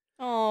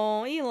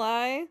 Oh,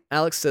 Eli.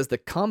 Alex says the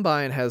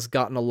Combine has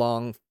gotten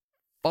along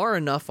far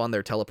enough on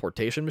their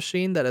teleportation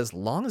machine that as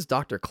long as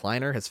Dr.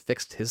 Kleiner has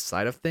fixed his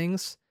side of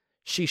things,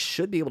 she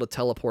should be able to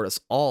teleport us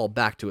all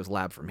back to his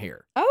lab from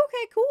here.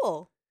 Okay,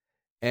 cool.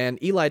 And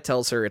Eli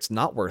tells her it's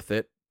not worth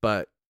it,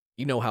 but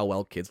you know how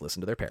well kids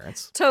listen to their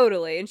parents.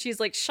 Totally. And she's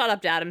like, shut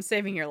up, Dad. I'm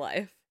saving your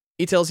life.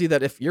 He tells you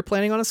that if you're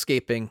planning on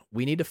escaping,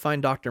 we need to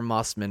find Dr.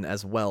 Mossman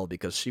as well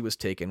because she was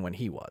taken when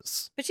he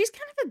was. But she's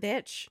kind of a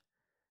bitch.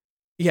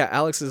 Yeah,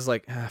 Alex is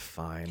like,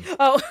 fine.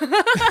 Oh,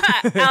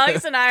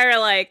 Alex and I are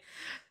like,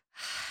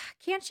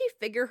 can't she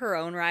figure her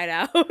own ride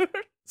out?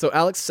 So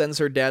Alex sends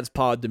her dad's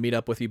pod to meet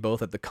up with you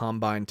both at the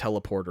Combine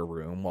teleporter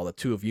room while the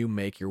two of you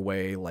make your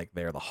way like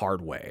they're the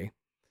hard way.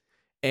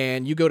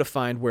 And you go to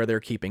find where they're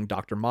keeping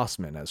Dr.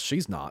 Mossman, as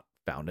she's not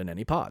found in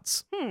any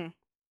pods.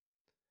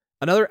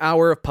 Another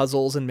hour of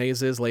puzzles and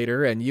mazes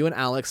later, and you and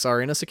Alex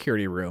are in a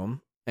security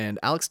room, and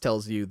Alex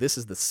tells you this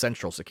is the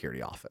central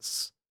security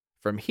office.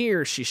 From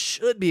here, she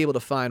should be able to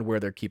find where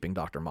they're keeping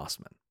Dr.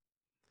 Mossman.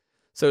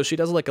 So she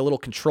does like a little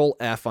control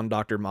F on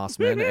Dr.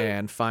 Mossman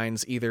and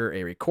finds either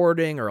a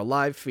recording or a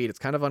live feed. It's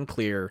kind of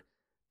unclear,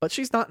 but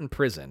she's not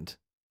imprisoned.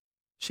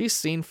 She's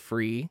seen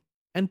free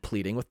and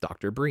pleading with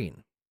Dr.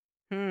 Breen.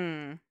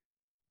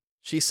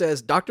 She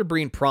says Dr.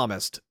 Breen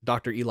promised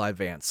Dr. Eli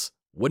Vance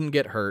wouldn't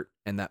get hurt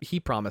and that he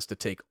promised to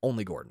take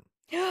only Gordon.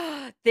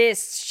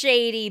 This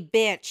shady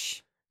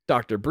bitch.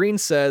 Dr. Breen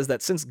says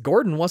that since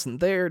Gordon wasn't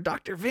there,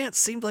 Dr. Vance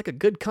seemed like a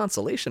good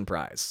consolation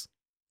prize.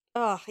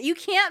 Ugh, you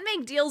can't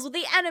make deals with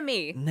the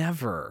enemy.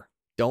 Never.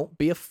 Don't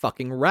be a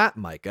fucking rat,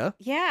 Micah.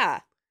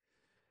 Yeah.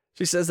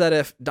 She says that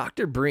if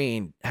Dr.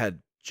 Breen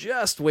had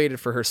just waited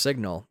for her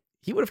signal,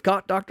 he would have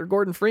caught Dr.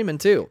 Gordon Freeman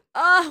too.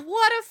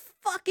 What a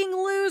fucking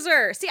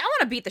loser. See, I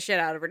want to beat the shit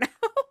out of her now.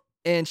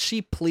 And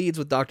she pleads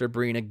with Dr.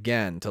 Breen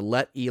again to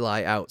let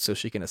Eli out so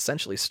she can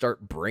essentially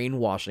start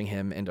brainwashing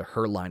him into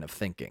her line of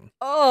thinking.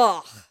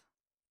 Ugh.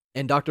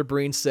 And Dr.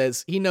 Breen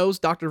says he knows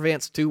Dr.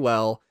 Vance too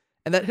well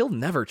and that he'll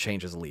never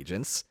change his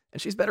allegiance,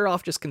 and she's better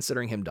off just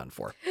considering him done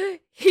for.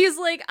 He's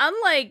like,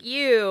 unlike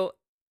you,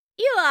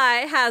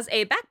 Eli has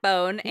a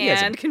backbone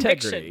and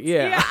convictions.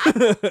 Yeah.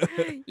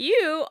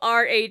 You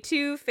are a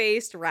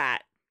two-faced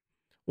rat.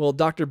 Well,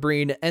 Dr.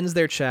 Breen ends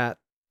their chat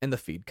and the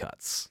feed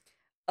cuts.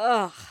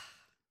 Ugh.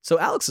 So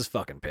Alex is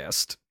fucking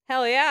pissed.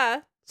 Hell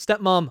yeah.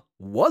 Stepmom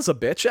was a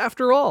bitch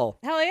after all.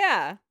 Hell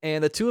yeah.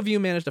 And the two of you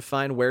manage to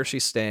find where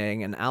she's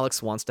staying, and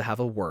Alex wants to have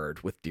a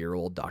word with dear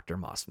old Dr.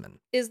 Mossman.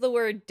 Is the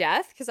word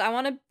death? Because I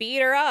want to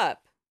beat her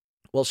up.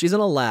 Well, she's in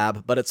a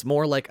lab, but it's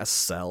more like a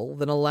cell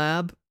than a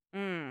lab.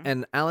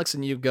 And Alex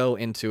and you go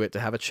into it to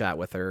have a chat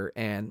with her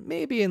and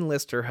maybe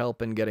enlist her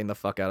help in getting the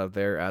fuck out of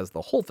there as the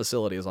whole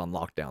facility is on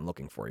lockdown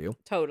looking for you.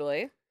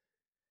 Totally.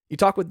 You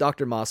talk with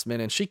Dr.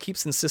 Mossman, and she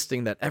keeps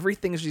insisting that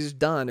everything she's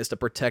done is to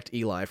protect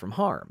Eli from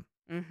harm.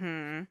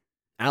 Mm-hmm.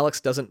 Alex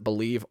doesn't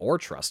believe or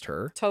trust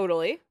her,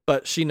 Totally.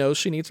 but she knows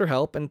she needs her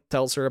help and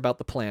tells her about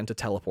the plan to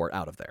teleport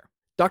out of there.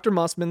 Dr.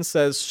 Mossman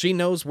says she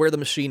knows where the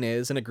machine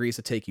is and agrees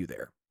to take you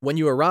there. When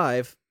you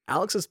arrive,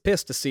 Alex is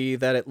pissed to see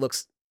that it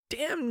looks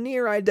damn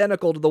near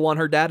identical to the one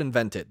her dad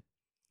invented.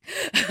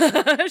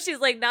 She's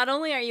like, not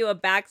only are you a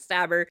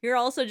backstabber, you're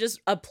also just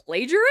a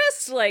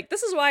plagiarist? Like,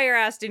 this is why your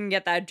ass didn't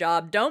get that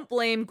job. Don't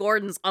blame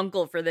Gordon's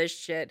uncle for this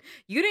shit.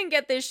 You didn't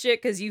get this shit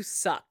because you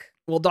suck.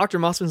 Well, Dr.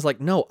 Mossman's like,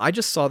 no, I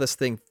just saw this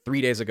thing 3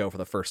 days ago for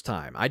the first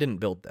time. I didn't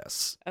build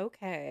this.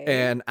 Okay.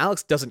 And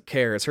Alex doesn't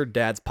care as her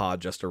dad's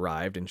pod just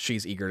arrived and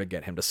she's eager to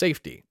get him to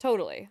safety.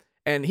 Totally.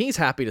 And he's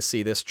happy to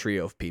see this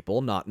trio of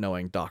people, not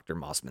knowing Dr.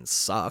 Mossman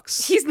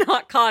sucks. He's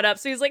not caught up,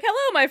 so he's like,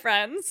 hello, my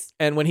friends.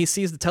 And when he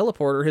sees the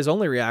teleporter, his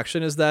only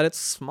reaction is that it's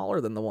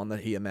smaller than the one that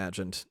he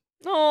imagined.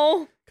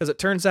 Oh. Because it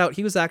turns out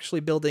he was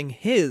actually building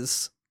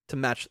his to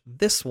match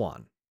this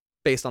one,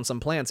 based on some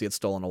plans he had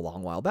stolen a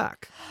long while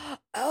back.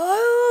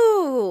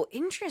 Oh,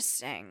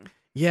 interesting.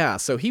 Yeah,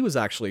 so he was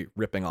actually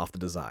ripping off the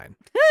design.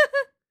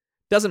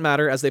 Doesn't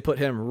matter, as they put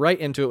him right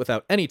into it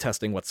without any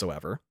testing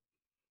whatsoever.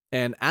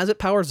 And as it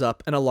powers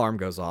up, an alarm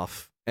goes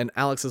off, and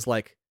Alex is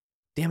like,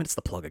 damn it, it's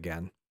the plug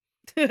again.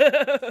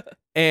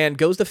 And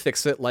goes to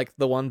fix it like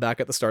the one back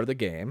at the start of the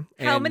game.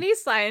 How many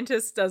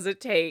scientists does it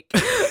take?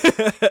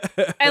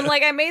 And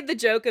like, I made the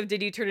joke of,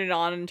 did you turn it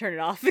on and turn it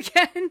off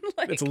again?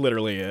 Like, It's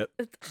literally it.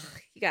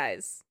 you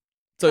guys.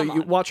 So come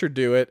you on. watch her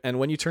do it, and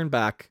when you turn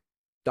back,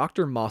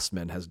 Dr.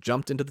 Mossman has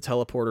jumped into the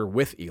teleporter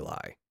with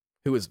Eli,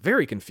 who is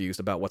very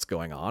confused about what's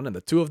going on, and the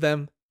two of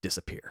them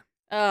disappear.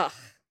 Ugh.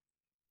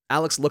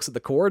 Alex looks at the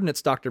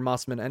coordinates Dr.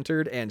 Mossman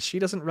entered, and she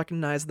doesn't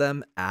recognize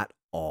them at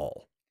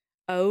all.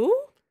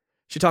 Oh?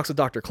 She talks with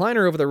Dr.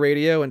 Kleiner over the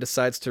radio and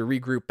decides to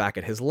regroup back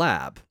at his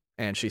lab,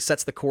 and she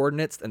sets the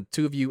coordinates, and the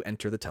two of you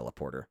enter the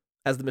teleporter.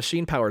 As the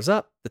machine powers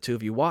up, the two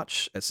of you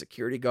watch as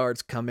security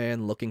guards come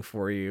in looking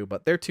for you,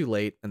 but they're too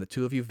late, and the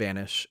two of you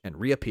vanish and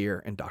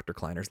reappear in Dr.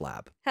 Kleiner's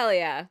lab. Hell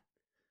yeah.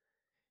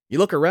 You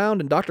look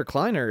around, and Dr.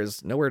 Kleiner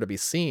is nowhere to be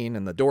seen,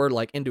 and the door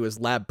into his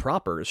lab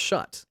proper is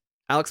shut.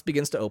 Alex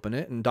begins to open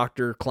it, and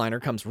Dr.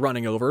 Kleiner comes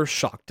running over,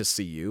 shocked to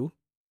see you,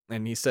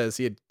 and he says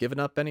he had given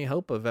up any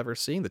hope of ever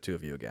seeing the two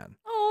of you again.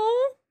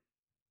 Oh.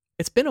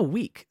 It's been a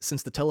week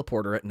since the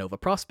teleporter at Nova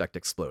Prospect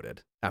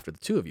exploded, after the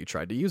two of you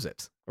tried to use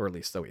it, or at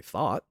least so he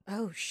thought.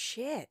 Oh,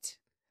 shit.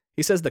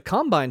 He says the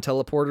Combine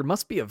teleporter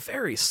must be a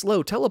very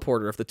slow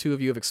teleporter if the two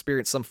of you have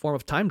experienced some form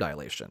of time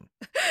dilation.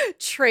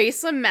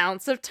 Trace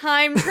amounts of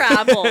time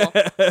travel.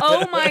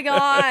 Oh my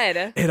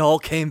god. It all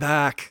came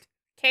back.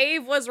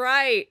 Cave was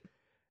right.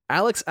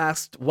 Alex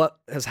asked what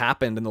has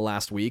happened in the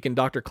last week, and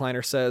Dr.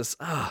 Kleiner says,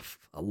 a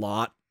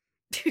lot.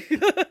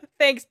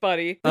 Thanks,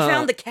 buddy. We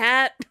found the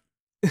cat.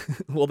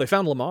 Well, they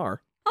found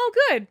Lamar. Oh,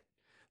 good.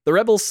 The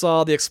rebels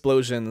saw the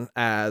explosion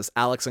as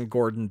Alex and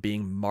Gordon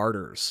being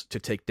martyrs to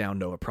take down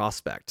Nova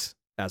Prospect,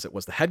 as it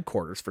was the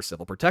headquarters for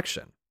civil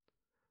protection.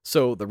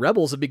 So the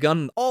rebels have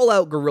begun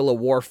all-out guerrilla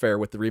warfare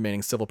with the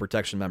remaining civil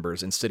protection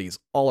members in cities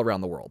all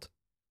around the world.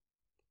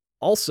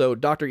 Also,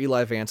 Dr.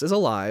 Eli Vance is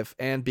alive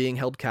and being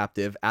held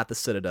captive at the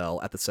Citadel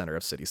at the center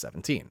of City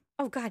 17.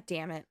 Oh, god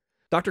damn it.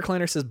 Dr.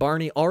 Kleiner says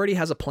Barney already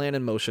has a plan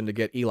in motion to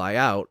get Eli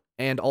out,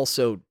 and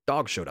also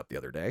Dog showed up the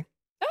other day.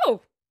 Oh.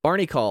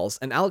 Barney calls,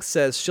 and Alex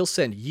says she'll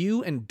send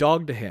you and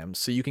Dog to him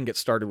so you can get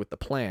started with the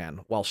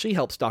plan, while she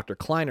helps Dr.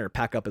 Kleiner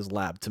pack up his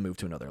lab to move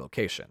to another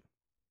location.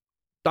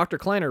 Dr.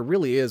 Kleiner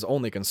really is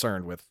only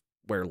concerned with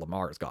where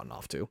Lamar has gotten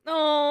off to.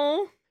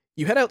 Oh.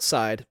 You head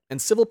outside,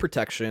 and Civil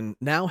Protection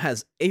now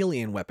has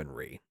alien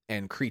weaponry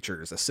and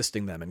creatures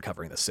assisting them in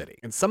covering the city.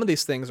 And some of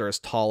these things are as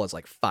tall as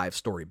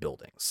 5-story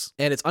buildings.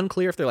 And it's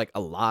unclear if they're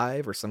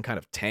alive or some kind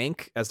of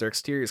tank, as their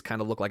exteriors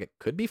kind of look like it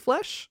could be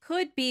flesh.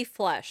 Could be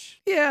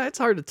flesh. Yeah, it's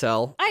hard to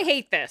tell. I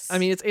hate this. I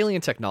mean, it's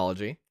alien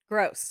technology.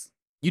 Gross.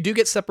 You do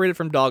get separated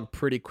from Dog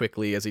pretty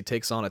quickly as he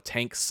takes on a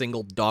tank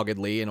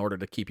single-doggedly in order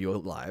to keep you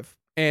alive.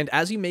 And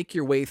as you make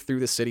your way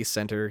through the city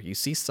center, you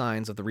see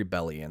signs of the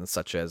rebellion,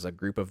 such as a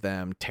group of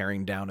them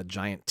tearing down a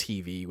giant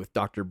TV with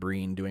Dr.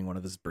 Breen doing one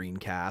of his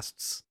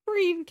Breencasts.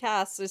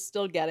 Breencast is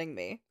still getting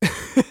me.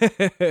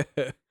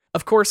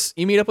 Of course,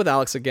 you meet up with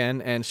Alex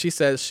again, and she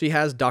says she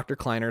has Dr.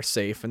 Kleiner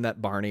safe and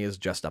that Barney is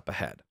just up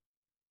ahead.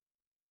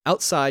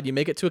 Outside, you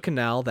make it to a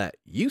canal that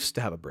used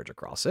to have a bridge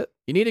across it.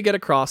 You need to get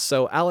across,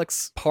 so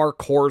Alex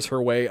parkours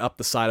her way up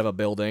the side of a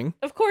building.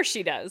 Of course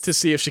she does. To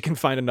see if she can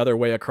find another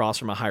way across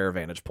from a higher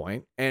vantage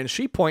point. And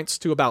she points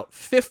to about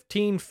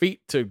 15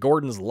 feet to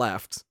Gordon's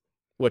left,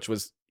 which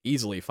was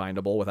easily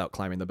findable without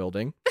climbing the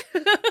building.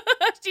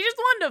 She just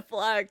wanted to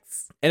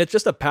flex. And it's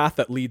just a path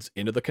that leads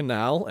into the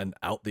canal and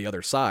out the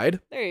other side.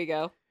 There you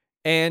go.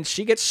 And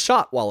she gets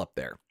shot while up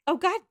there. Oh,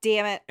 god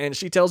damn it. And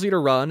she tells you to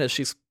run as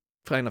she's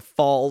kind of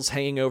falls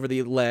hanging over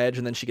the ledge,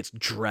 and then she gets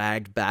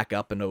dragged back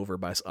up and over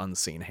by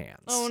unseen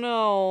hands. Oh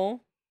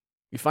no.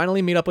 You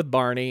finally meet up with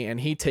Barney, and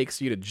he takes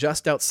you to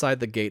just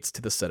outside the gates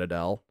to the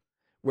Citadel,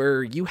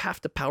 where you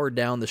have to power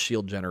down the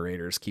shield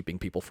generators, keeping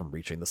people from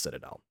reaching the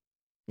Citadel.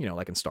 You know,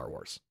 like in Star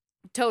Wars.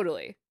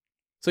 Totally.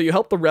 So you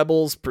help the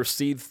rebels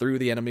proceed through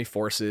the enemy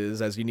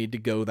forces, as you need to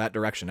go that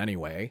direction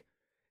anyway.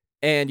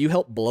 And you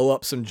help blow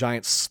up some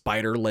giant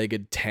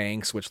spider-legged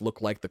tanks, which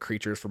look like the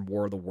creatures from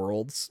War of the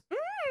Worlds.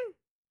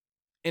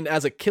 And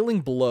as a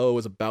killing blow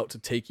is about to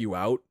take you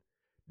out,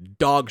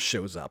 Dog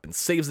shows up and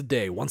saves the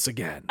day once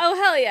again. Oh,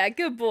 hell yeah.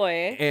 Good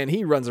boy. And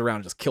he runs around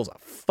and just kills a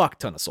fuck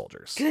ton of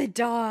soldiers. Good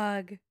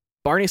dog.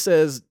 Barney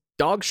says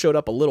Dog showed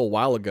up a little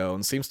while ago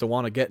and seems to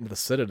want to get into the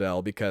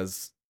Citadel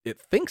because it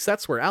thinks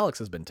that's where Alex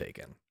has been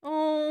taken.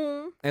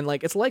 Oh. And,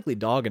 like, it's likely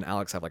Dog and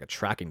Alex have, like, a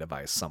tracking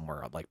device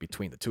somewhere, like,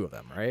 between the two of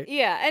them, right?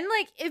 Yeah, and,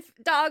 like, if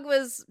Dog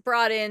was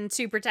brought in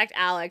to protect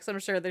Alex, I'm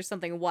sure there's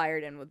something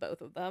wired in with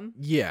both of them.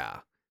 Yeah.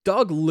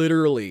 Dog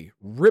literally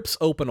rips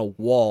open a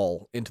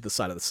wall into the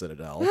side of the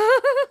Citadel,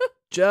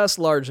 just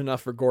large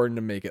enough for Gordon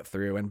to make it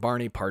through, and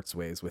Barney parts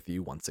ways with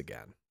you once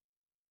again.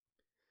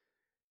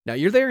 Now,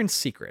 you're there in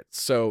secret,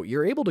 so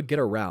you're able to get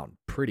around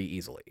pretty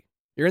easily.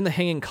 You're in the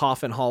hanging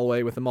coffin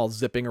hallway with them all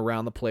zipping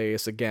around the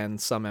place, again,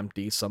 some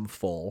empty, some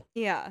full.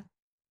 Yeah.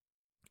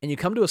 And you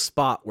come to a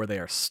spot where they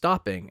are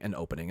stopping and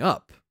opening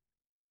up,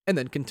 and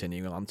then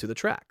continuing on to the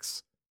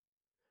tracks.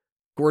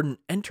 Gordon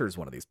enters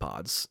one of these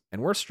pods,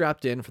 and we're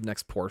strapped in for the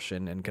next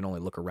portion and can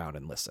only look around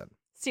and listen.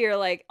 So you're,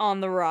 like,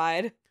 on the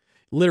ride.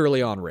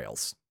 Literally on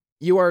rails.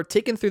 You are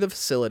taken through the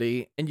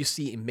facility, and you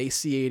see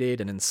emaciated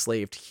and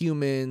enslaved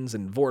humans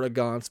and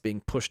Vortigaunts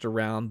being pushed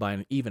around by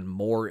an even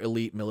more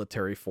elite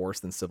military force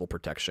than Civil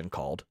Protection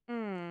called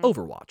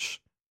Overwatch.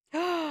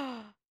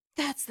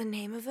 That's the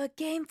name of a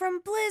game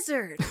from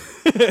Blizzard.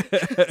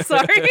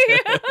 Sorry.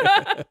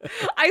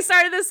 I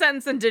started the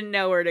sentence and didn't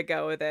know where to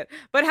go with it.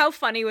 But how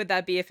funny would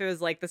that be if it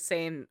was like the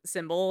same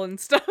symbol and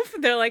stuff?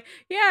 They're like,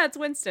 yeah, it's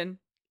Winston.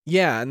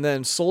 Yeah, and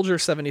then Soldier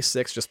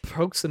 76 just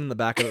pokes him in the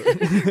back of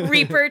the...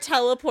 Reaper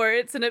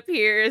teleports and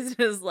appears and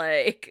is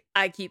like,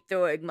 I keep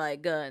throwing my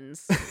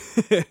guns.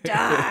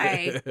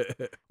 Die.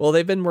 Well,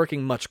 they've been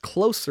working much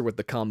closer with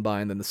the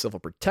Combine than the Civil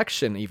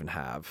Protection even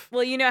have.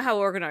 Well, you know how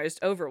organized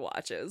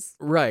Overwatch is.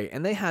 Right,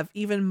 and they have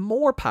even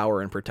more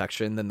power and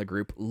protection than the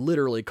group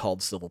literally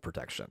called Civil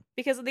Protection.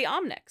 Because of the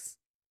Omnics.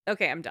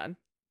 Okay, I'm done.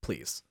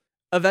 Please.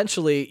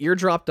 Eventually, you're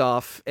dropped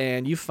off,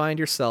 and you find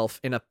yourself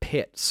in a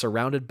pit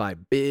surrounded by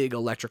big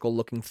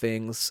electrical-looking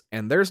things,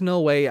 and there's no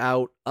way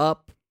out,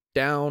 up,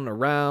 down,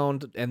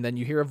 around, and then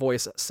you hear a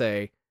voice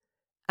say,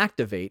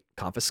 activate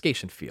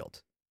confiscation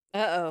field.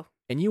 Uh-oh.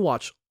 And you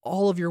watch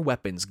all of your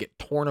weapons get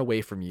torn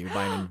away from you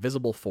by an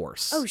invisible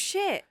force. Oh,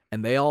 shit.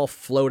 And they all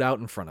float out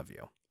in front of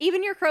you.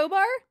 Even your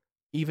crowbar?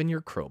 Even your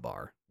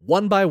crowbar.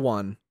 One by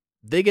one,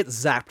 they get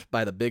zapped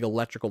by the big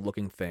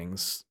electrical-looking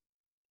things,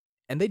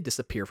 and they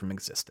disappear from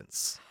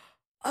existence.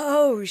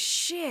 Oh,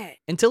 shit.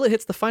 Until it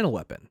hits the final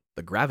weapon,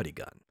 the gravity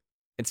gun.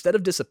 Instead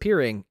of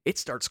disappearing, it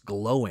starts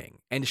glowing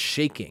and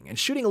shaking and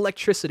shooting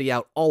electricity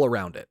out all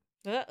around it.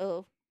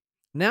 Uh-oh.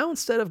 Now,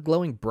 instead of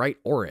glowing bright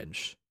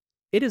orange,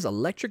 it is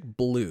electric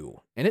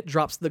blue, and it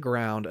drops to the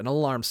ground. An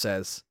alarm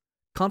says,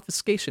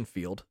 confiscation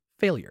field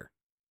failure.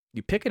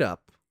 You pick it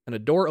up, and a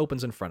door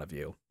opens in front of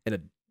you, and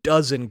a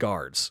dozen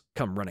guards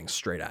come running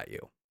straight at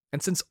you.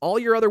 And since all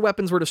your other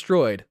weapons were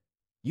destroyed,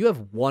 you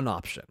have one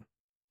option.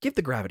 Give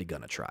the gravity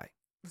gun a try.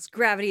 Let's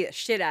gravity the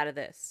shit out of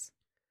this.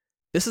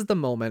 This is the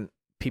moment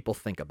people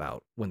think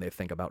about when they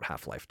think about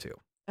Half-Life 2.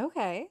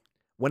 Okay.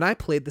 When I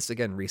played this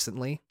again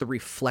recently, the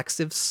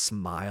reflexive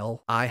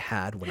smile I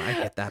had when I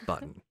hit that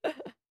button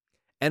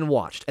and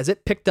watched as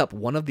it picked up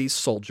one of these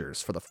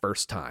soldiers for the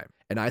first time,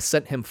 and I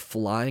sent him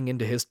flying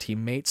into his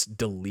teammates,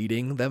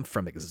 deleting them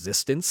from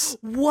existence.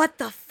 What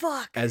the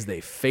fuck? As they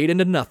fade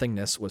into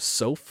nothingness was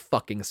so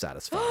fucking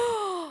satisfying.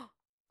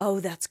 Oh,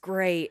 that's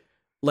great.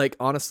 Like,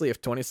 honestly, if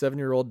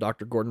 27-year-old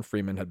Dr. Gordon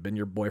Freeman had been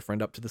your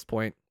boyfriend up to this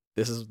point,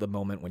 this is the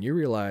moment when you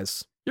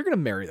realize you're going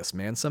to marry this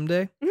man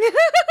someday.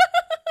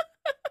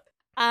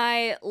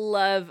 I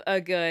love a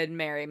good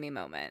marry me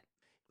moment.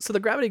 So the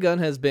gravity gun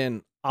has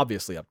been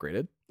obviously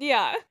upgraded.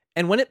 Yeah.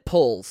 And when it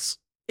pulls,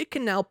 it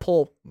can now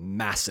pull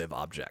massive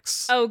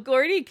objects. Oh,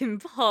 Gordy can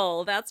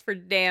pull. That's for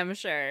damn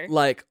sure.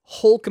 Like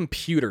whole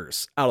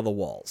computers out of the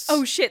walls.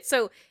 Oh, shit.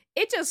 So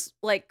it just,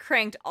 like,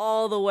 cranked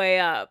all the way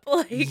up.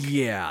 Like,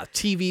 yeah.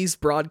 TVs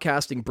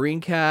broadcasting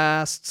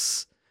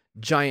Breencasts,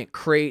 giant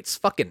crates,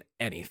 fucking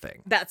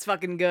anything. That's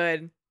fucking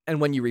good. And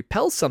when you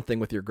repel something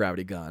with your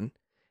gravity gun,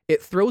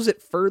 it throws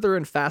it further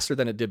and faster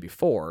than it did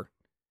before.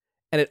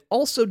 And it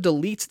also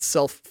deletes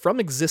itself from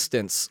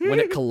existence when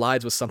it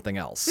collides with something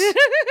else.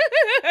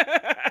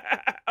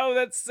 Oh,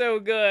 that's so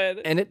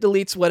good. And it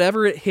deletes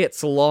whatever it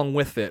hits along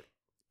with it,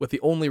 with the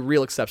only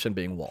real exception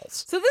being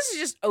walls. So this is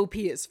just OP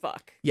as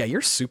fuck. Yeah,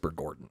 you're Super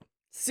Gordon.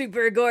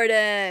 Super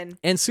Gordon.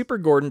 And Super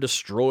Gordon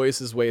destroys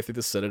his way through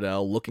the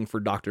Citadel looking for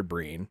Dr.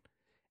 Breen.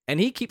 And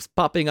he keeps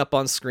popping up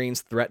on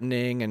screens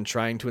threatening and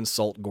trying to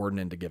insult Gordon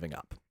into giving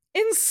up.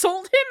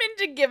 Insult him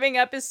into giving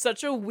up is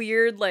such a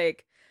weird,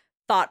 like,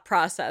 thought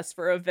process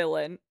for a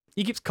villain.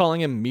 He keeps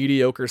calling him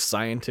mediocre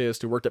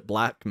scientist who worked at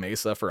Black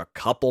Mesa for a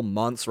couple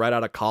months right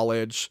out of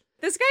college.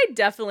 This guy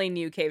definitely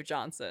knew Cave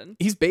Johnson.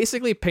 He's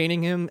basically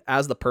painting him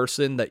as the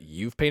person that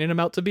you've painted him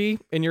out to be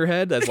in your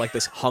head, as like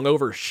this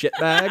hungover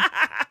shitbag.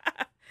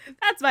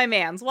 That's my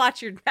man's.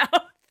 Watch your mouth.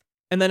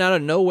 And then out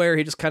of nowhere,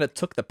 he just kind of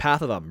took the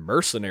path of a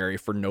mercenary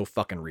for no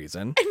fucking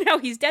reason. And now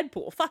he's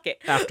Deadpool. Fuck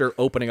it. After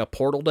opening a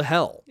portal to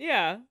hell.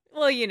 Yeah.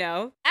 Well, you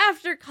know,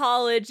 after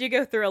college, you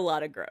go through a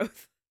lot of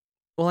growth.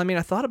 Well, I mean,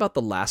 I thought about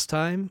the last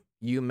time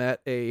you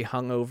met a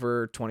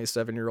hungover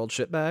 27-year-old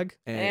shitbag.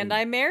 And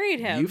I married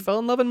him. You fell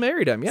in love and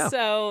married him, yeah.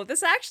 So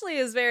this actually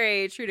is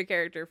very true to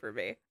character for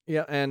me.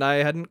 Yeah, and I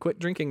hadn't quit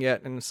drinking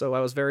yet, and so I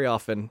was very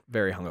often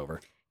very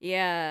hungover.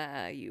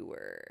 Yeah, you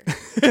were.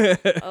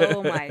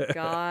 Oh my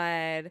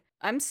God.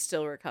 I'm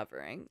still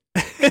recovering.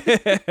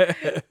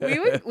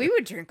 we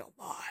would drink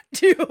a lot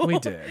too. We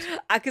did.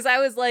 Because I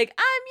was like,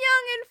 I'm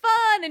young and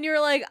fun. And you were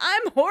like,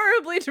 I'm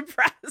horribly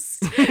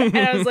depressed. And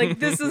I was like,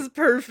 this is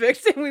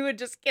perfect. And we would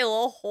just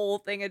kill a whole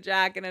thing of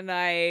Jack in a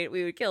night.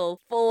 We would kill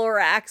full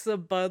racks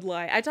of Bud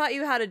Light. I taught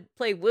you how to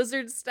play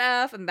wizard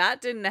stuff, and that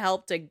didn't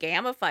help to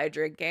gamify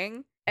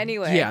drinking.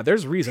 Anyway. Yeah,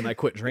 there's reason I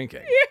quit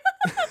drinking.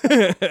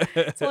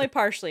 It's only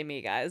partially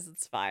me, guys.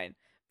 It's fine.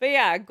 But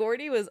yeah,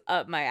 Gordy was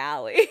up my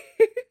alley.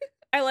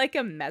 I like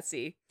him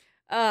messy.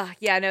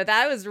 Yeah, no,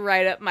 that was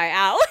right up my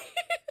alley.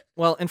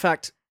 Well, in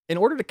fact, in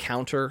order to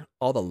counter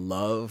all the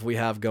love we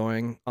have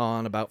going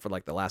on about for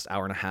like the last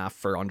hour and a half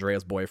for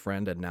Andrea's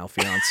boyfriend and now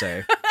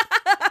fiance,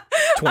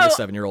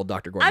 27-year-old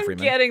Dr. Gordon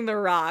Freeman. I'm getting the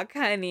rock,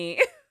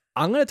 honey.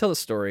 I'm going to tell the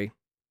story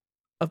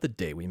of the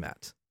day we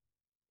met.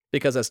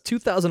 Because as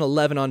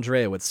 2011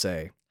 Andrea would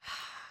say,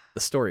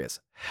 the story is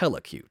hella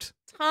cute.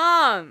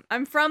 Tom,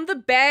 I'm from the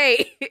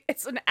Bay.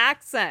 It's an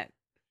accent.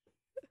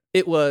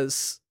 It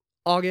was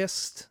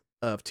August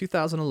of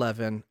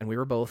 2011, and we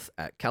were both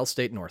at Cal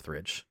State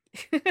Northridge.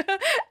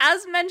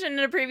 As mentioned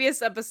in a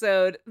previous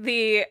episode,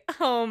 the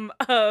home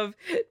of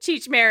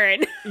Cheech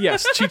Marin.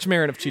 Yes, Cheech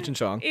Marin of Cheech and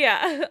Chong.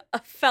 Yeah, a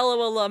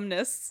fellow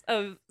alumnus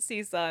of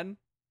CSUN.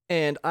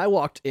 And I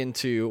walked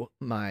into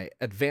my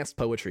advanced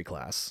poetry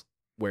class,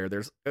 where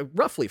there's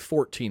roughly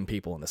 14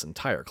 people in this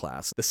entire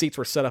class. The seats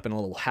were set up in a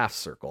little half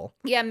circle.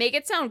 Yeah, make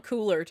it sound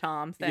cooler,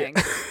 Tom.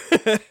 Thanks.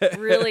 Yeah.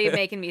 Really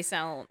making me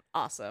sound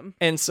awesome.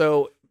 And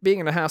so, being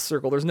in a half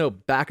circle, there's no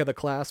back of the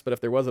class, but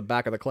if there was a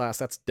back of the class,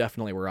 that's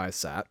definitely where I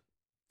sat.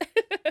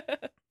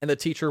 And the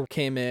teacher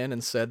came in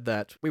and said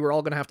that we were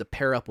all going to have to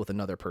pair up with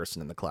another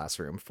person in the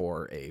classroom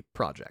for a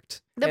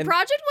project. The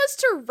project was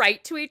to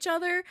write to each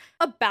other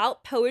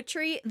about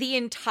poetry the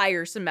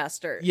entire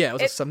semester. Yeah, it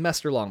was a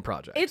semester-long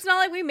project. It's not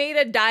like we made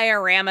a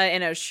diorama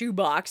in a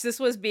shoebox. This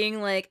was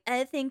being like,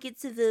 I think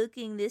it's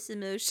evoking this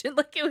emotion.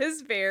 Like, it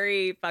was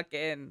very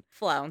fucking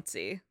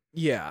flouncy.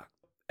 Yeah.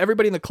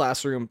 Everybody in the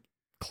classroom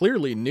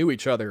clearly knew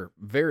each other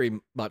very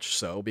much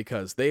so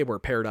because they were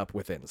paired up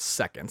within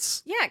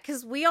seconds. Yeah,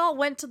 because we all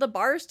went to the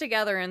bars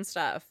together and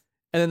stuff.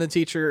 And then the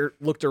teacher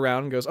looked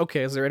around and goes,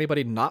 okay, is there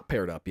anybody not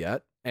paired up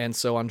yet? And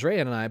so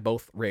Andrea and I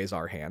both raise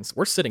our hands.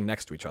 We're sitting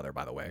next to each other,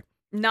 by the way.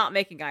 Not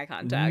making eye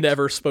contact.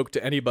 Never spoke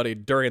to anybody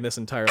during this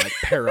entire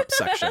pair up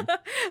section. So I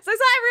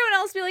saw everyone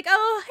else be like,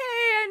 oh, hey,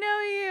 I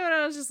know you. And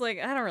I was just like,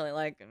 I don't really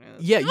like it.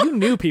 Yeah, you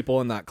knew people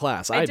in that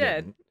class. I did.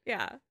 didn't.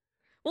 Yeah.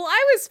 Well,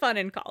 I was fun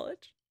in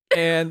college.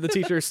 And the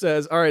teacher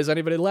says, all right, is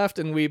anybody left?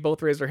 And we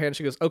both raised our hands.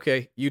 She goes,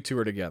 okay, you two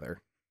are together.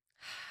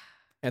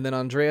 And then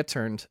Andrea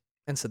turned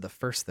and said the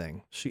first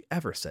thing she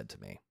ever said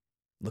to me.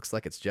 Looks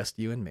like it's just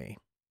you and me.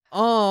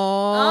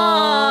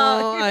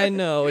 Oh, I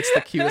know. It's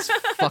the cutest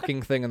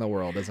fucking thing in the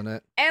world, isn't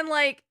it? And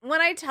like,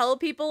 when I tell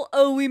people,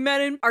 oh, we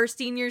met in our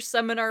senior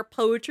seminar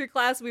poetry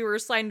class, we were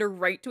assigned to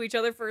write to each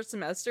other for a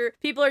semester,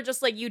 people are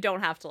just like, you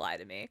don't have to lie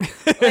to me.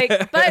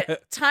 Like,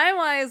 but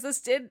time-wise,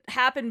 this did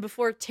happen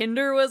before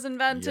Tinder was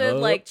invented.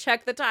 Yup. Like,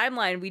 check the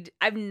timeline.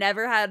 I've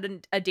never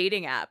had a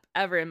dating app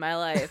ever in my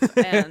life.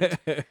 And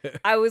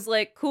I was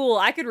like, cool,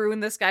 I could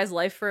ruin this guy's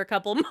life for a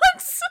couple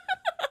months.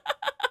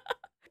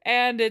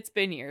 And it's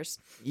been years.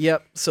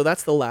 Yep. So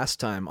that's the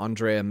last time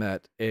Andrea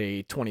met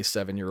a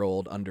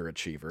 27-year-old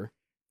underachiever.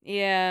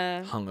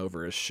 Yeah.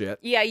 Hungover as shit.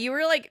 Yeah, you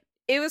were like,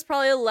 it was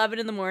probably 11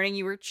 in the morning.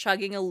 You were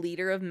chugging a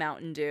liter of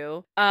Mountain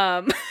Dew.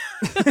 I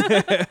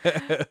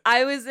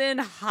was in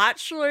hot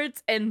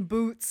shorts and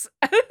boots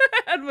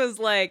and was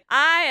like,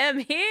 I am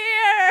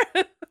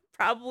here.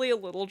 Probably a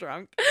little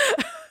drunk.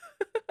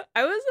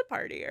 I was a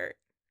partier.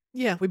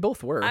 Yeah, we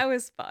both were. I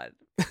was fun.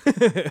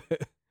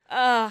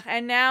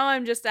 And now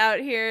I'm just out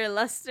here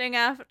lusting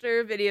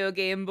after video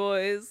game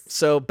boys.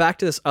 So back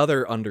to this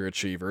other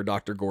underachiever,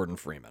 Dr. Gordon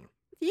Freeman.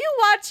 You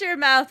watch your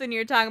mouth when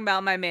you're talking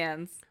about my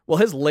mans. Well,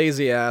 his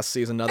lazy ass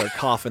sees another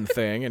coffin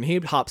thing, and he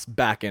hops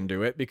back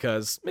into it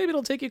because maybe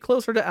it'll take you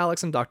closer to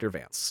Alex and Dr.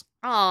 Vance.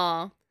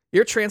 Aw.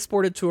 You're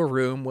transported to a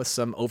room with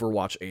some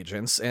Overwatch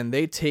agents, and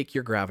they take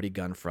your gravity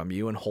gun from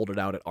you and hold it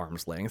out at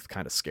arm's length,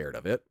 kind of scared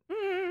of it.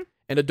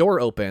 And a door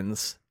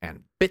opens,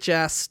 and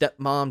bitch-ass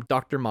stepmom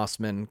Dr.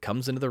 Mossman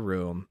comes into the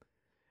room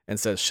and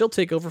says she'll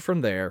take over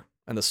from there,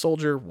 and the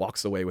soldier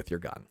walks away with your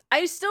gun.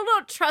 I still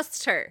don't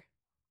trust her.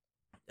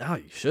 Oh,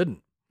 you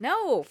shouldn't.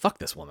 No. Fuck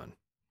this woman.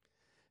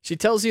 She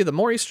tells you the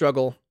more you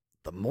struggle,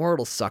 the more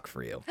it'll suck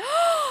for you.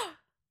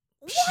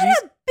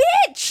 What a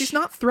bitch! She's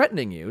not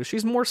threatening you.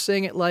 She's more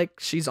saying it like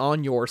she's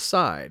on your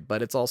side,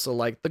 but it's also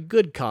like the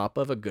good cop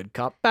of a good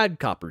cop, bad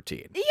cop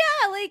routine.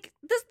 Yeah, like,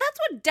 that's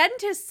what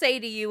dentists say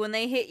to you when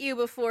they hit you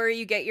before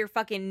you get your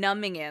fucking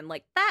numbing in.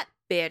 Like, that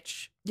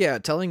bitch. Yeah,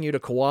 telling you to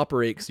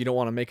cooperate because you don't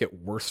want to make it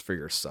worse for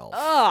yourself.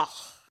 Ugh.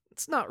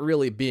 It's not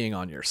really being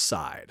on your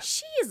side.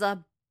 She's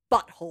a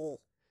butthole.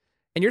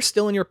 And you're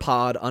still in your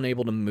pod,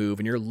 unable to move,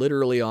 and you're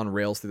literally on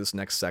rails through this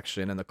next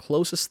section, and the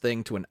closest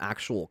thing to an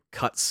actual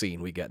cutscene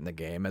we get in the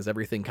game as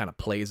everything kind of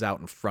plays out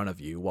in front of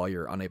you while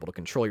you're unable to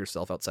control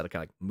yourself outside of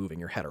kind of like moving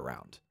your head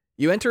around.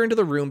 You enter into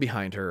the room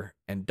behind her,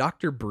 and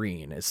Dr.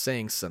 Breen is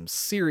saying some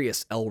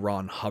serious L.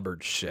 Ron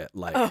Hubbard shit,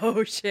 like,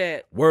 Oh,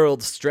 shit.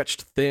 worlds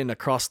stretched thin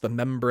across the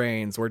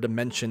membranes where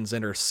dimensions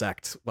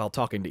intersect, while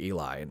talking to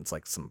Eli, and it's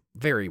like some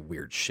very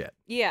weird shit.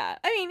 Yeah,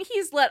 I mean,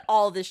 he's let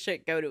all this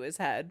shit go to his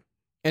head.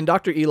 And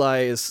Dr.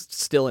 Eli is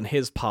still in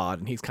his pod,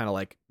 and he's kind of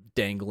like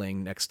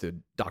dangling next to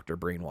Dr.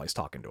 Breen while he's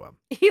talking to him.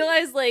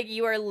 Eli's like,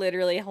 you are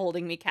literally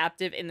holding me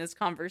captive in this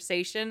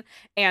conversation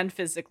and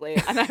physically,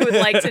 and I would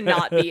like to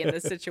not be in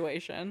this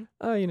situation.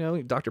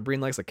 Dr.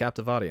 Breen likes a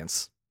captive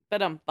audience.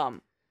 But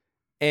bum.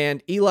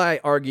 And Eli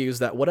argues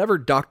that whatever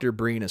Dr.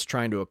 Breen is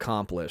trying to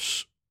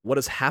accomplish, what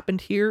has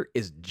happened here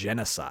is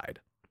genocide.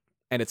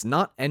 And it's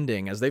not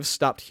ending as they've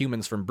stopped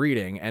humans from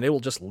breeding, and it will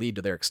just lead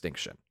to their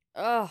extinction.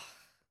 Ugh.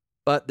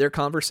 But their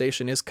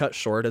conversation is cut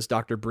short as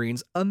Dr.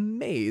 Breen's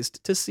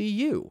amazed to see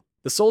you.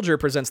 The soldier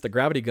presents the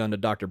gravity gun to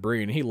Dr.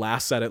 Breen. He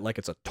laughs at it like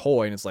it's a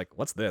toy, and it's like,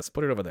 what's this?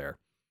 Put it over there.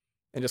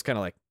 And just kind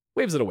of like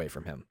waves it away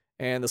from him.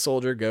 And the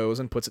soldier goes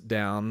and puts it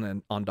down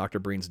and on Dr.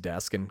 Breen's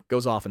desk and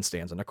goes off and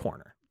stands in a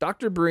corner.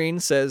 Dr.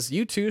 Breen says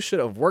you two should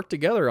have worked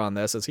together on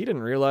this, as he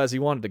didn't realize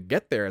you wanted to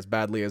get there as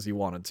badly as you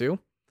wanted to.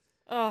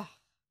 Ugh.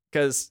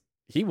 Because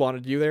he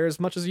wanted you there as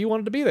much as you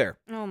wanted to be there.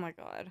 Oh my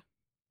god.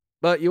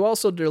 But you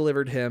also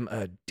delivered him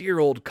a dear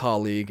old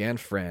colleague and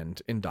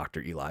friend in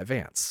Dr. Eli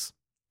Vance.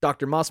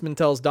 Dr. Mossman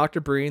tells Dr.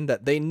 Breen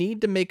that they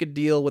need to make a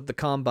deal with the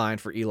Combine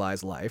for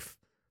Eli's life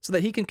so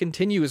that he can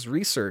continue his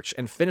research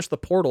and finish the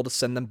portal to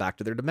send them back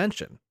to their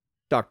dimension.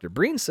 Dr.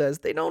 Breen says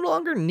they no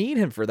longer need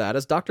him for that,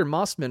 as Dr.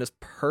 Mossman is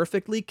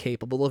perfectly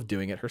capable of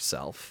doing it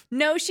herself.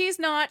 No, she's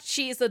not.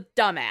 She's a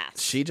dumbass.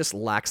 She just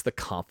lacks the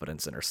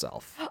confidence in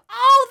herself.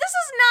 Oh, this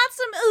is not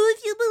some,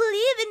 if you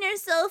believe in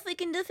yourself, we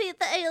can defeat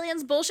the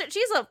aliens bullshit.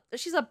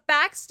 She's a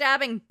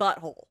backstabbing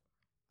butthole.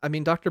 I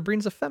mean, Dr.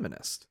 Breen's a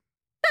feminist.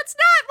 That's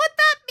not what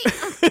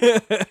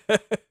that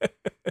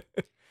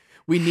means.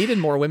 We needed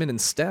more women in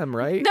STEM,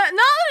 right? Not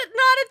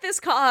at this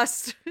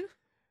cost.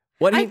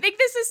 I think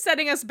this is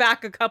setting us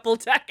back a couple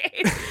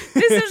decades.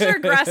 This is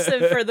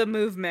regressive for the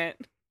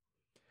movement.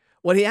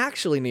 What he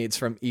actually needs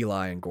from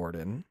Eli and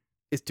Gordon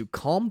is to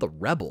calm the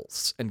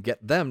rebels and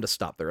get them to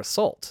stop their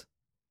assault.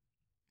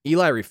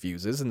 Eli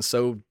refuses, and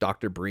so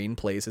Dr. Breen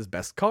plays his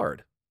best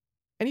card,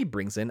 and he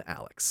brings in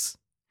Alex.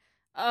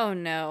 Oh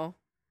no.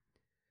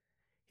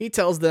 He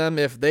tells them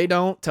if they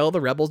don't tell the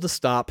rebels to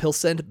stop, he'll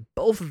send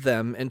both of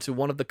them into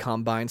one of the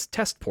Combine's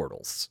test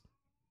portals.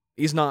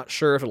 He's not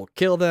sure if it'll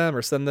kill them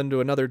or send them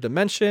to another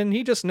dimension.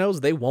 He just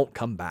knows they won't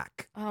come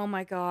back. Oh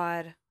my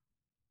god.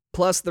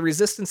 Plus, the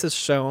Resistance has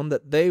shown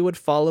that they would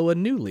follow a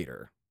new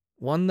leader,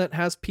 one that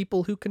has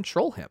people who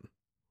control him.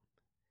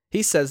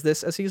 He says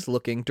this as he's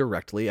looking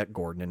directly at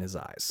Gordon in his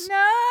eyes.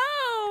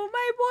 No,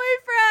 my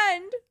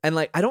boyfriend.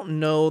 And I don't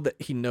know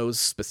that he knows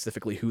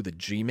specifically who the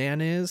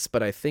G-Man is,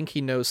 but I think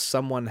he knows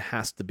someone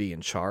has to be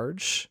in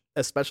charge,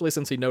 especially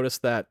since he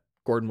noticed that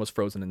Gordon was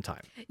frozen in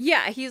time.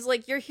 Yeah, he's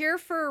like, you're here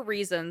for a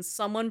reason.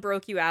 Someone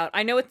broke you out.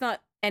 I know it's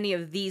not any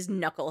of these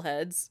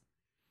knuckleheads.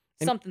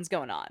 Something's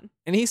going on.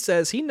 And he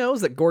says he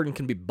knows that Gordon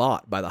can be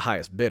bought by the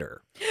highest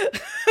bidder.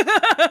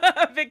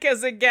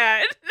 Because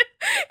again,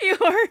 you're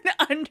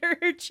an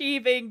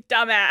underachieving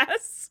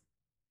dumbass.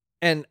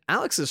 And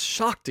Alex is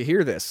shocked to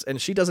hear this,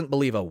 and she doesn't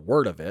believe a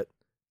word of it.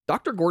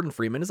 Dr. Gordon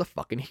Freeman is a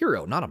fucking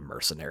hero, not a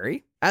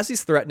mercenary. As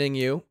he's threatening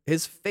you,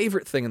 his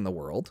favorite thing in the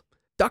world,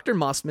 Dr.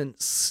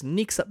 Mossman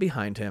sneaks up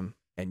behind him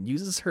and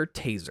uses her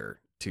taser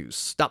to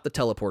stop the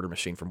teleporter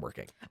machine from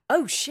working.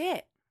 Oh,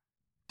 shit.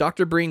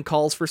 Dr. Breen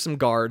calls for some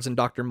guards, and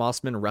Dr.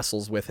 Mossman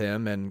wrestles with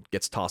him and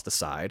gets tossed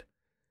aside.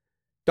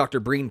 Dr.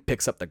 Breen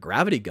picks up the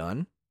gravity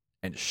gun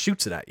and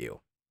shoots it at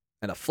you.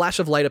 And a flash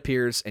of light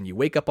appears, and you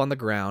wake up on the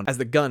ground as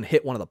the gun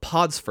hit one of the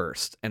pods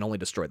first and only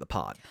destroyed the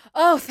pod.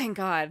 Oh, thank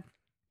God.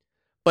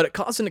 But it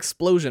caused an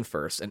explosion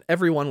first, and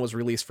everyone was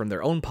released from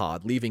their own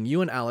pod, leaving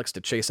you and Alex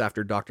to chase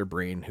after Dr.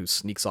 Breen, who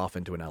sneaks off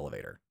into an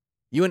elevator.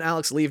 You and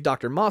Alex leave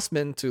Dr.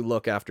 Mossman to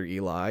look after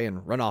Eli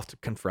and run off to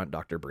confront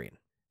Dr. Breen.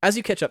 As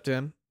you catch up to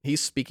him, he's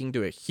speaking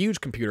to a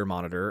huge computer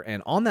monitor,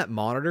 and on that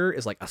monitor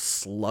is a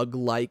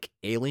slug-like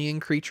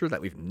alien creature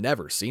that we've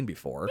never seen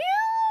before.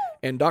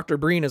 And Dr.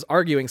 Breen is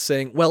arguing,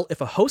 saying, well,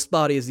 if a host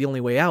body is the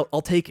only way out,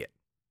 I'll take it.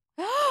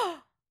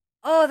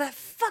 Oh, that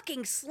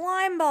fucking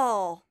slime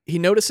ball. He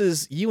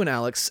notices you and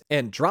Alex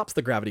and drops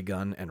the gravity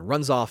gun and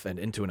runs off and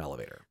into an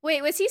elevator.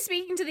 Wait, was he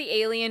speaking to the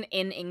alien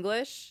in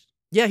English?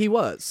 Yeah, he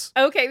was.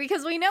 Okay,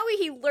 because we know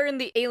he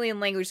learned the alien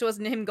language, so it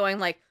wasn't him going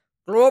like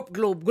gloop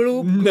gloop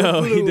gloop. No,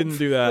 gloop, he gloop didn't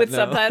do that. with no.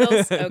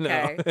 subtitles. No.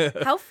 Okay,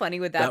 how funny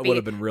would that be? That would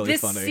have been really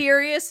this funny.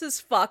 serious as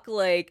fuck,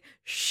 like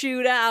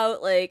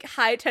shootout, like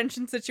high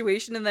tension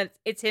situation, and then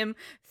it's him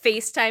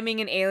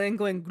FaceTiming an alien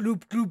going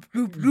gloop gloop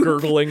gloop gloop,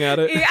 Gurgling at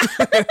it.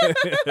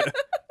 Yeah.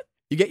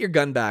 You get your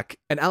gun back,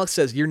 and Alex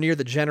says you're near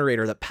the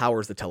generator that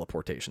powers the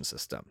teleportation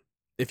system.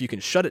 If you can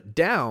shut it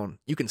down,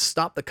 you can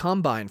stop the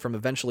Combine from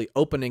eventually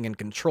opening and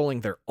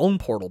controlling their own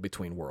portal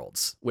between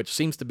worlds, which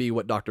seems to be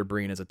what Dr.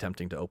 Breen is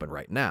attempting to open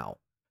right now.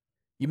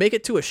 You make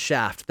it to a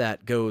shaft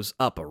that goes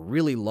up a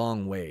really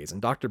long ways,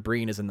 and Dr.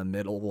 Breen is in the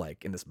middle,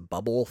 like in this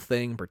bubble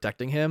thing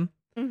protecting him.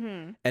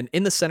 Mm-hmm. And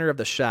in the center of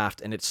the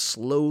shaft, and it's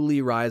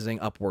slowly rising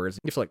upwards.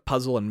 You have to like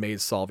puzzle and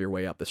maze solve your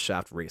way up the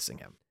shaft, racing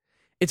him.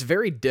 It's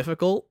very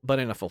difficult, but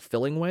in a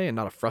fulfilling way and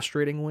not a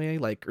frustrating way.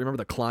 Like, remember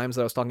the climbs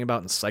that I was talking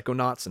about in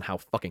Psychonauts and how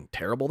fucking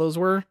terrible those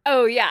were?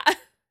 Oh yeah,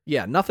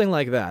 Yeah, nothing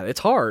like that. It's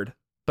hard,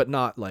 but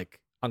not like,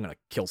 I'm gonna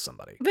kill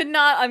somebody. but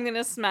not I'm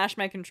gonna smash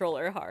my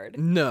controller hard.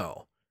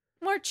 No.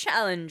 More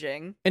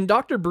challenging. And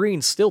Dr.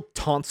 Breen still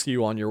taunts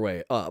you on your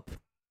way up,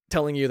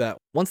 telling you that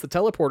once the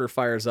teleporter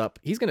fires up,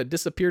 he's gonna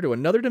disappear to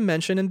another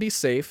dimension and be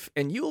safe,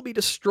 and you will be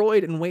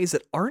destroyed in ways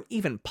that aren't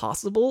even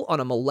possible on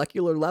a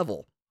molecular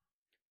level.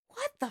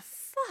 What the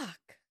fuck?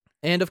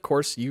 And of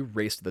course, you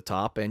race to the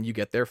top and you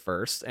get there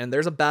first. And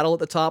there's a battle at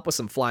the top with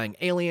some flying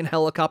alien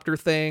helicopter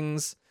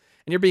things.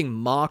 And you're being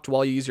mocked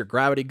while you use your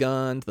gravity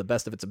gun to the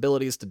best of its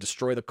abilities to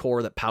destroy the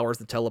core that powers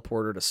the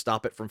teleporter to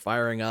stop it from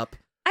firing up.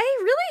 I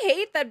really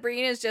hate that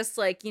Breen is just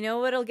like, you know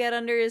what'll get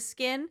under his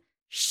skin?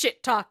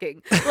 Shit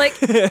talking.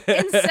 Like,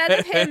 instead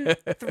of him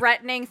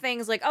threatening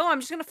things like, oh,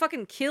 I'm just gonna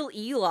fucking kill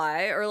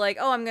Eli, or like,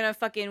 oh, I'm gonna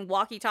fucking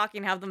walkie-talkie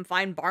and have them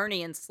find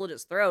Barney and slit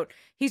his throat,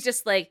 he's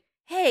just like,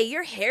 hey,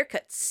 your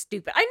haircut's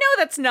stupid. I know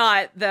that's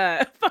not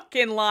the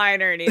fucking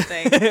line or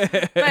anything,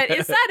 but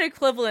it's that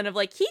equivalent of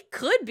like, he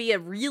could be a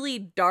really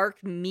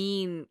dark,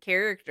 mean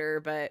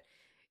character, but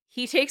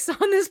he takes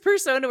on this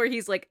persona where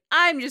he's like,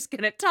 I'm just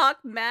gonna talk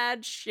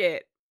mad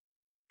shit.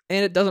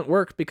 And it doesn't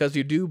work because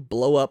you do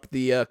blow up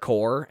the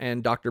core,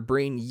 and Dr.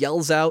 Breen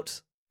yells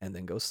out and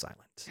then goes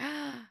silent.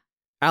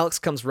 Alex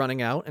comes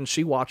running out, and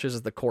she watches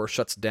as the core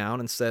shuts down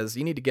and says,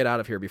 you need to get out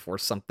of here before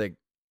something,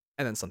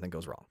 and then something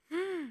goes wrong.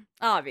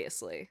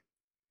 Obviously.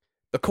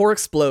 The core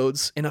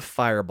explodes in a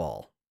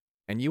fireball,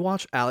 and you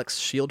watch Alex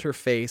shield her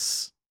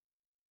face,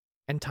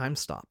 and time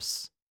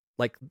stops.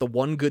 Like the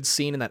one good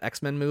scene in that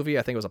X-Men movie,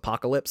 I think it was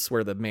Apocalypse,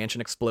 where the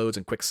mansion explodes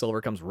and Quicksilver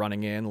comes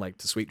running in, like,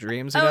 to Sweet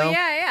Dreams, you know?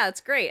 Yeah,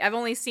 it's great. I've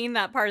only seen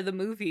that part of the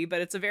movie,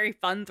 but it's a very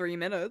fun 3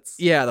 minutes.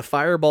 Yeah, the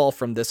fireball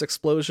from this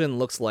explosion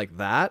looks like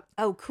that,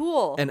 Oh,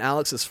 cool. and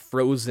Alex is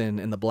frozen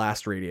in the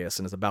blast radius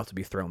and is about to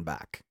be thrown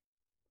back.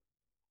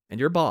 And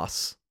your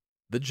boss,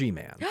 the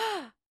G-Man,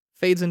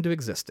 fades into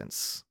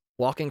existence,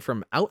 walking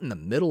from out in the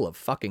middle of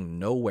fucking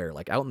nowhere,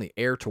 like out in the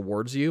air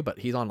towards you, but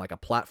he's on like a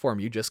platform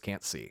you just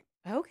can't see.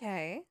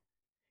 Okay.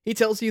 He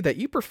tells you that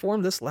you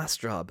performed this last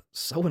job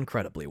so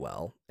incredibly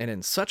well, and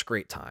in such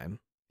great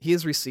time, he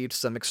has received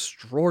some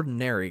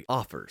extraordinary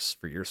offers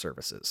for your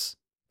services.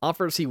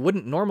 Offers he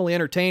wouldn't normally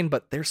entertain,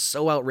 but they're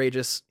so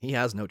outrageous, he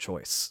has no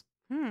choice.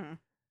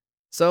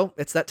 So,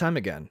 it's that time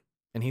again,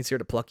 and he's here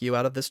to pluck you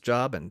out of this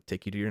job and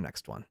take you to your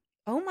next one.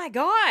 Oh my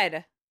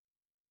god.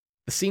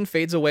 The scene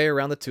fades away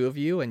around the two of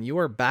you, and you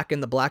are back in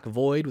the black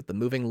void with the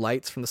moving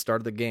lights from the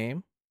start of the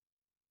game.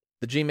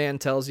 The G-Man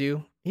tells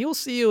you he will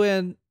see you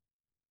in...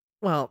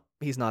 well,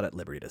 he's not at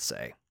liberty to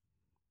say.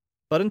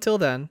 But until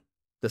then,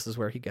 this is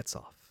where he gets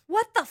off.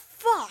 What the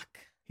fuck?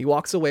 He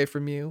walks away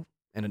from you,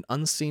 and an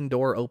unseen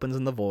door opens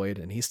in the void,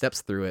 and he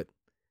steps through it,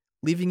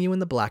 leaving you in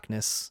the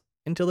blackness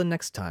until the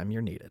next time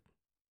you're needed.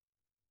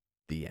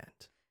 The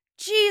end.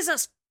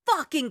 Jesus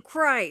fucking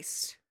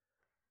Christ.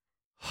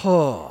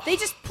 Oh. They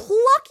just pluck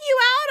you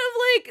out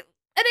of, like,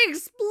 an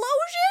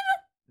explosion?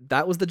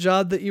 That was the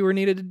job that you were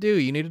needed to do.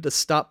 You needed to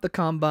stop the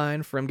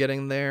Combine from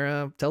getting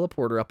their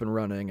teleporter up and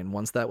running, and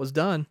once that was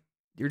done,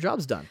 your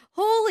job's done.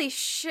 Holy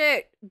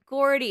shit,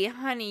 Gordy,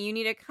 honey, you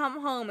need to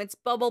come home. It's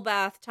bubble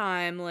bath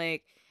time.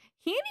 Like,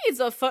 he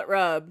needs a foot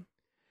rub.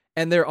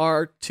 And there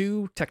are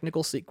 2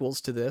 technical sequels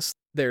to this.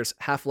 There's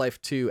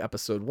Half-Life 2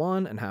 Episode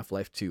 1 and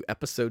Half-Life 2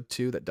 Episode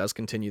 2 that does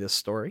continue this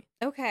story.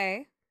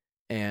 Okay.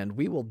 And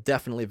we will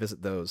definitely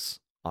visit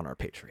those on our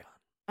Patreon.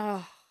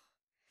 Oh,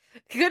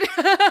 good.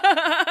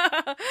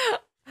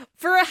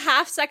 For a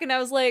half second, I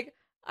was like,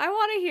 I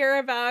want to hear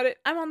about it.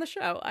 I'm on the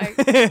show.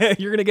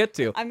 You're going to get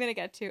to. I'm going to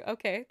get to.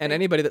 Okay. And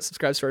anybody that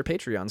subscribes to our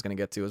Patreon is going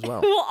to get to as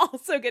well. Will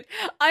also get.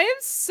 I am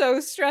so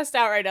stressed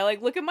out right now.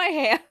 Like, look at my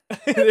hand.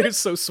 They're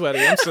so sweaty.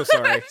 I'm so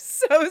sorry. I'm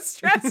so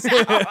stressed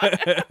out.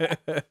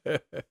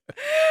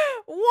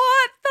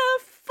 What the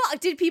fuck?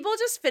 Did people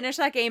just finish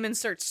that game and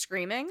start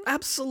screaming?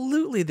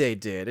 Absolutely they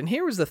did. And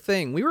here was the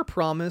thing. We were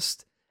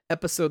promised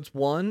episodes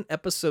 1,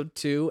 episode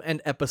 2,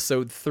 and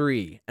episode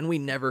 3. And we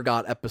never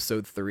got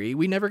episode 3.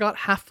 We never got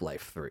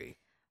Half-Life 3.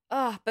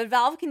 But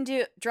Valve can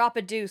drop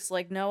a deuce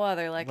like no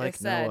other, like I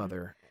said. No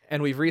other.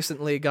 And we've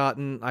recently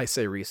gotten, I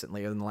say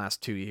recently, in the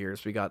last 2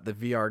 years, we got the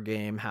VR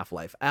game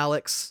Half-Life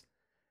Alyx.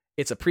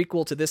 It's a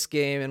prequel to this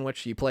game in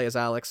which you play as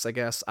Alex, I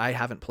guess. I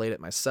haven't played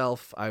it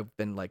myself. I've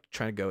been like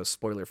trying to go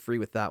spoiler free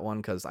with that one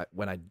because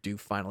when I do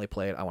finally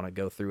play it, I want to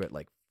go through it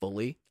like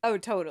fully. Oh,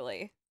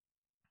 totally.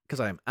 Because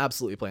I am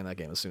absolutely playing that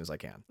game as soon as I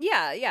can.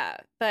 Yeah.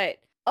 But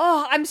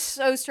I'm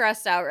so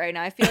stressed out right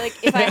now. I feel like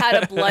if I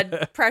had a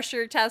blood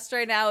pressure test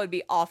right now, it would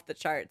be off the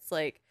charts.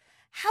 Like,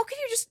 how can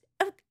you just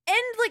end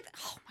like,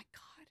 oh my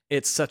God.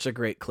 It's such a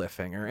great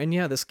cliffhanger. And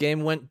yeah, this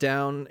game went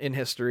down in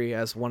history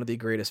as one of the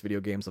greatest video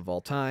games of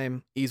all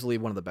time, easily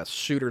one of the best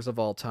shooters of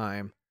all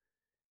time.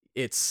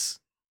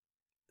 It's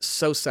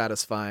so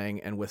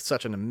satisfying and with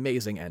such an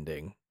amazing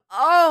ending.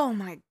 Oh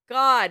my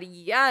God,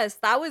 yes,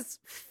 that was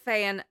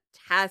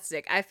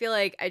fantastic. I feel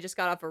like I just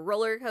got off a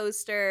roller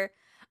coaster.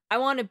 I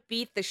want to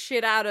beat the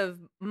shit out of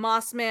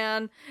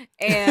Mossman,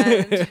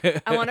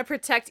 and I want to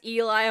protect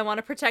Eli. I want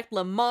to protect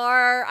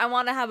Lamar. I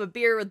want to have a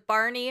beer with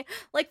Barney.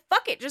 Like,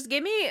 fuck it. Just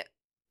give me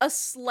a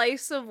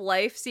slice of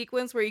life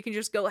sequence where you can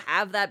just go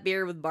have that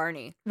beer with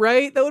Barney.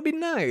 Right? That would be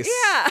nice.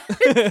 Yeah.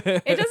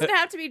 It doesn't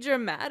have to be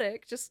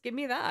dramatic. Just give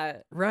me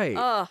that.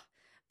 Right.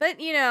 But,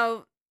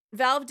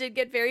 Valve did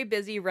get very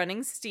busy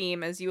running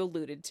Steam, as you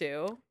alluded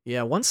to.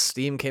 Yeah, once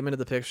Steam came into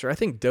the picture, I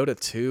think Dota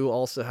 2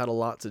 also had a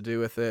lot to do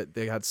with it.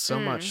 They had so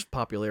much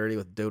popularity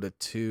with Dota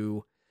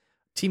 2.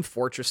 Team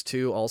Fortress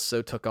 2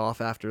 also took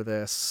off after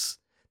this.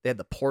 They had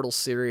the Portal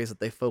series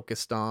that they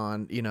focused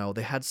on.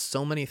 They had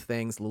so many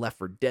things. The Left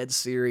 4 Dead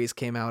series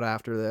came out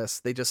after this.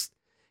 They just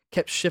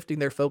kept shifting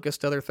their focus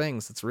to other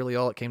things. That's really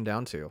all it came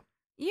down to.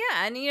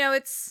 Yeah, and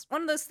it's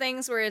one of those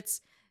things where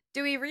it's,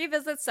 do we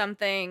revisit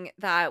something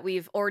that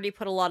we've already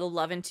put a lot of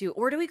love into,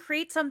 or do we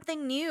create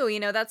something new?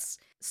 That's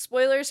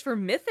spoilers for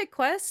Mythic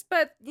Quest,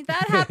 but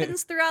that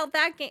happens throughout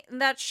that game,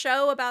 that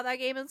show about that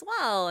game as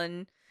well.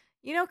 And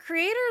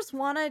creators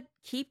want to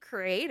keep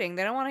creating.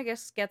 They don't want to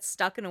just get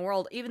stuck in a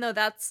world, even though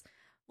that's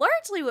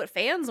largely what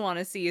fans want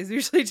to see, is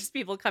usually just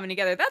people coming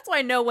together. That's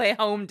why No Way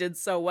Home did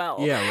so well.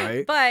 Yeah,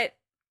 right. But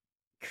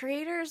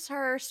creators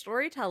are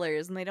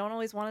storytellers, and they don't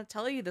always want to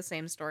tell you the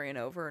same story and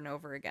over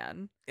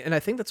again. And I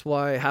think that's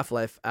why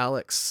Half-Life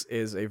Alyx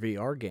is a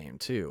VR game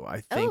too.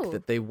 I think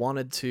that they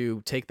wanted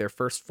to take their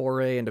first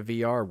foray into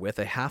VR with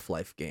a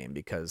Half-Life game,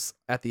 because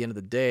at the end of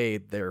the day,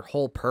 their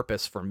whole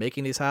purpose for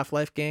making these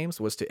Half-Life games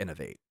was to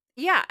innovate.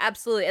 Yeah,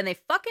 absolutely. And they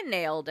fucking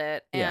nailed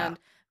it. And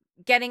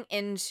getting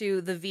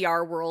into the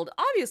VR world,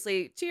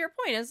 obviously, to your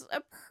point, is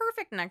a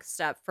perfect next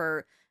step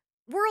for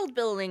world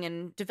building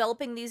and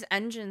developing these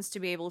engines to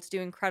be able to do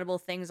incredible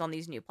things on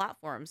these new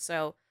platforms.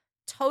 So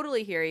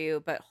totally hear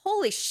you, but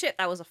holy shit,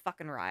 that was a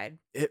fucking ride.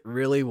 It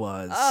really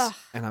was. Ugh.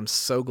 And I'm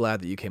so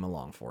glad that you came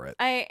along for it.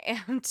 I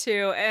am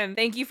too. And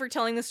thank you for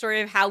telling the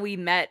story of how we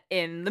met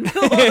in the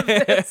middle of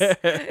this.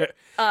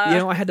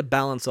 I had to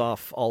balance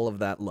off all of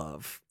that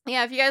love.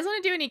 Yeah, if you guys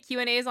want to do any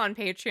Q&As on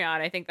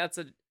Patreon, I think that's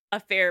a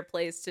fair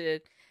place to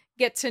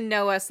get to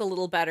know us a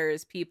little better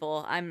as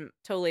people. I'm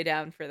totally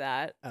down for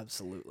that.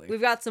 Absolutely. We've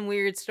got some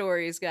weird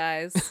stories,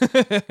 guys.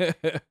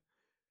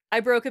 I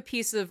broke a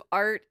piece of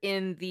art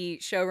in the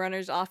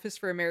showrunner's office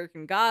for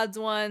American Gods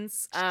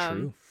once.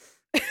 True.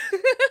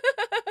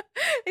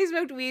 I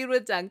smoked weed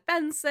with Doug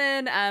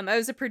Benson. I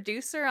was a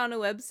producer on a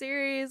web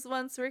series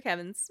once for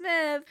Kevin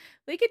Smith.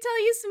 We could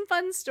tell you some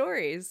fun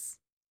stories.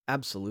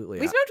 Absolutely.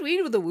 We smoked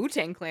weed with the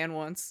Wu-Tang Clan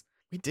once.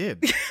 We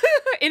did.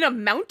 In a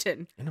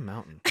mountain.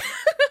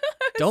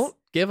 Don't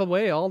give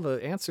away all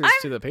the answers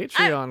to the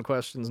Patreon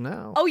questions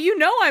now. Oh,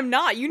 I'm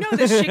not.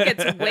 This shit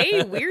gets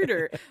way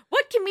weirder.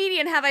 What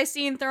comedian have I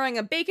seen throwing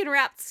a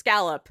bacon-wrapped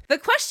scallop? The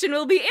question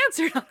will be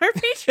answered on our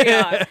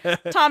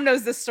Patreon. Tom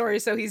knows this story,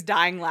 so he's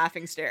dying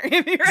laughing, staring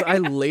at me right now. I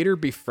later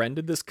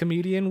befriended this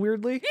comedian,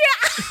 weirdly. Yeah!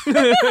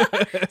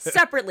 Entirely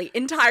separately.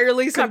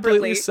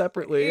 Completely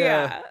separately,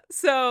 yeah.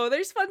 So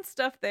there's fun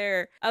stuff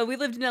there. We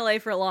lived in LA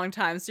for a long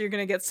time, so you're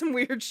gonna get some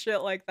weird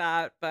shit like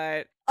that,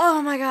 but...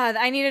 Oh my God,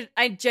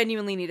 I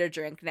genuinely need a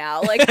drink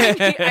now. Like,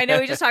 I know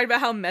we just talked about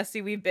how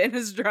messy we've been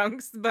as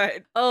drunks,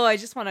 but I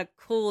just want to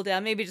cool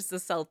down. Maybe just a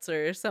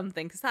seltzer or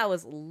something, because that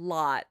was a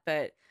lot.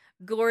 But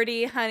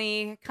Gordy,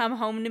 honey, come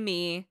home to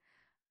me.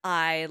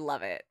 I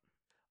love it.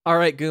 All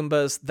right,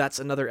 Goombas, that's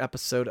another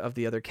episode of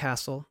The Other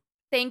Castle.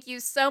 Thank you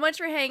so much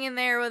for hanging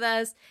there with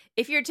us.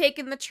 If you're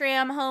taking the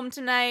tram home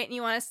tonight and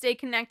you want to stay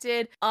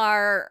connected,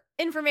 our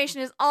information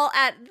is all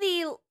at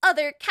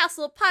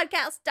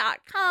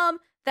theothercastlepodcast.com.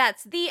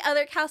 That's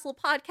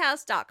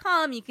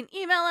theothercastlepodcast.com. You can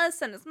email us,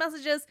 send us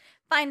messages,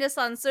 find us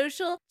on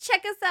social,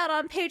 check us out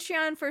on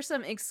Patreon for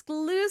some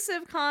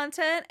exclusive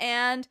content,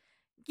 and,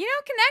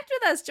 connect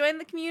with us. Join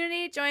the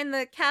community, join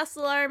the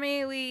Castle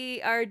Army. We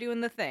are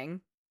doing the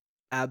thing.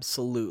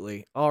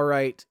 Absolutely. All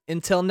right.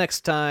 Until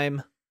next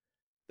time,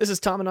 this is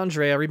Tom and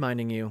Andrea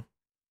reminding you,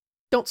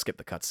 don't skip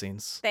the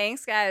cutscenes.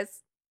 Thanks,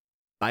 guys.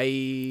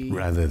 Bye.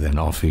 Rather than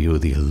offer you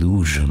the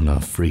illusion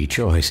of free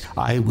choice,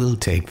 I will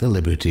take the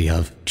liberty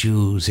of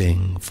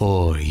choosing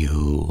for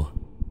you.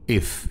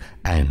 If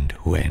and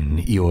when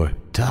your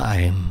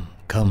time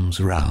comes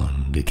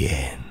round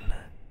again.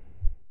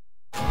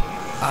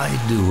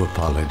 I do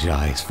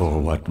apologize for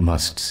what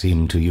must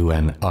seem to you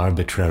an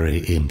arbitrary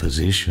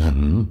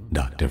imposition,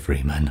 Dr.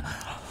 Freeman.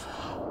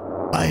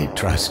 I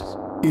trust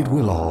it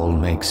will all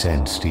make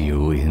sense to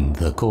you in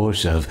the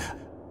course of...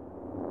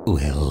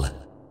 Well,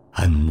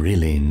 I'm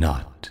really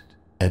not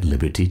at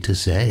liberty to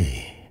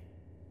say.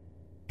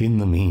 In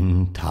the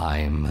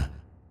meantime,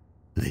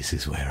 this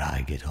is where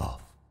I get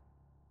off.